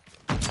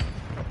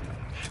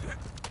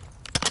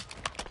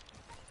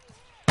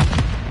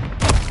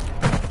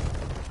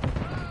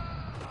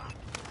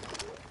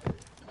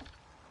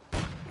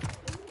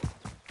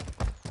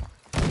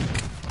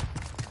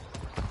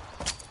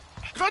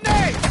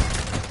 Grenade!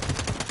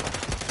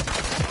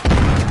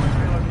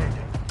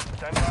 Relocating.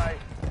 Stand by.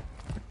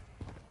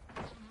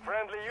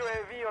 Friendly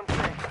UAV on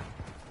station.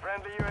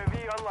 Friendly UAV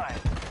online.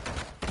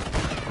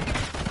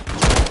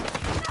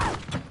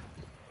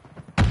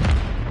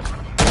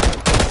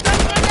 Stun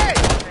grenade!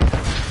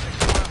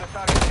 Secure the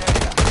target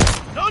area.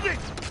 Loading!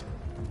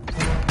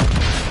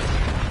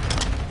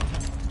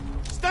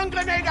 Stun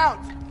grenade out!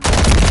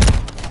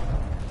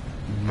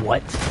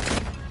 What?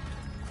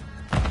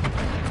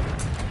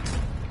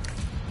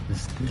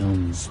 This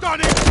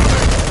Stunning!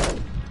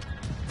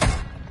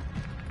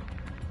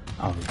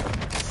 I was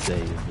about to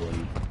say, boy.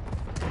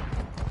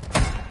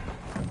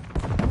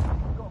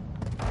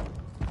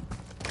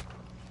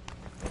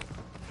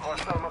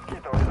 Hostile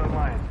Mosquito is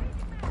online.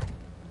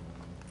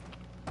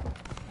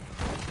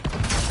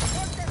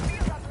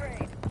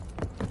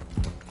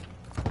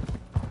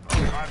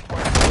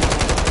 Hardpoint.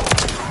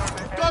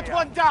 Got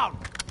one down!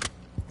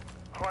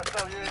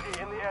 Hostile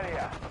UAV in the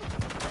area.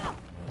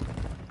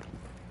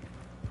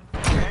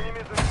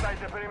 Enemies inside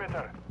the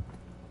perimeter.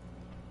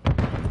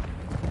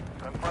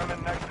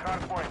 Confirming next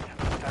hardpoint.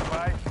 Stand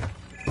by.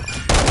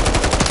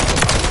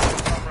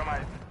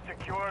 Compromised.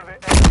 Secure the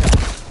area.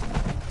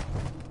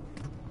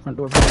 Front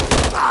door.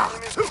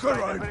 Enemies took a inside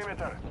the ride.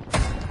 perimeter.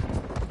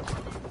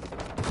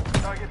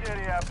 Target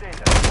area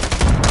updated.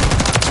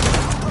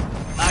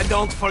 I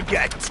don't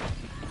forget!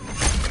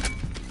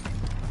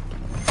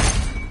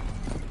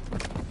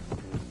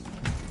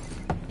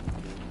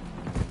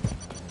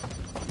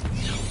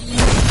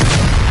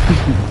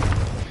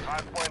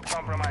 Hardpoint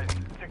compromised.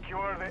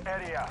 Secure the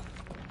area.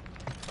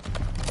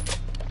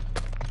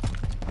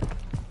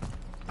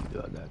 Yeah,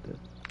 I got that.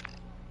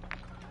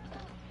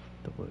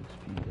 Double XP.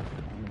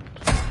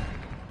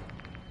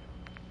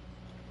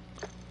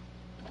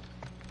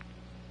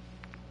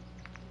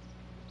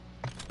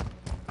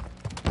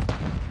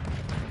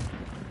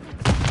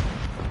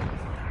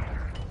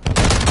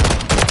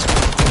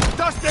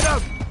 Dust it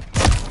up!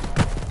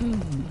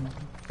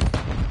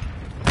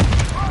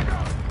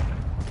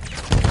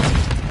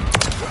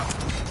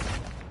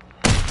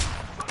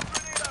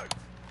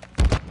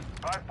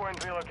 Hardpoint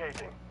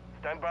relocating.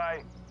 Stand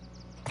by.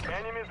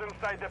 Enemies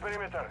inside the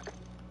perimeter.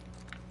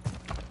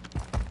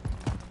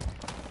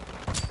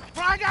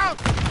 Frag out!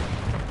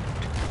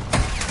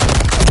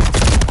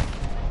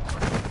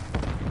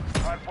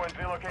 Hardpoint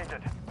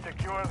relocated.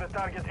 Secure the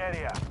target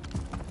area.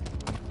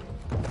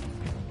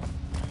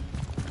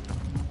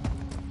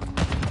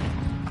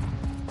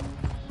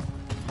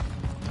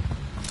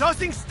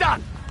 Tossing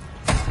stun!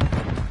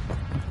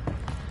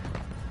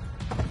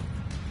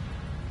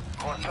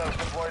 Hostiles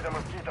deploy the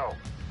Mosquito.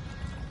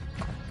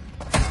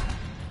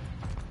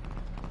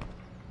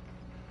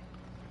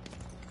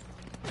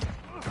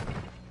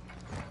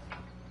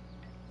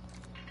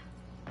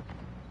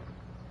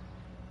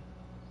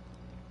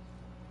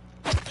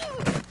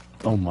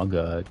 Oh my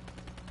god.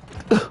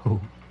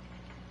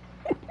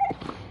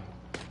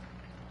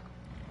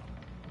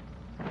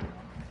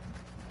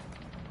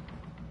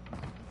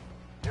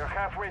 You're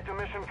halfway to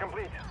mission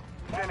complete.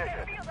 Finish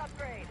it.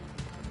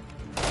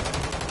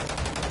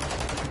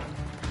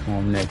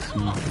 One next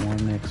one.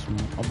 One next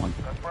one. Oh my god.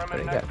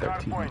 Confirming They next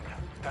got 13. hardpoint.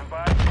 Stand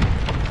by.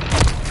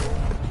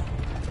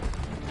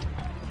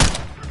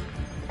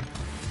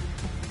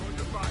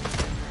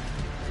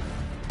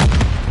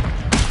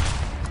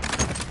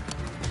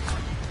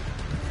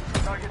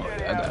 Target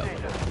area I got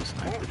updated. a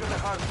sniper. Move to the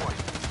hardpoint.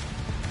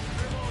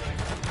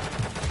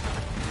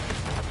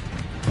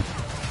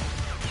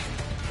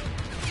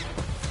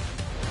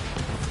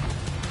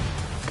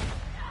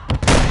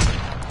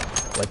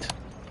 What?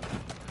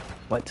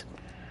 What?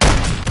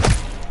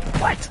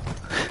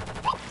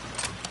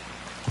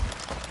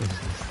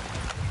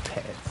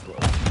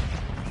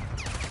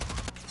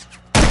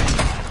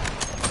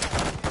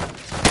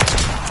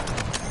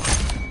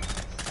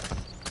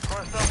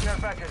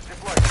 package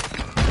deployed.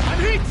 I'm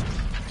hit!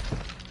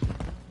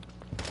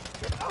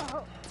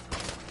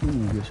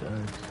 Ooh, good shot.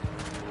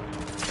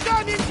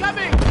 Gun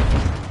incoming!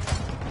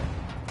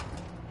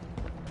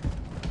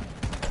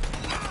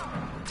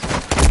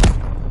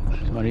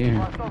 Somebody in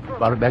here.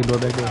 Bottom, back door,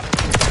 back door.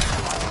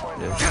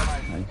 Yeah,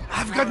 nice.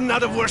 I've gotten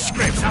out of worse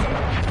scrapes.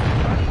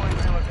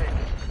 Hardpoint relocated.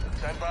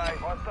 Stand by.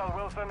 Hostile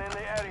Wilson in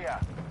the area.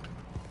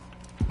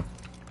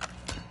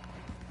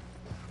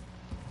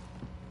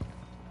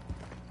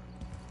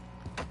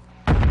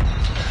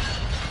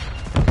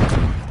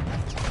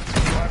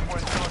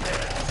 Hardpoint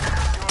relocated.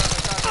 You are the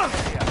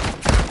target area.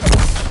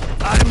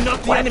 I'm not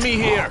the enemy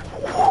here.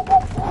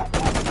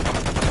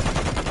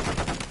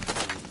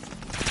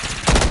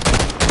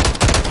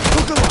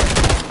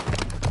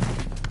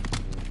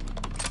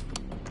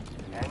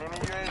 Enemy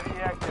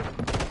UAV active.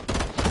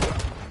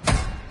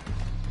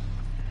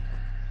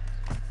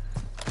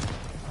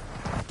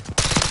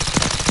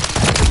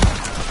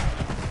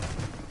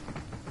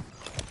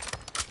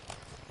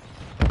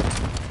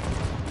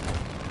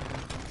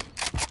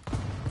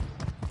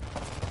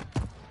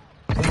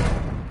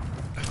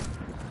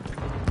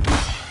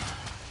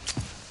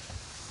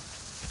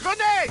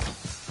 Grenade!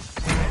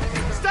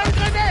 Stun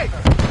grenade!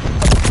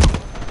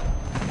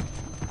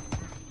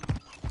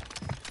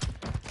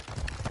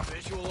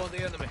 Visual on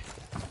the enemy.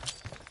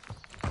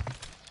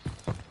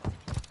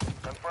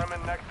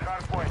 Confirming next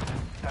hardpoint.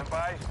 Stand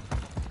by.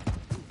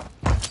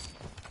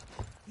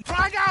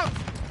 Frag out!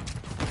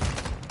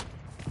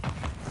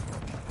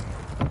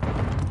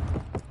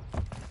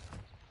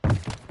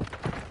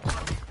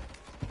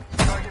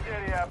 Target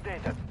area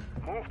updated.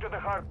 Move to the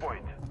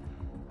hardpoint.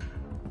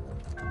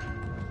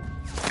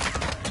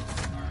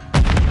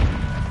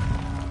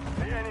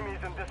 The enemy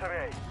is in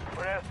disarray.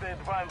 Press the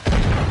advance.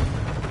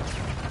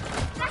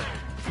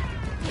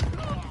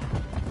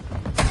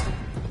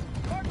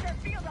 Order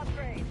field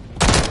upgrade.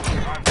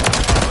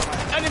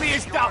 Enemy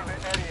is down! The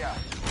area.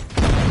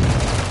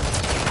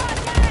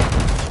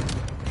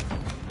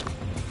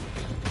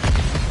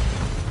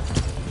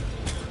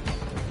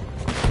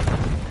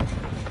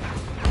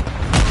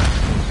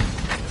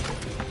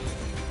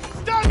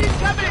 Stun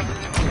incoming!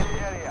 The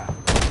area.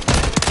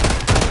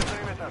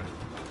 Perimeter.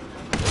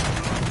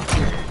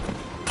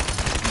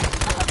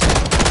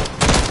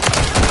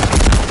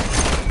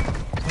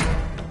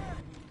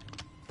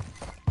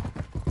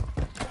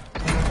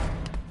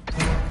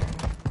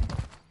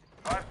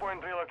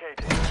 Hardpoint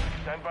relocated.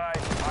 Stand by.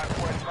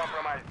 Hardpoint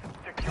compromised.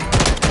 Secure.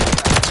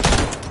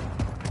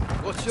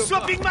 What's your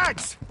swapping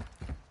mags!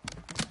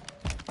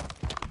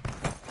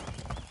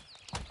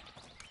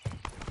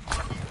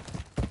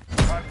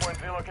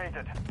 Hardpoint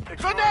relocated.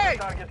 Secure Grenade!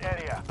 the target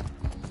area.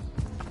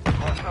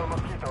 Hostile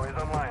Mosquito is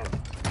online.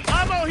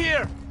 Ammo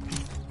here!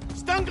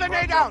 Stun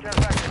grenade out! Care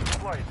package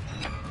deployed.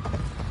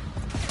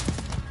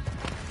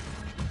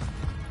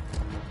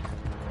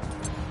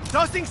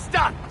 Tossing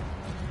stun!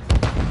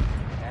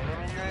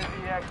 Enemy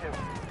UAV active.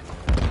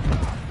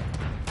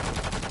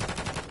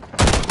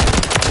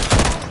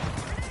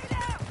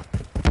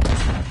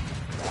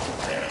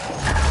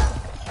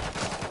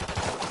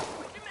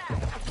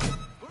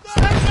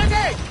 Stun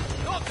grenade!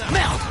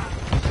 Melt!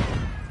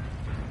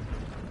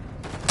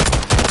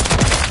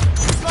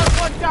 Got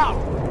one down!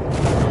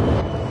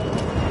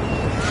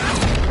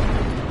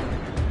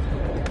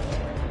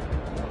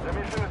 The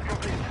mission is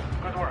complete.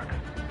 Good work.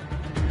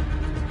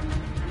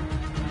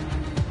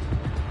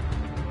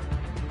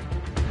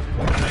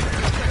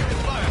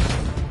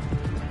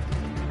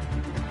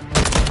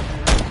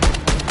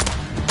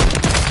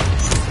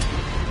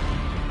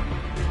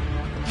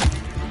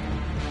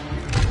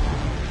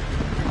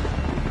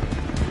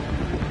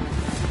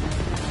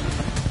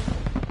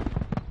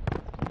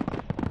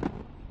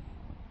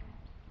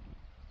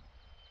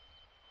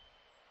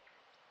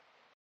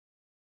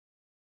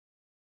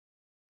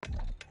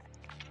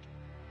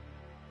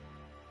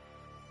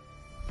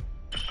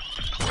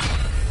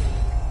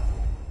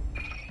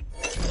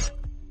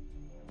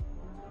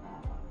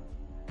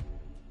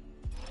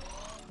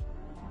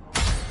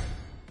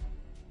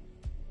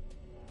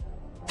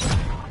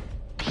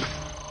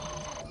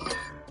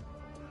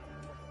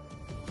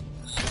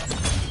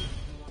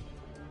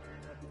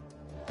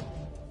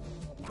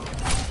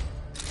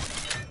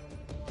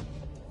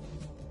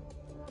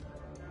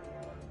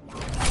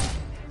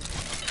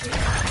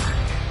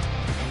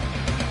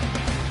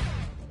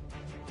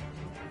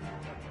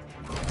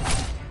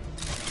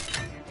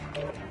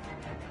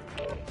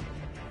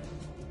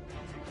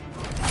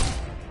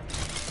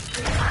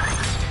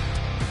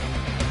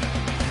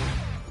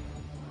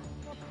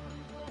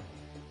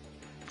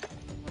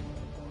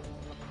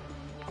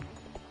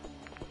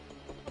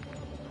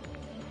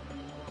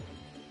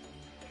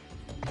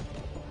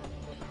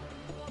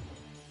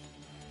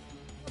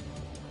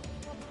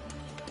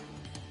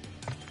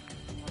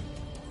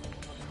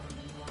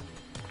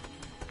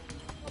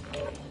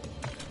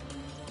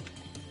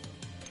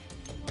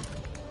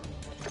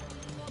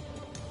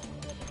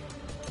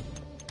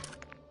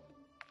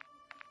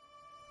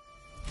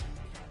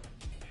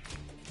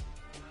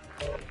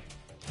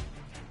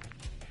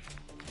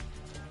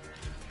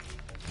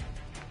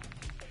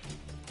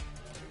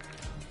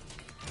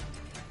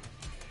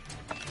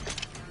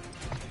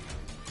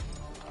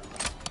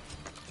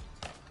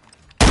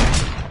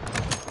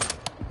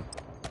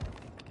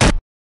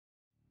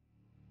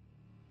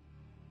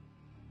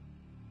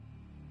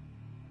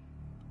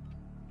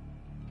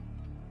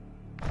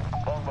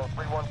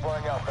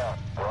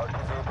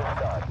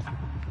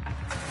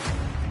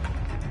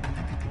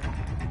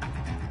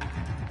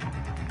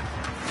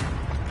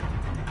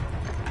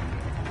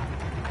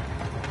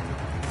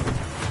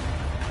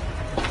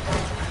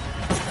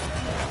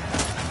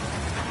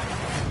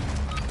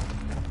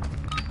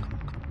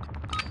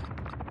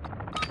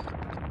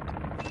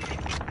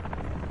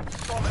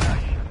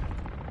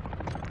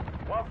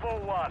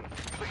 4-1.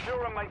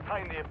 Secure and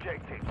maintain the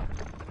objective.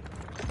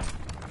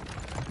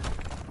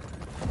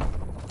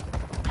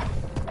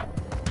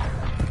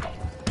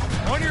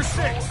 On your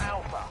six.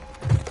 Alpha.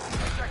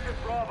 Objective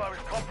Bravo is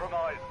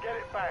compromised. Get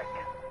it back.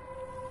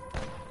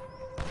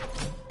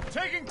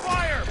 Taking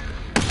fire.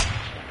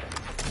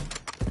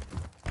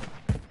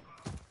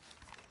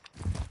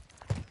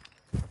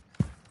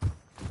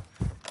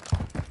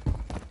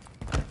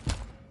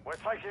 We're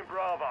taking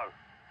Bravo.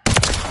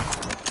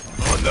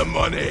 On the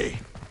money.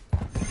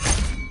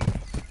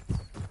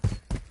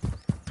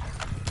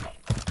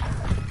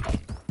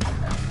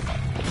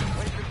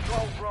 We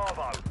control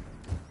Bravo.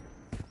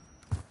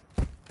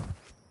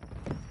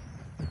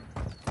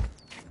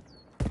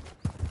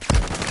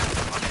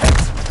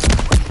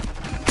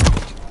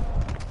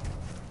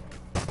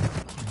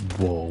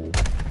 Whoa.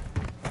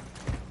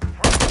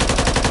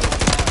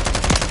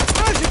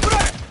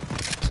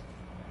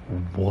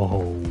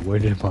 Whoa, where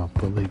did my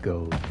bullet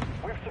go?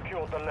 We've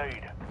secured the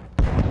lead.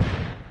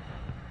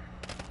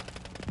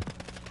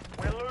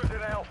 We're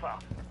losing Alpha.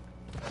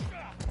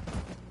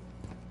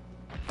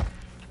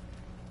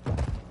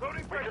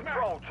 We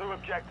control 2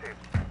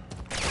 objectives.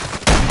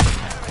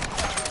 Enemy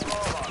taking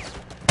Bravo.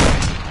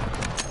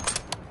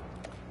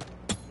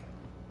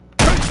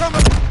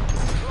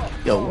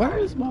 Yo, where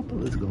is my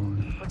bullets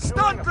going?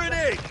 Stun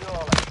grenade!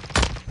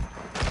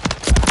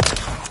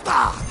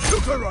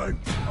 Look around.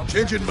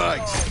 Changing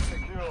mags.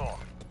 Secure.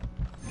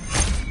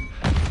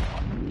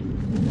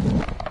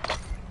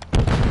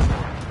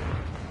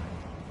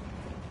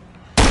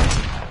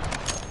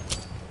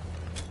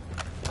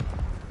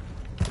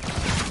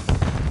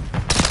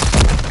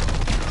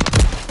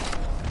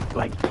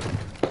 Like,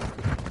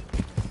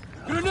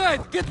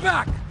 Grenade, get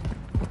back!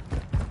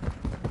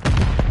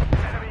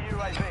 Enemy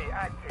UAV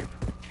active.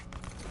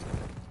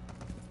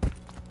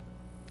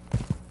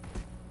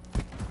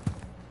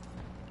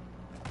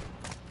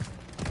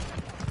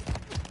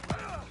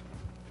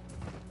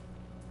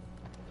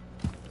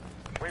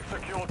 We've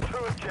secured 2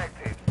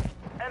 objectives.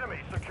 Enemy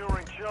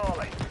securing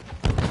Charlie.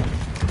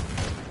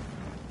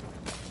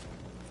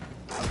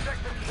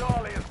 Objective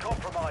Charlie is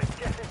compromised.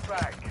 Get it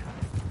back.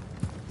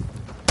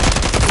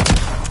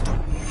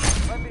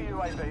 Friendly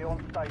UAV on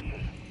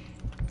station.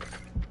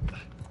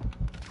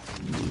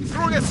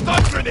 Throwing a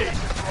stun grenade!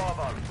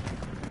 Bravo.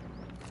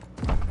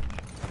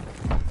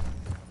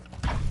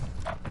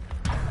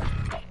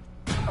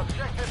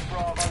 Objective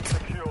Bravo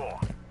secure.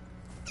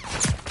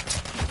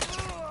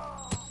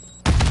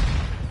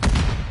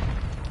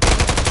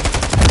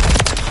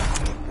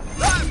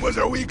 That was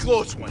a wee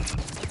close one.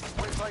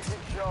 We're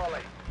taking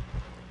Charlie.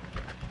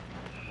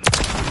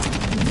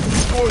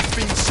 Score's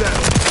been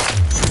settled.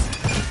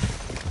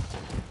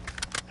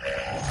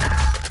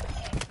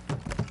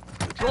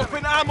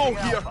 Dropping ammo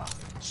here.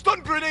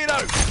 Stun grenade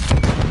out.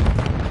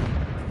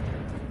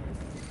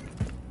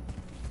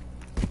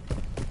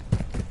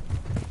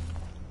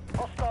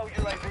 Hostile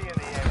UAV in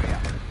the area.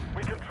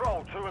 We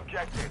control 2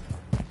 objectives.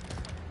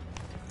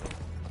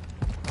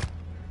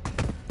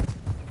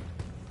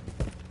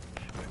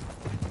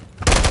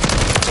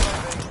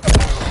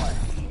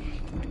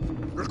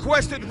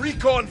 Requested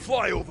recon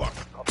flyover.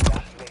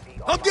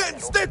 I'm getting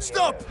stitched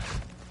up.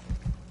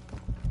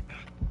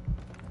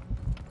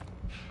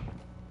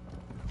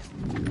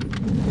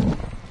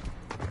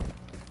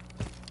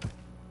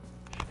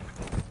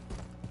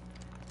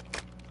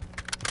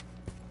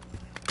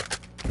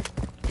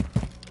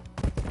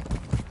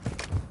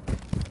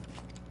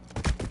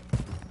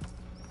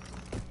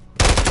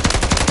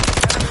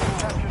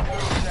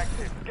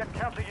 Get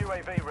counter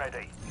UAV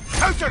ready.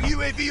 Counter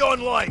UAV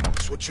online.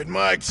 Switching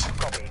mags.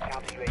 Copy.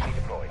 Counter UAV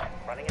deployed.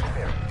 Running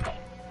interference.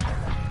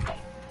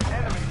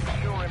 Enemy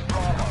securing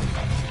Bravo.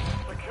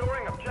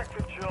 Securing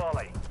objective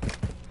Charlie.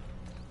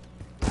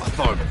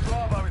 Phone.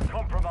 Bravo is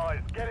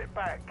compromised. Get it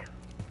back.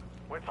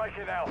 We're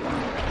taking Alpha.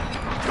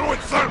 Throwing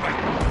thermite.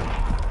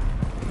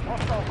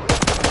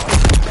 Hostile.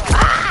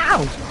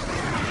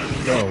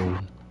 yo,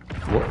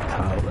 what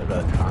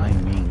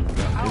timing?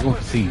 They're going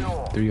for C.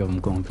 3 of them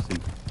going for C.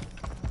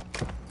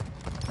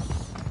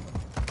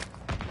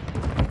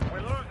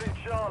 We're losing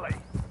Charlie.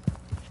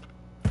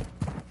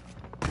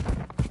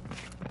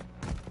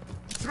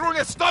 Throwing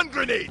a stun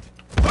grenade.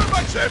 Put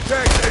my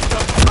Semtex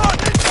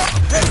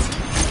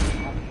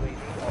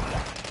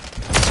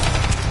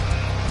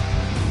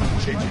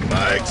changing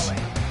mags.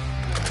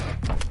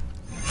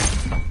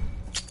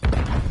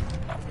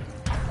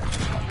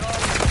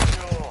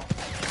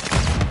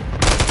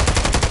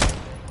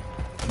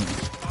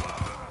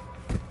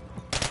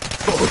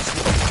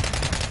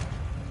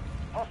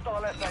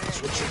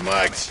 Switching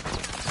mags.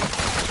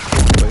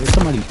 Wait, is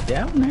somebody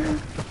down there?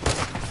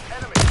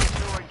 Enemy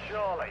securing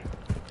Charlie.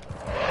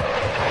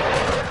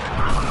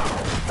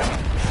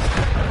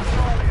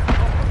 Charlie is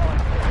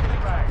compromised. Get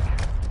it back.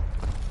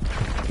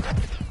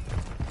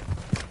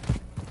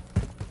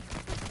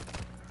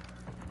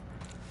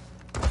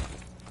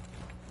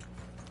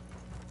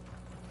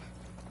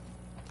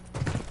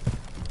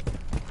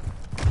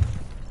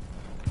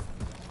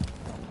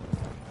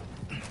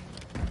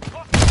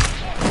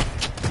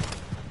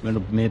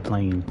 Mid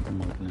plane. Oh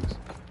my goodness.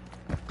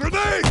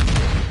 Grenade!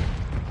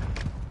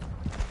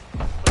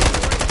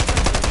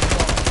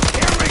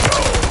 Here we go!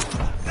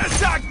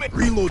 Attack me!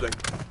 Reloading.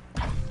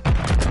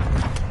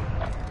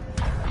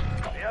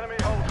 The enemy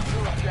holds 2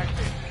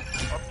 objectives.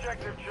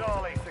 Objective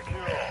Charlie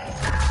secure.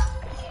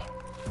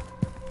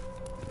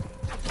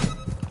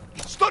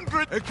 Stun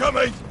grid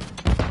incoming!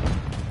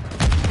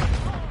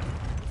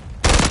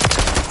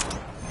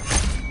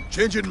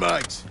 Changing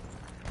mags.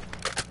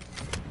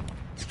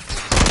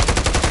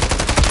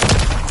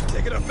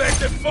 Taking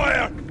effective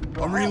fire!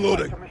 I'm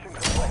reloading. Mission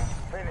complete.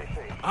 Finish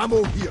it.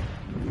 Ammo here.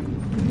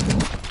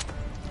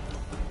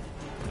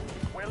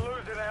 We're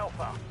losing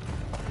Alpha.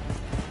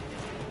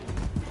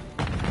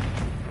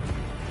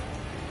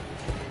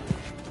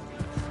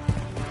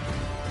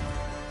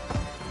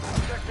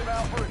 Objective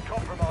Alpha is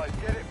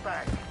compromised. Get it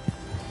back.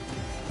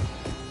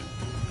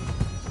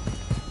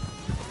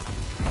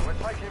 We're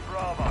taking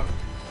Bravo.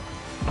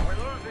 We're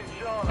losing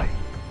Charlie.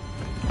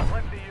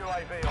 Friendly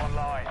UAV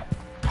online.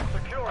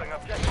 Securing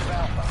objective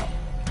Alpha.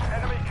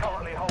 Enemy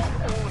currently holds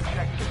all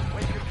objectives.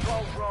 We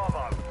control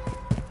Bravo.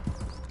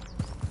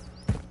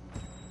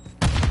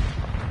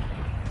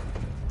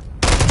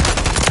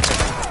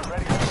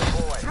 Ready to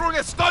deploy. Throwing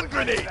a stun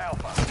grenade!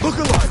 Alpha. Look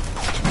alive!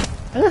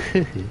 We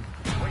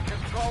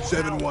control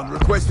 7-1, Alpha.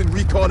 requesting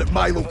recon at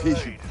my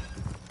location.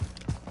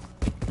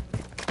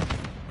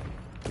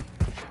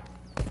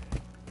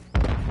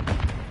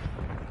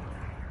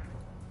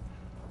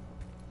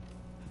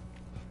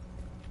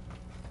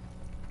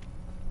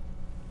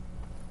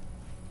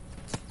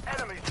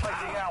 Enemies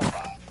taking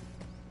Alpha.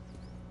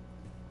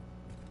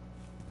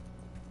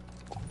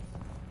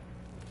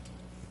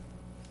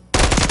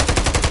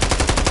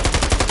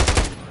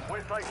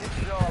 We're taking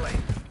Charlie.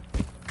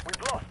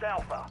 We've lost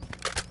Alpha.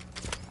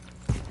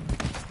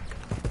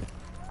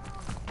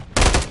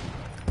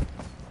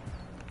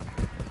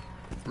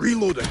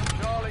 Reloading.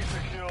 Charlie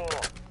secure.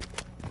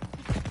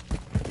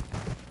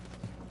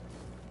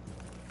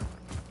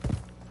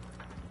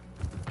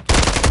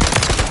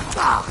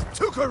 Ah!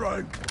 Took her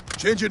out!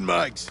 Changing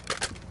mags.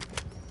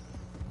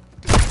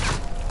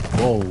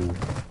 Whoa.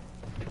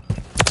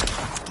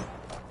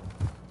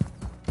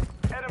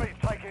 Enemies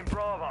taking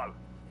Bravo.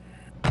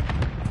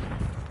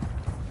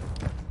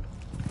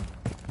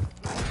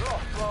 We've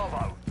lost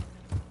Bravo.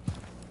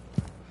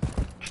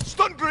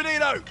 Stun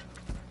grenade out!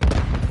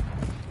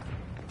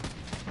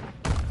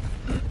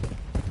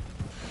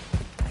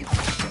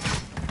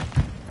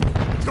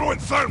 Throwing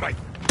thermite!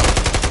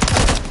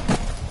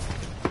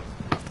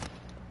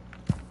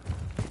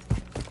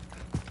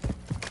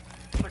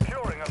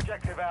 Securing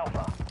objective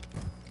Alpha.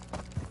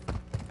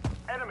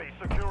 Enemy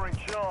securing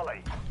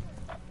Charlie.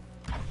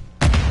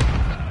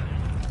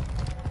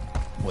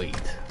 Wait.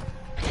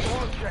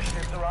 All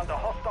objectives are under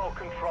hostile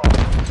control.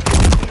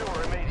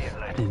 Secure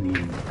immediately. I didn't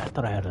even. I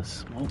thought I had a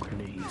smoke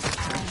grenade.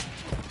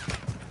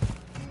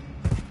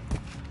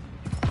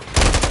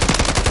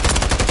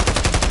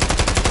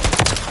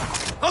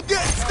 I'm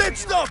getting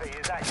stitched up! UAV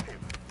is active.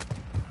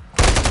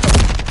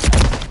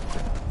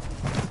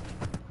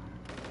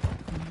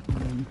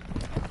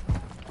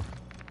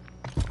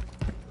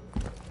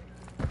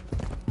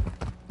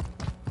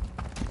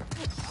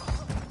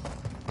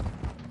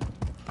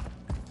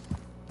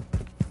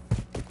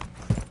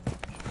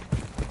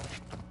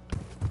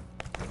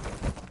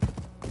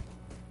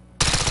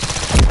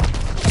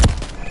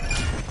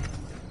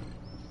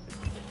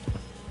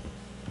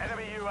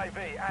 Enemy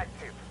UAV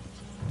active.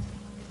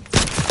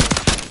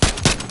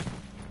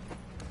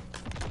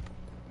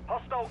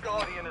 Hostile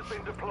Guardian has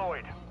been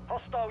deployed.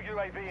 Hostile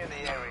UAV in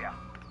the area.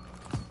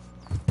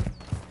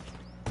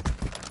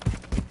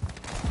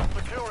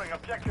 Securing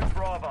objective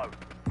Bravo.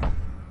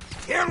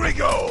 Here we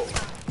go!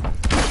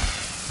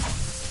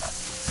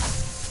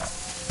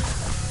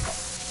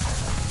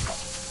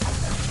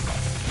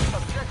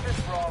 Objective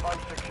Bravo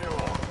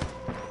secure.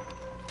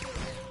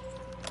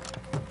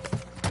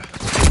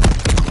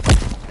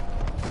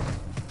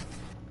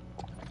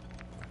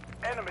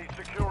 Enemy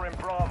securing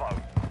Bravo.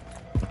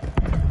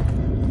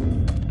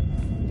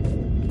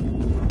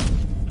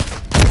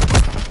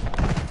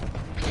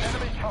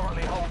 Enemy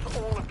currently holds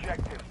all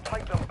objectives.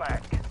 Take them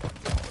back.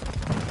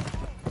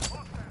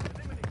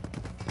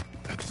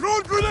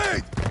 Throwing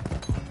grenade!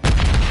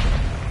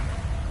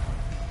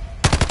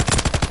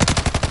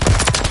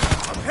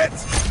 I'm hit!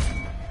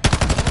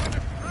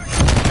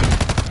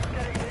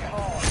 Getting hit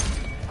hard.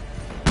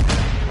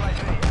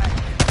 UAV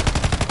active.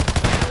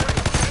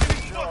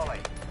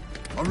 Charlie.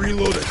 I'm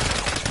reloading.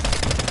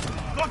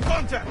 Got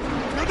contact!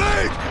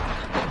 Grenade!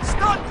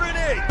 Stun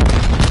grenade!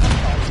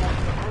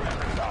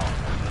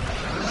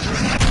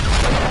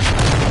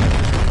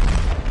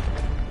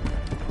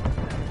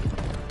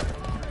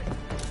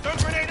 Stun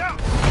grenade out!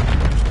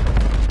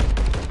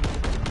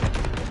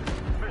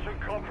 Mission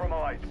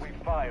compromised. We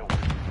failed.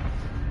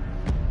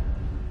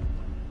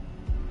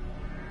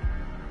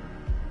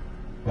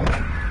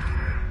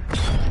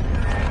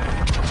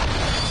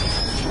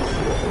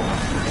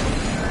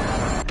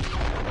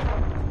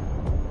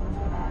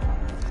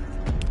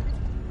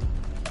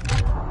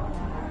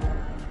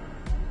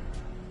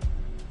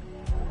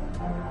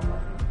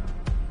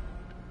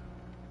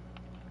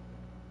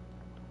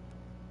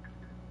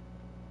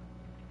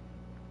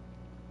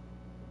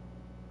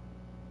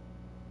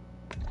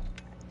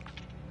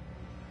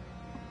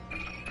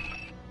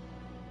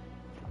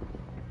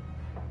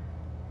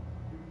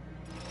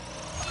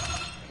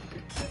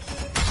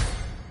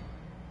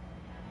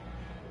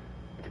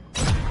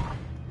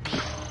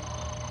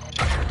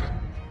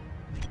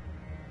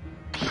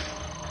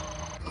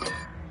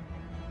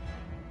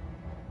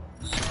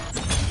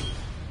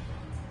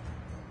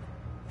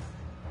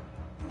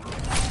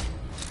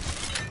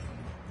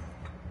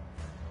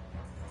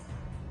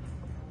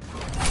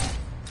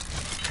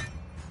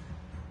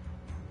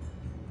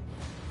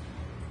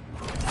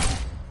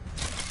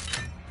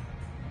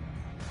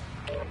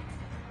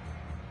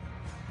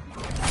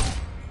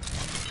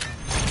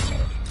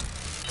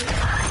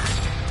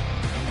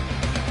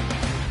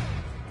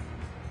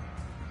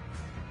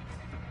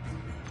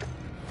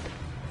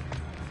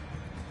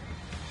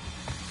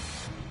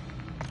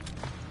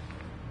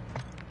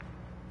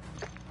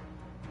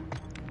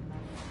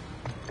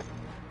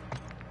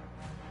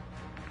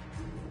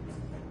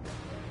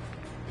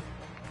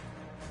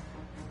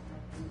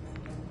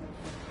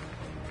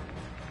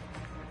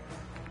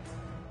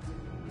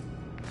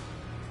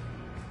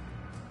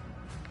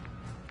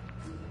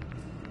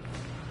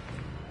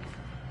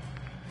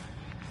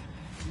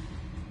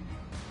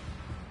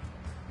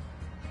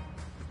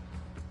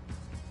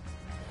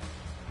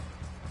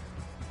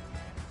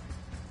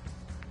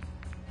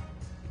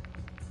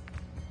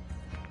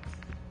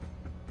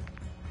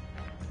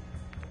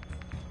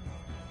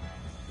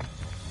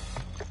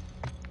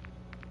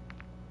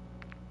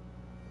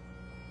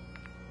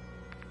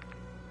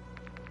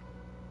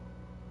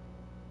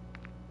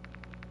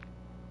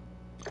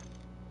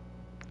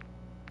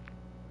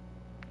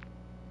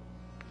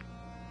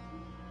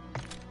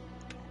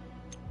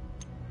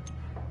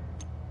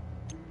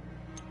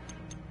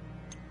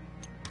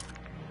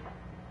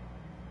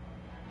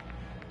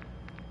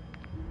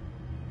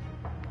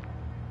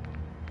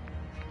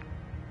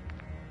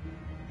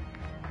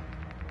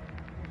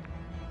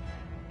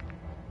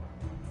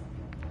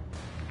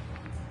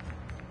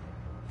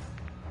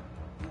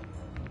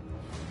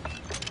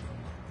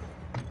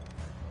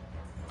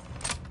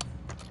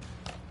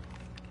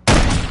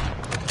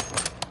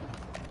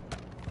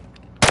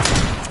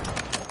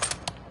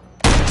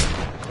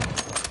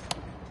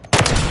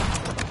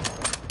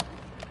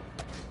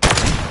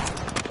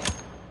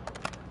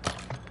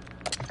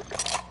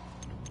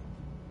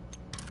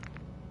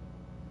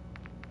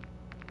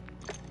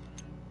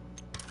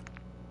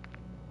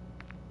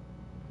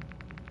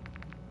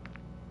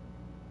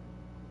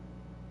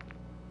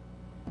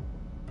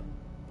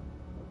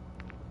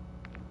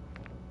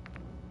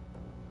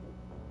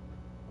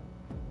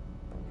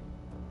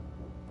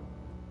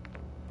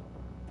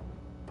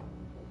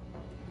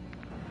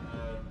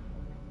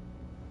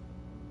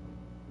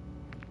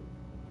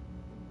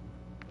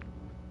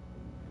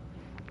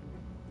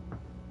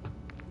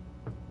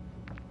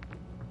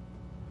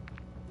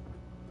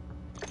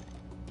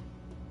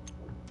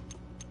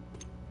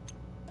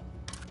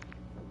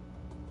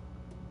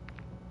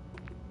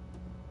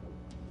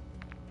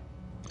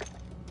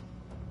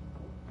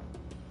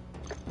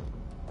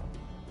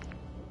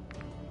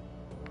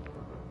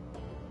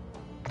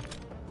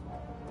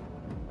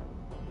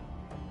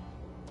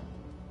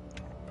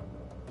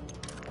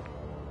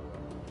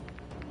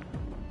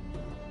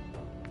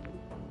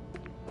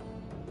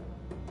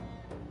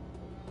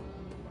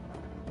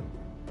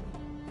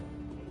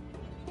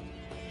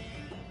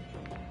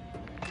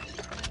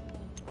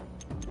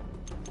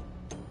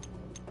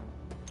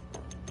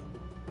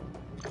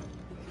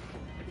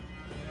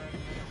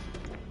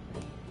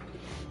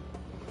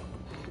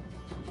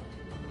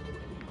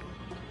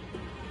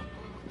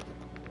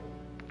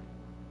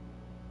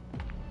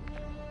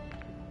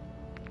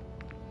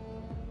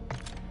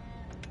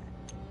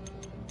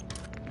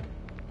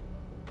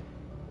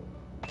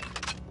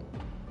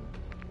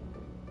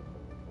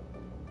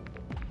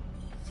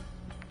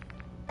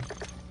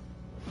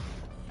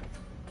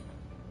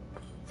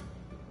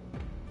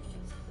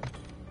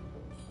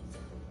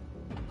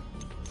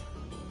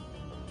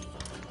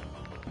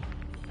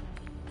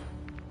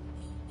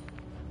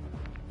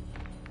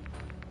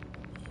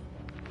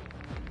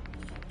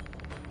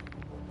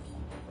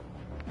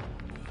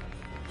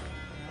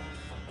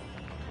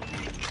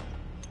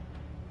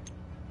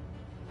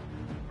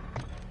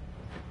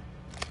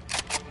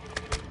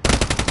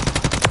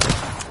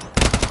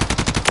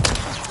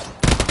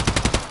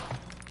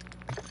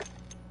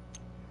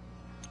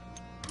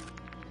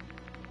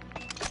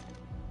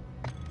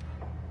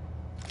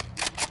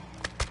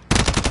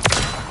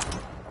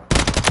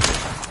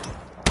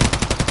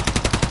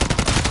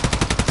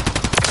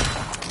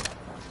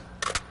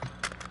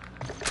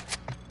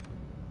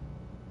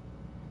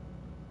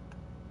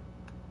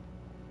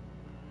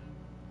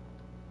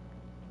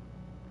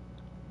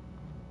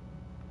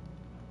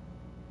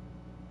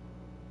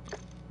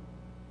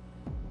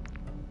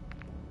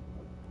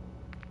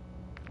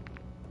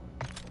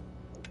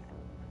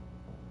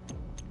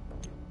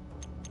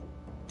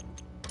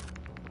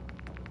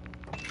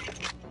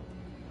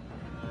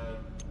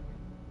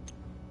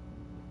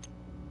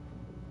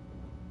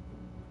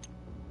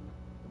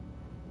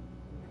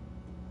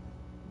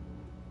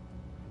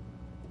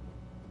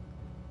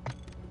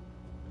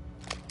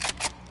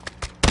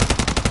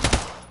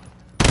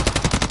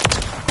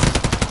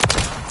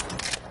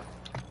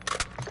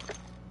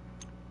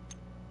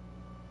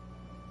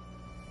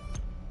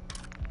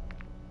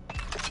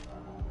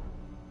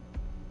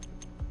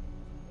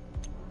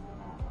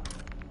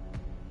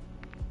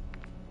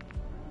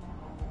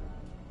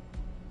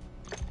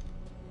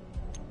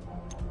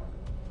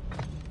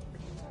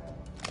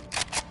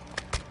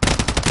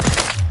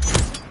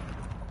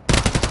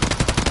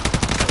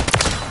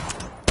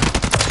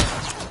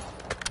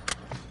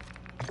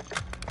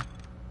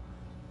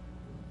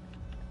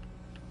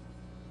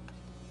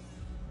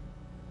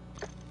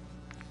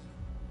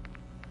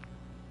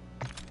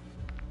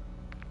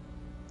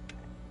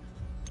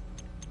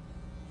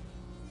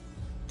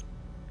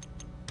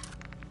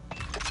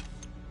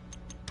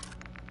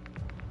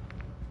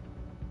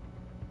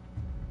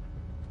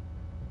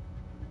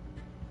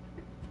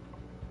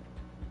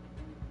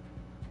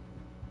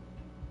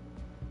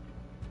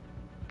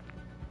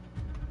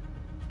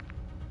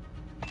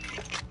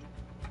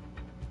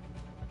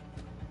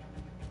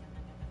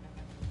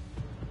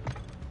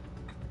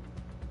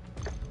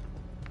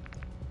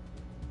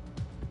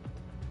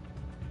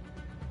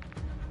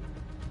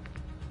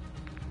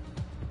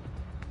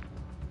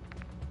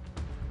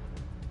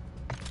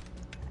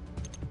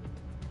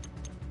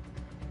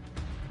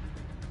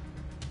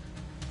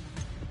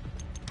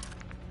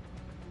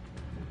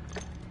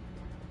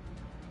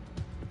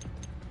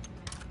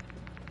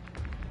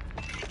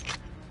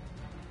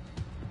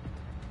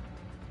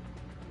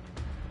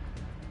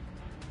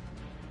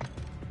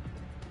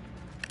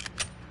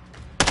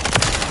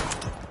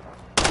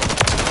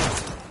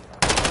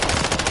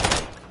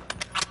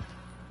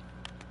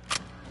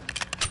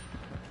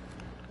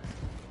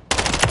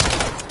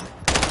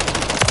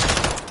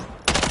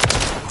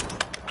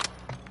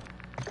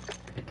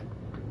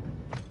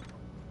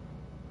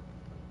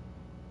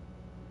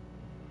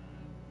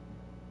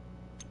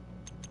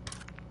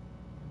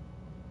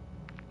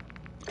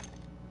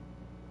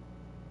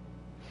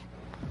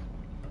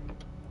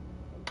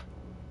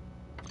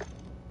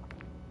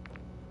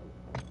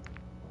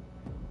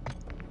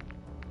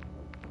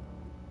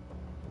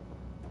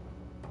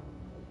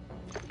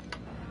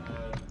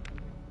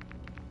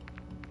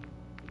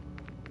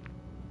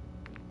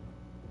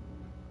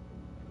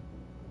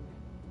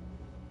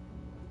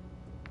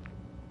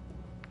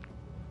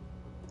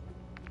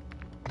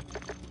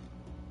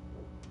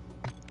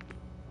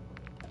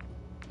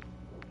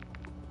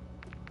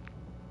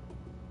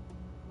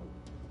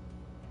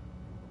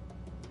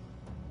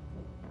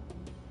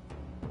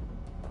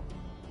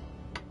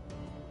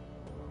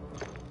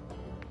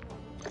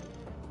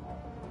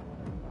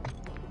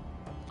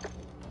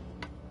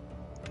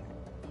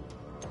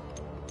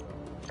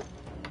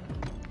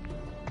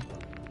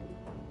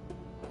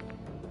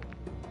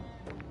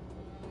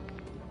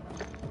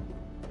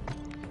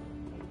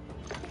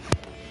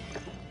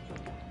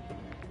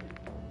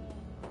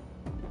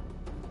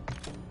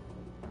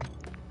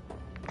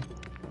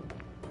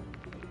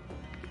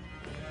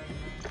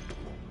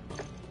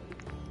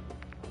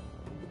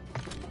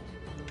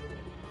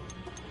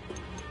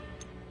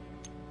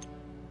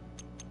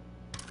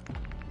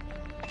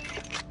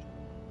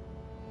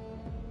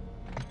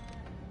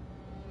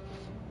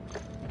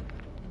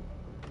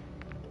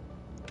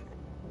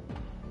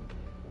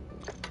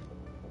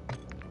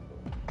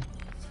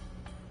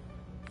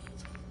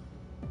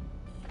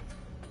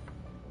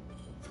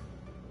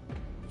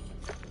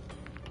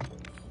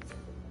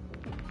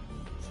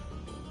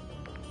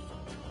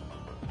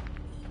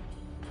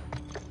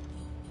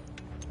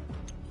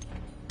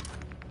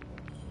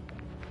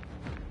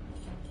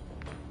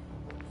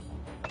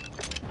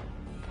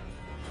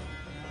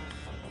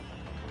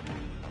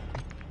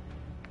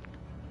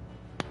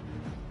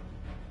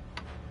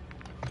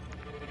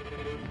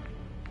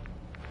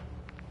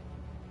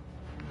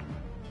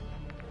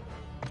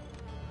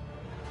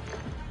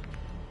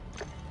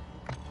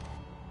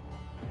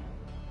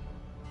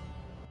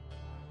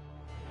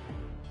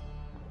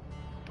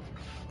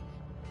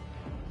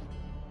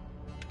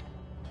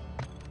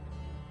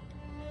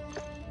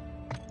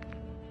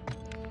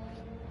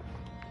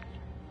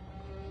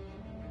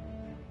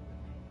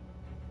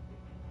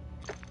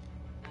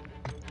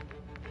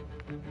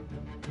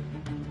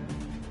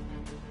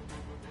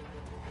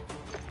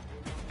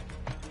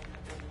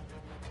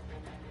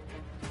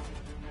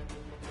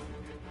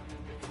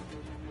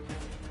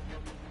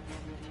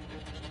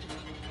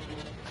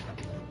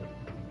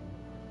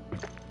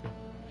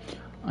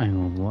 I ain't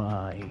gonna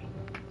lie.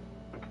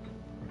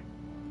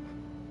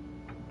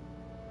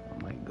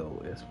 I might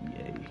go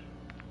SVA.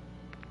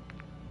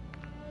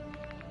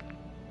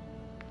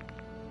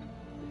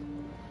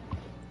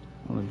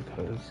 Only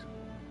because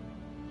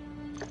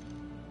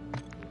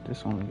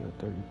this only got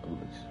 30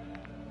 bullets.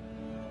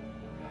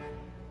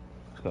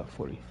 It's got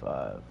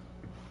 45.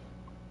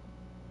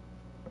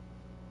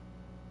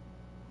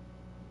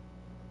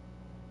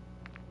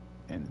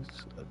 And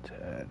it's a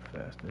tad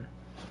faster.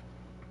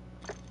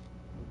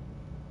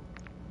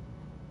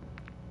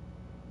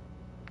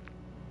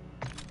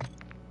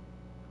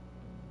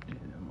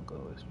 And I'm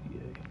gonna go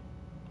SVA.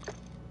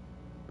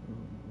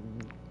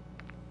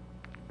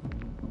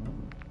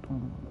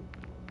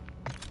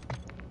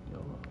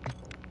 YOLO.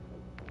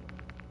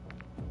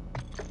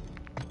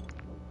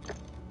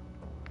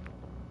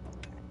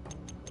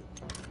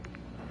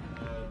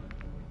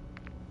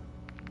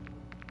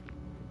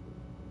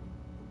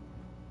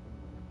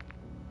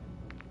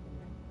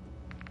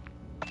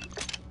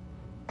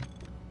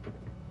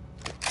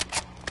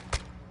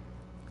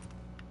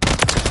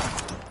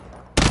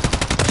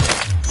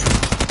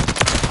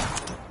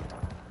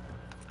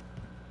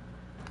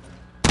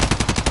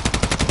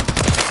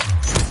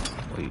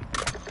 Wait,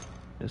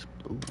 this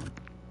blue one.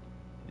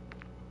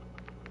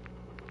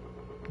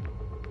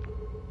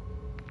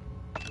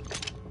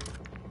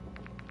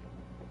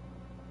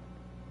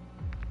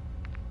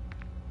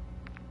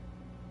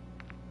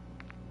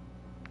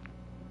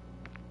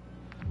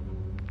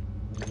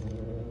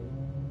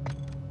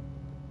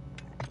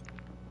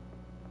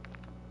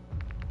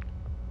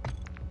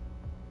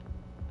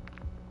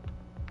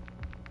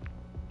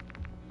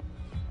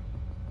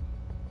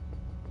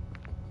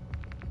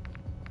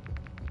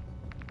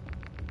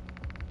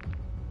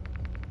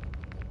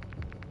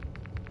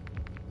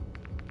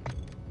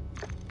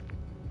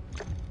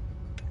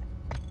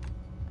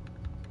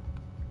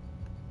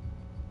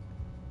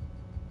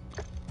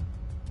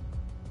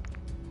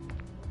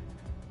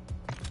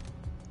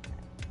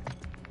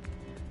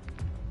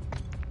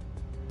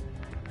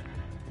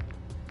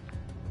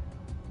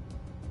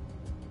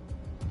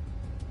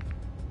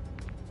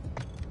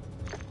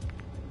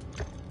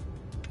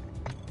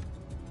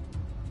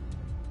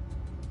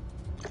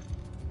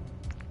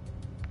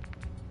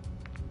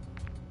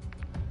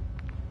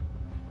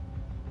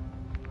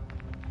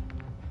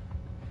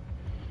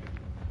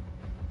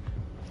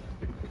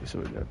 So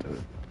we got the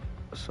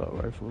assault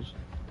rifles,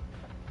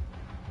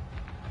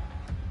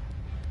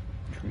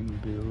 tree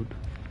build.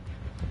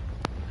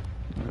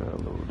 I gotta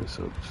load this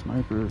up.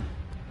 Sniper,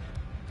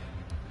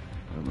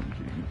 LMG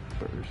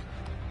first.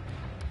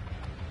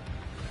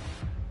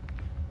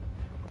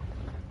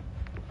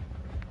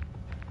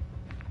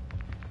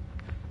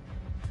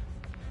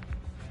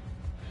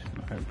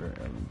 Sniper,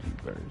 LMG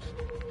first.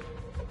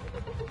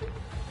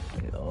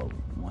 They all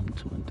 1,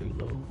 2, and 3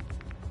 low.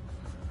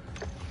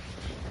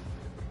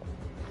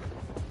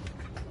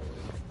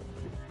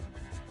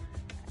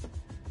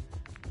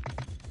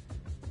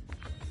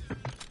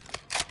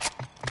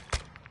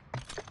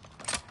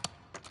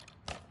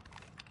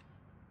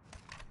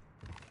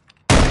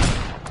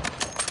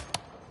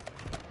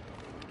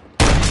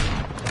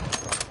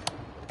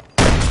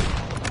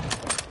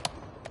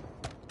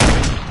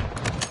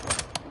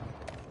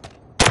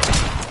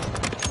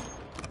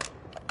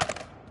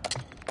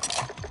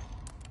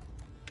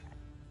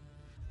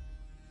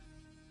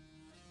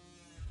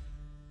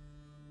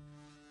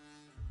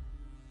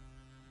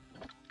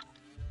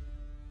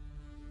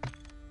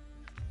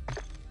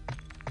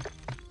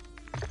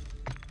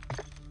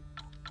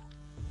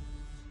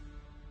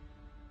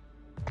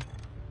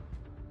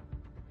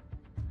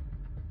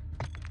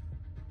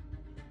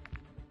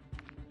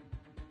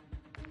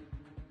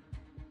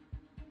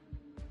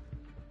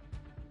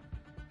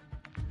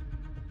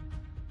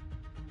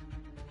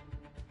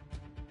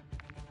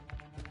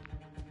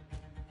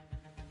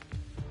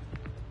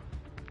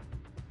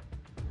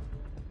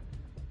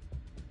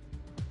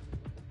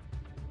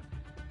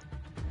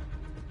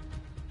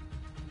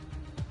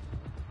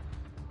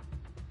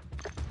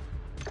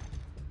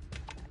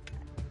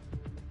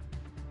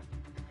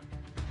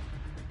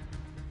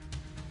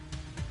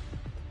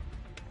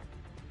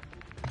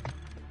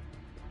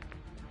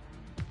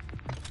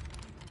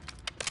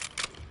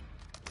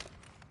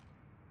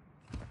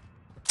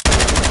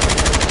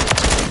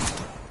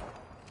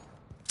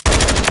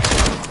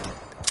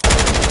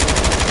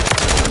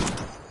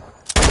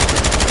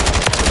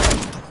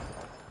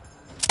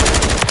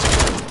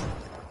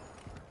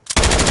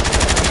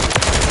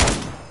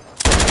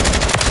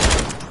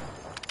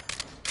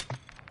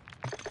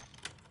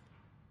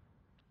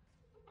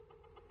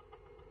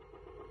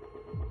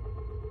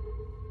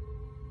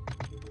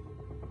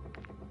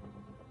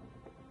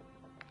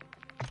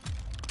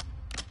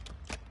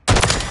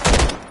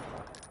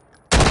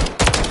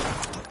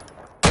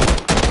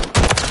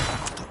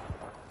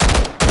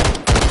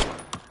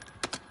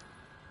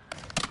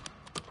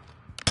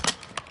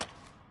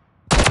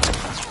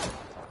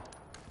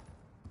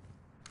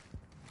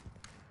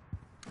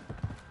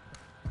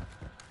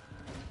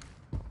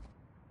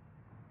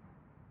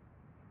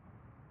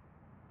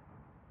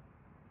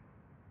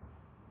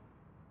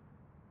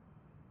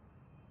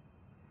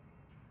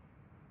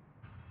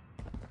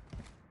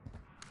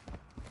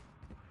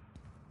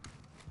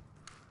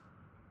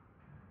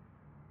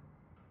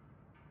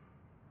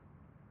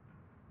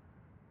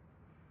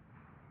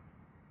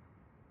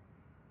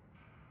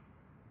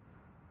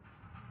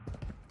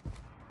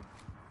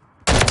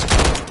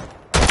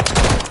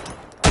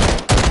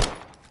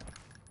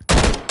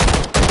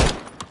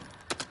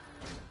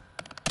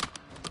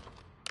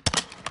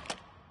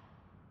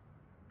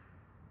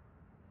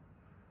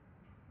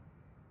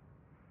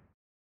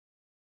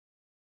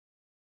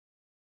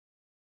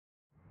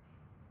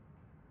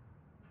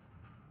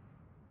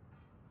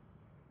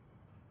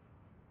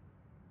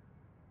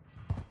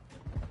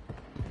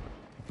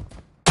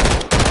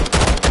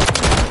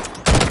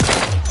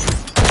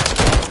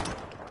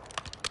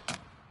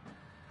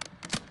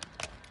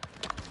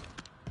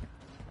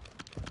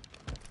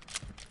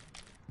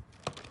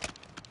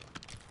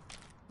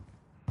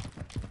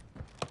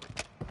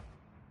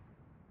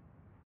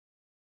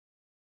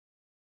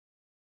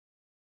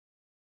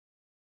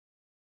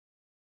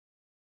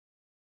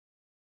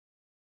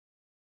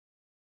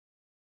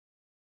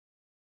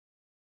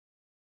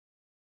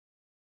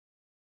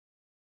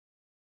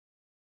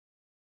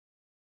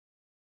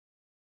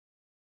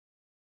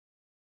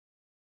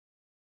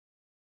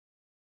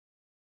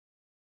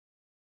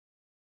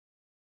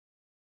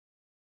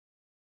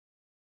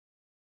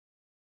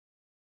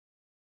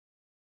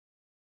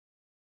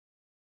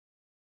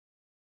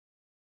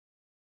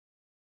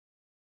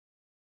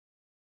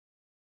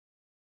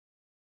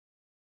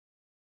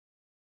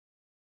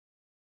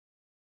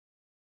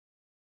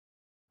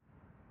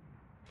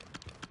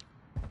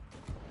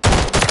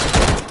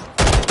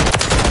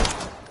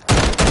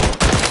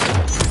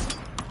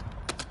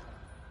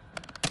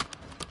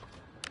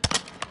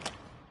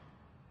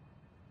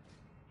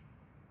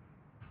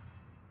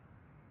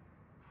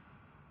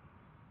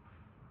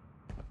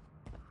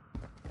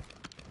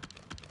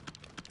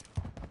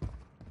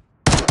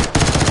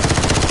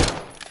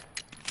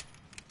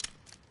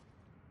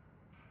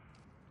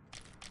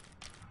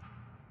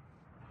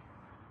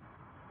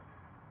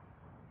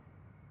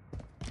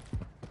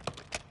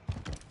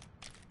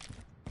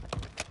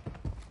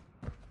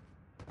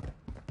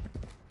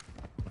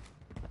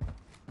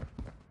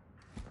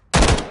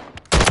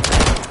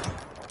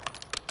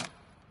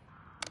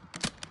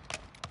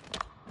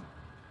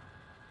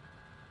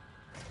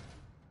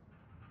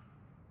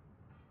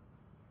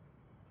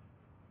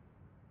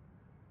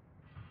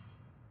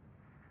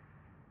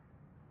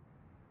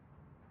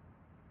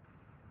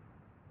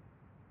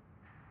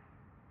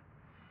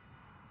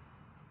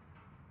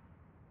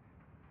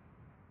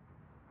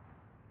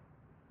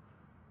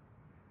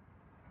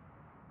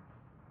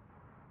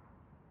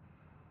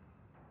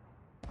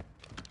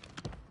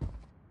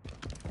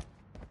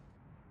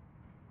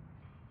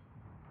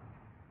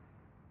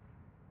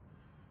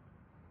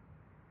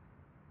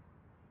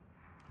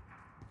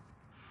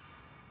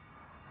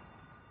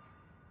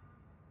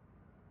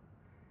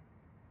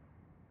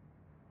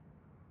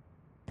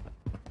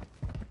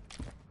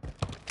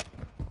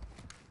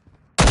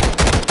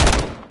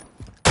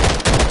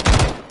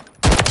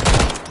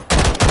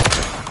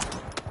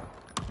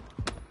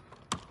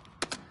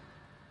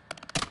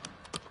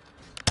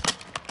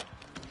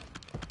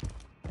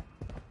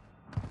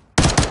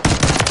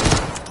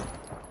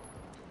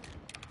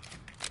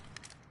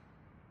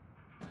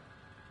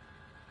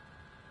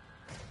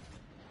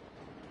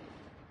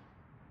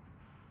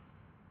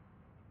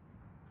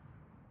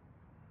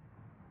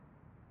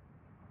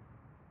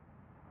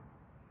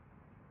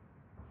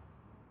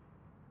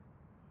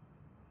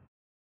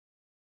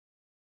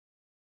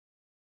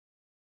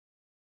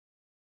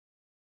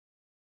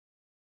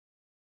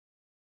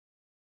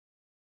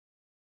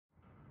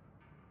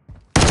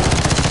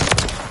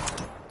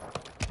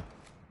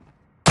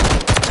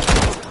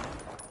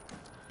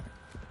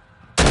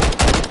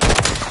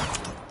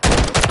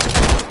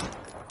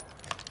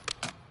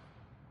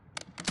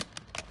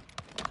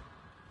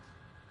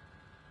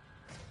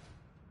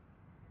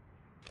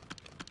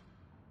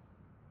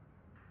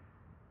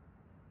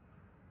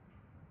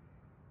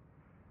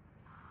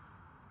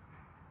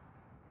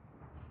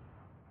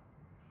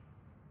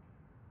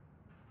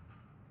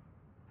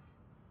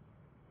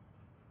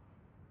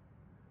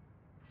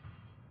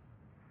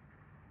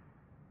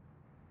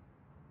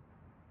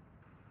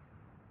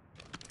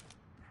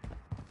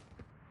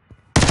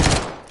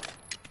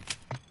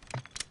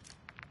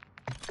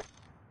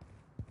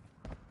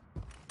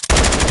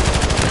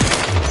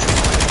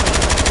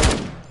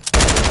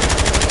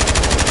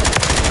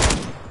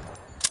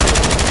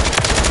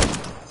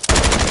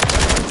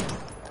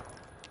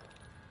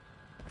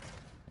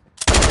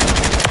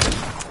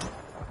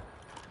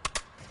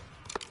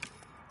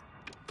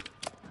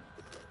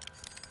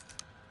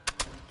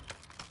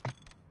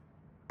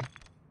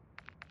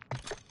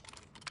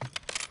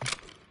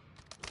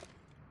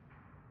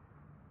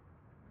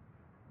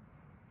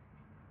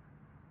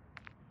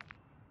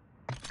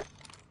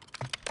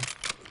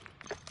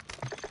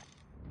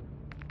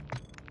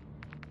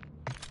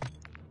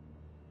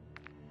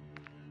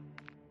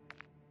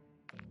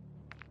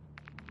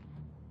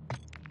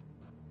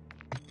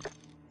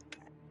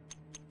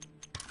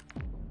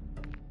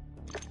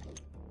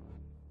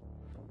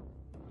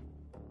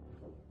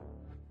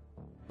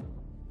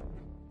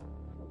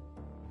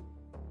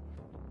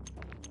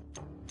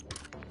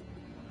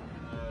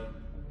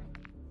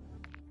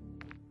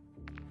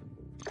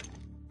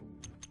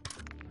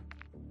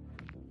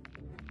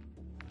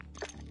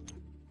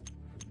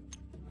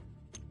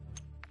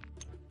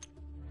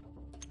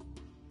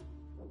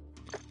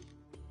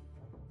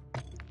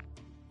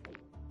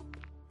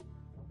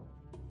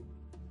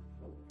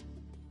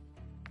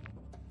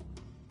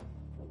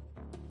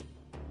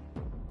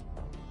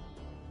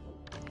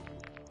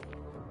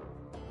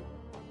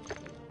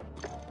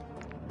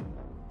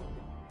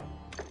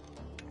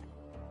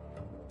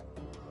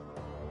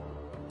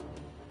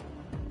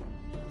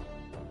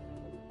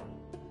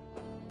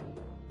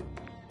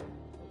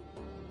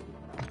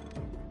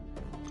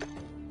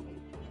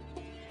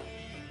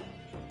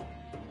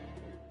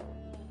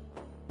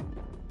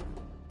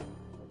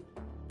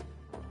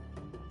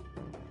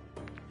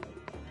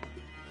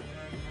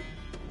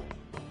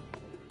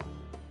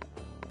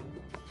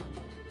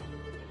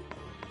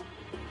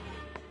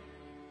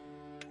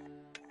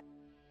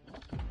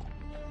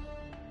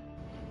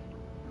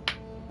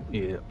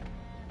 Yeah.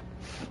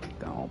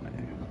 Gone,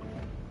 man.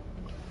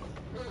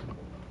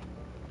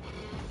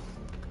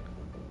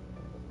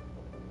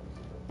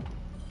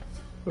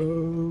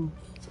 Oh.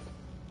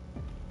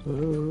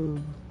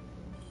 Oh.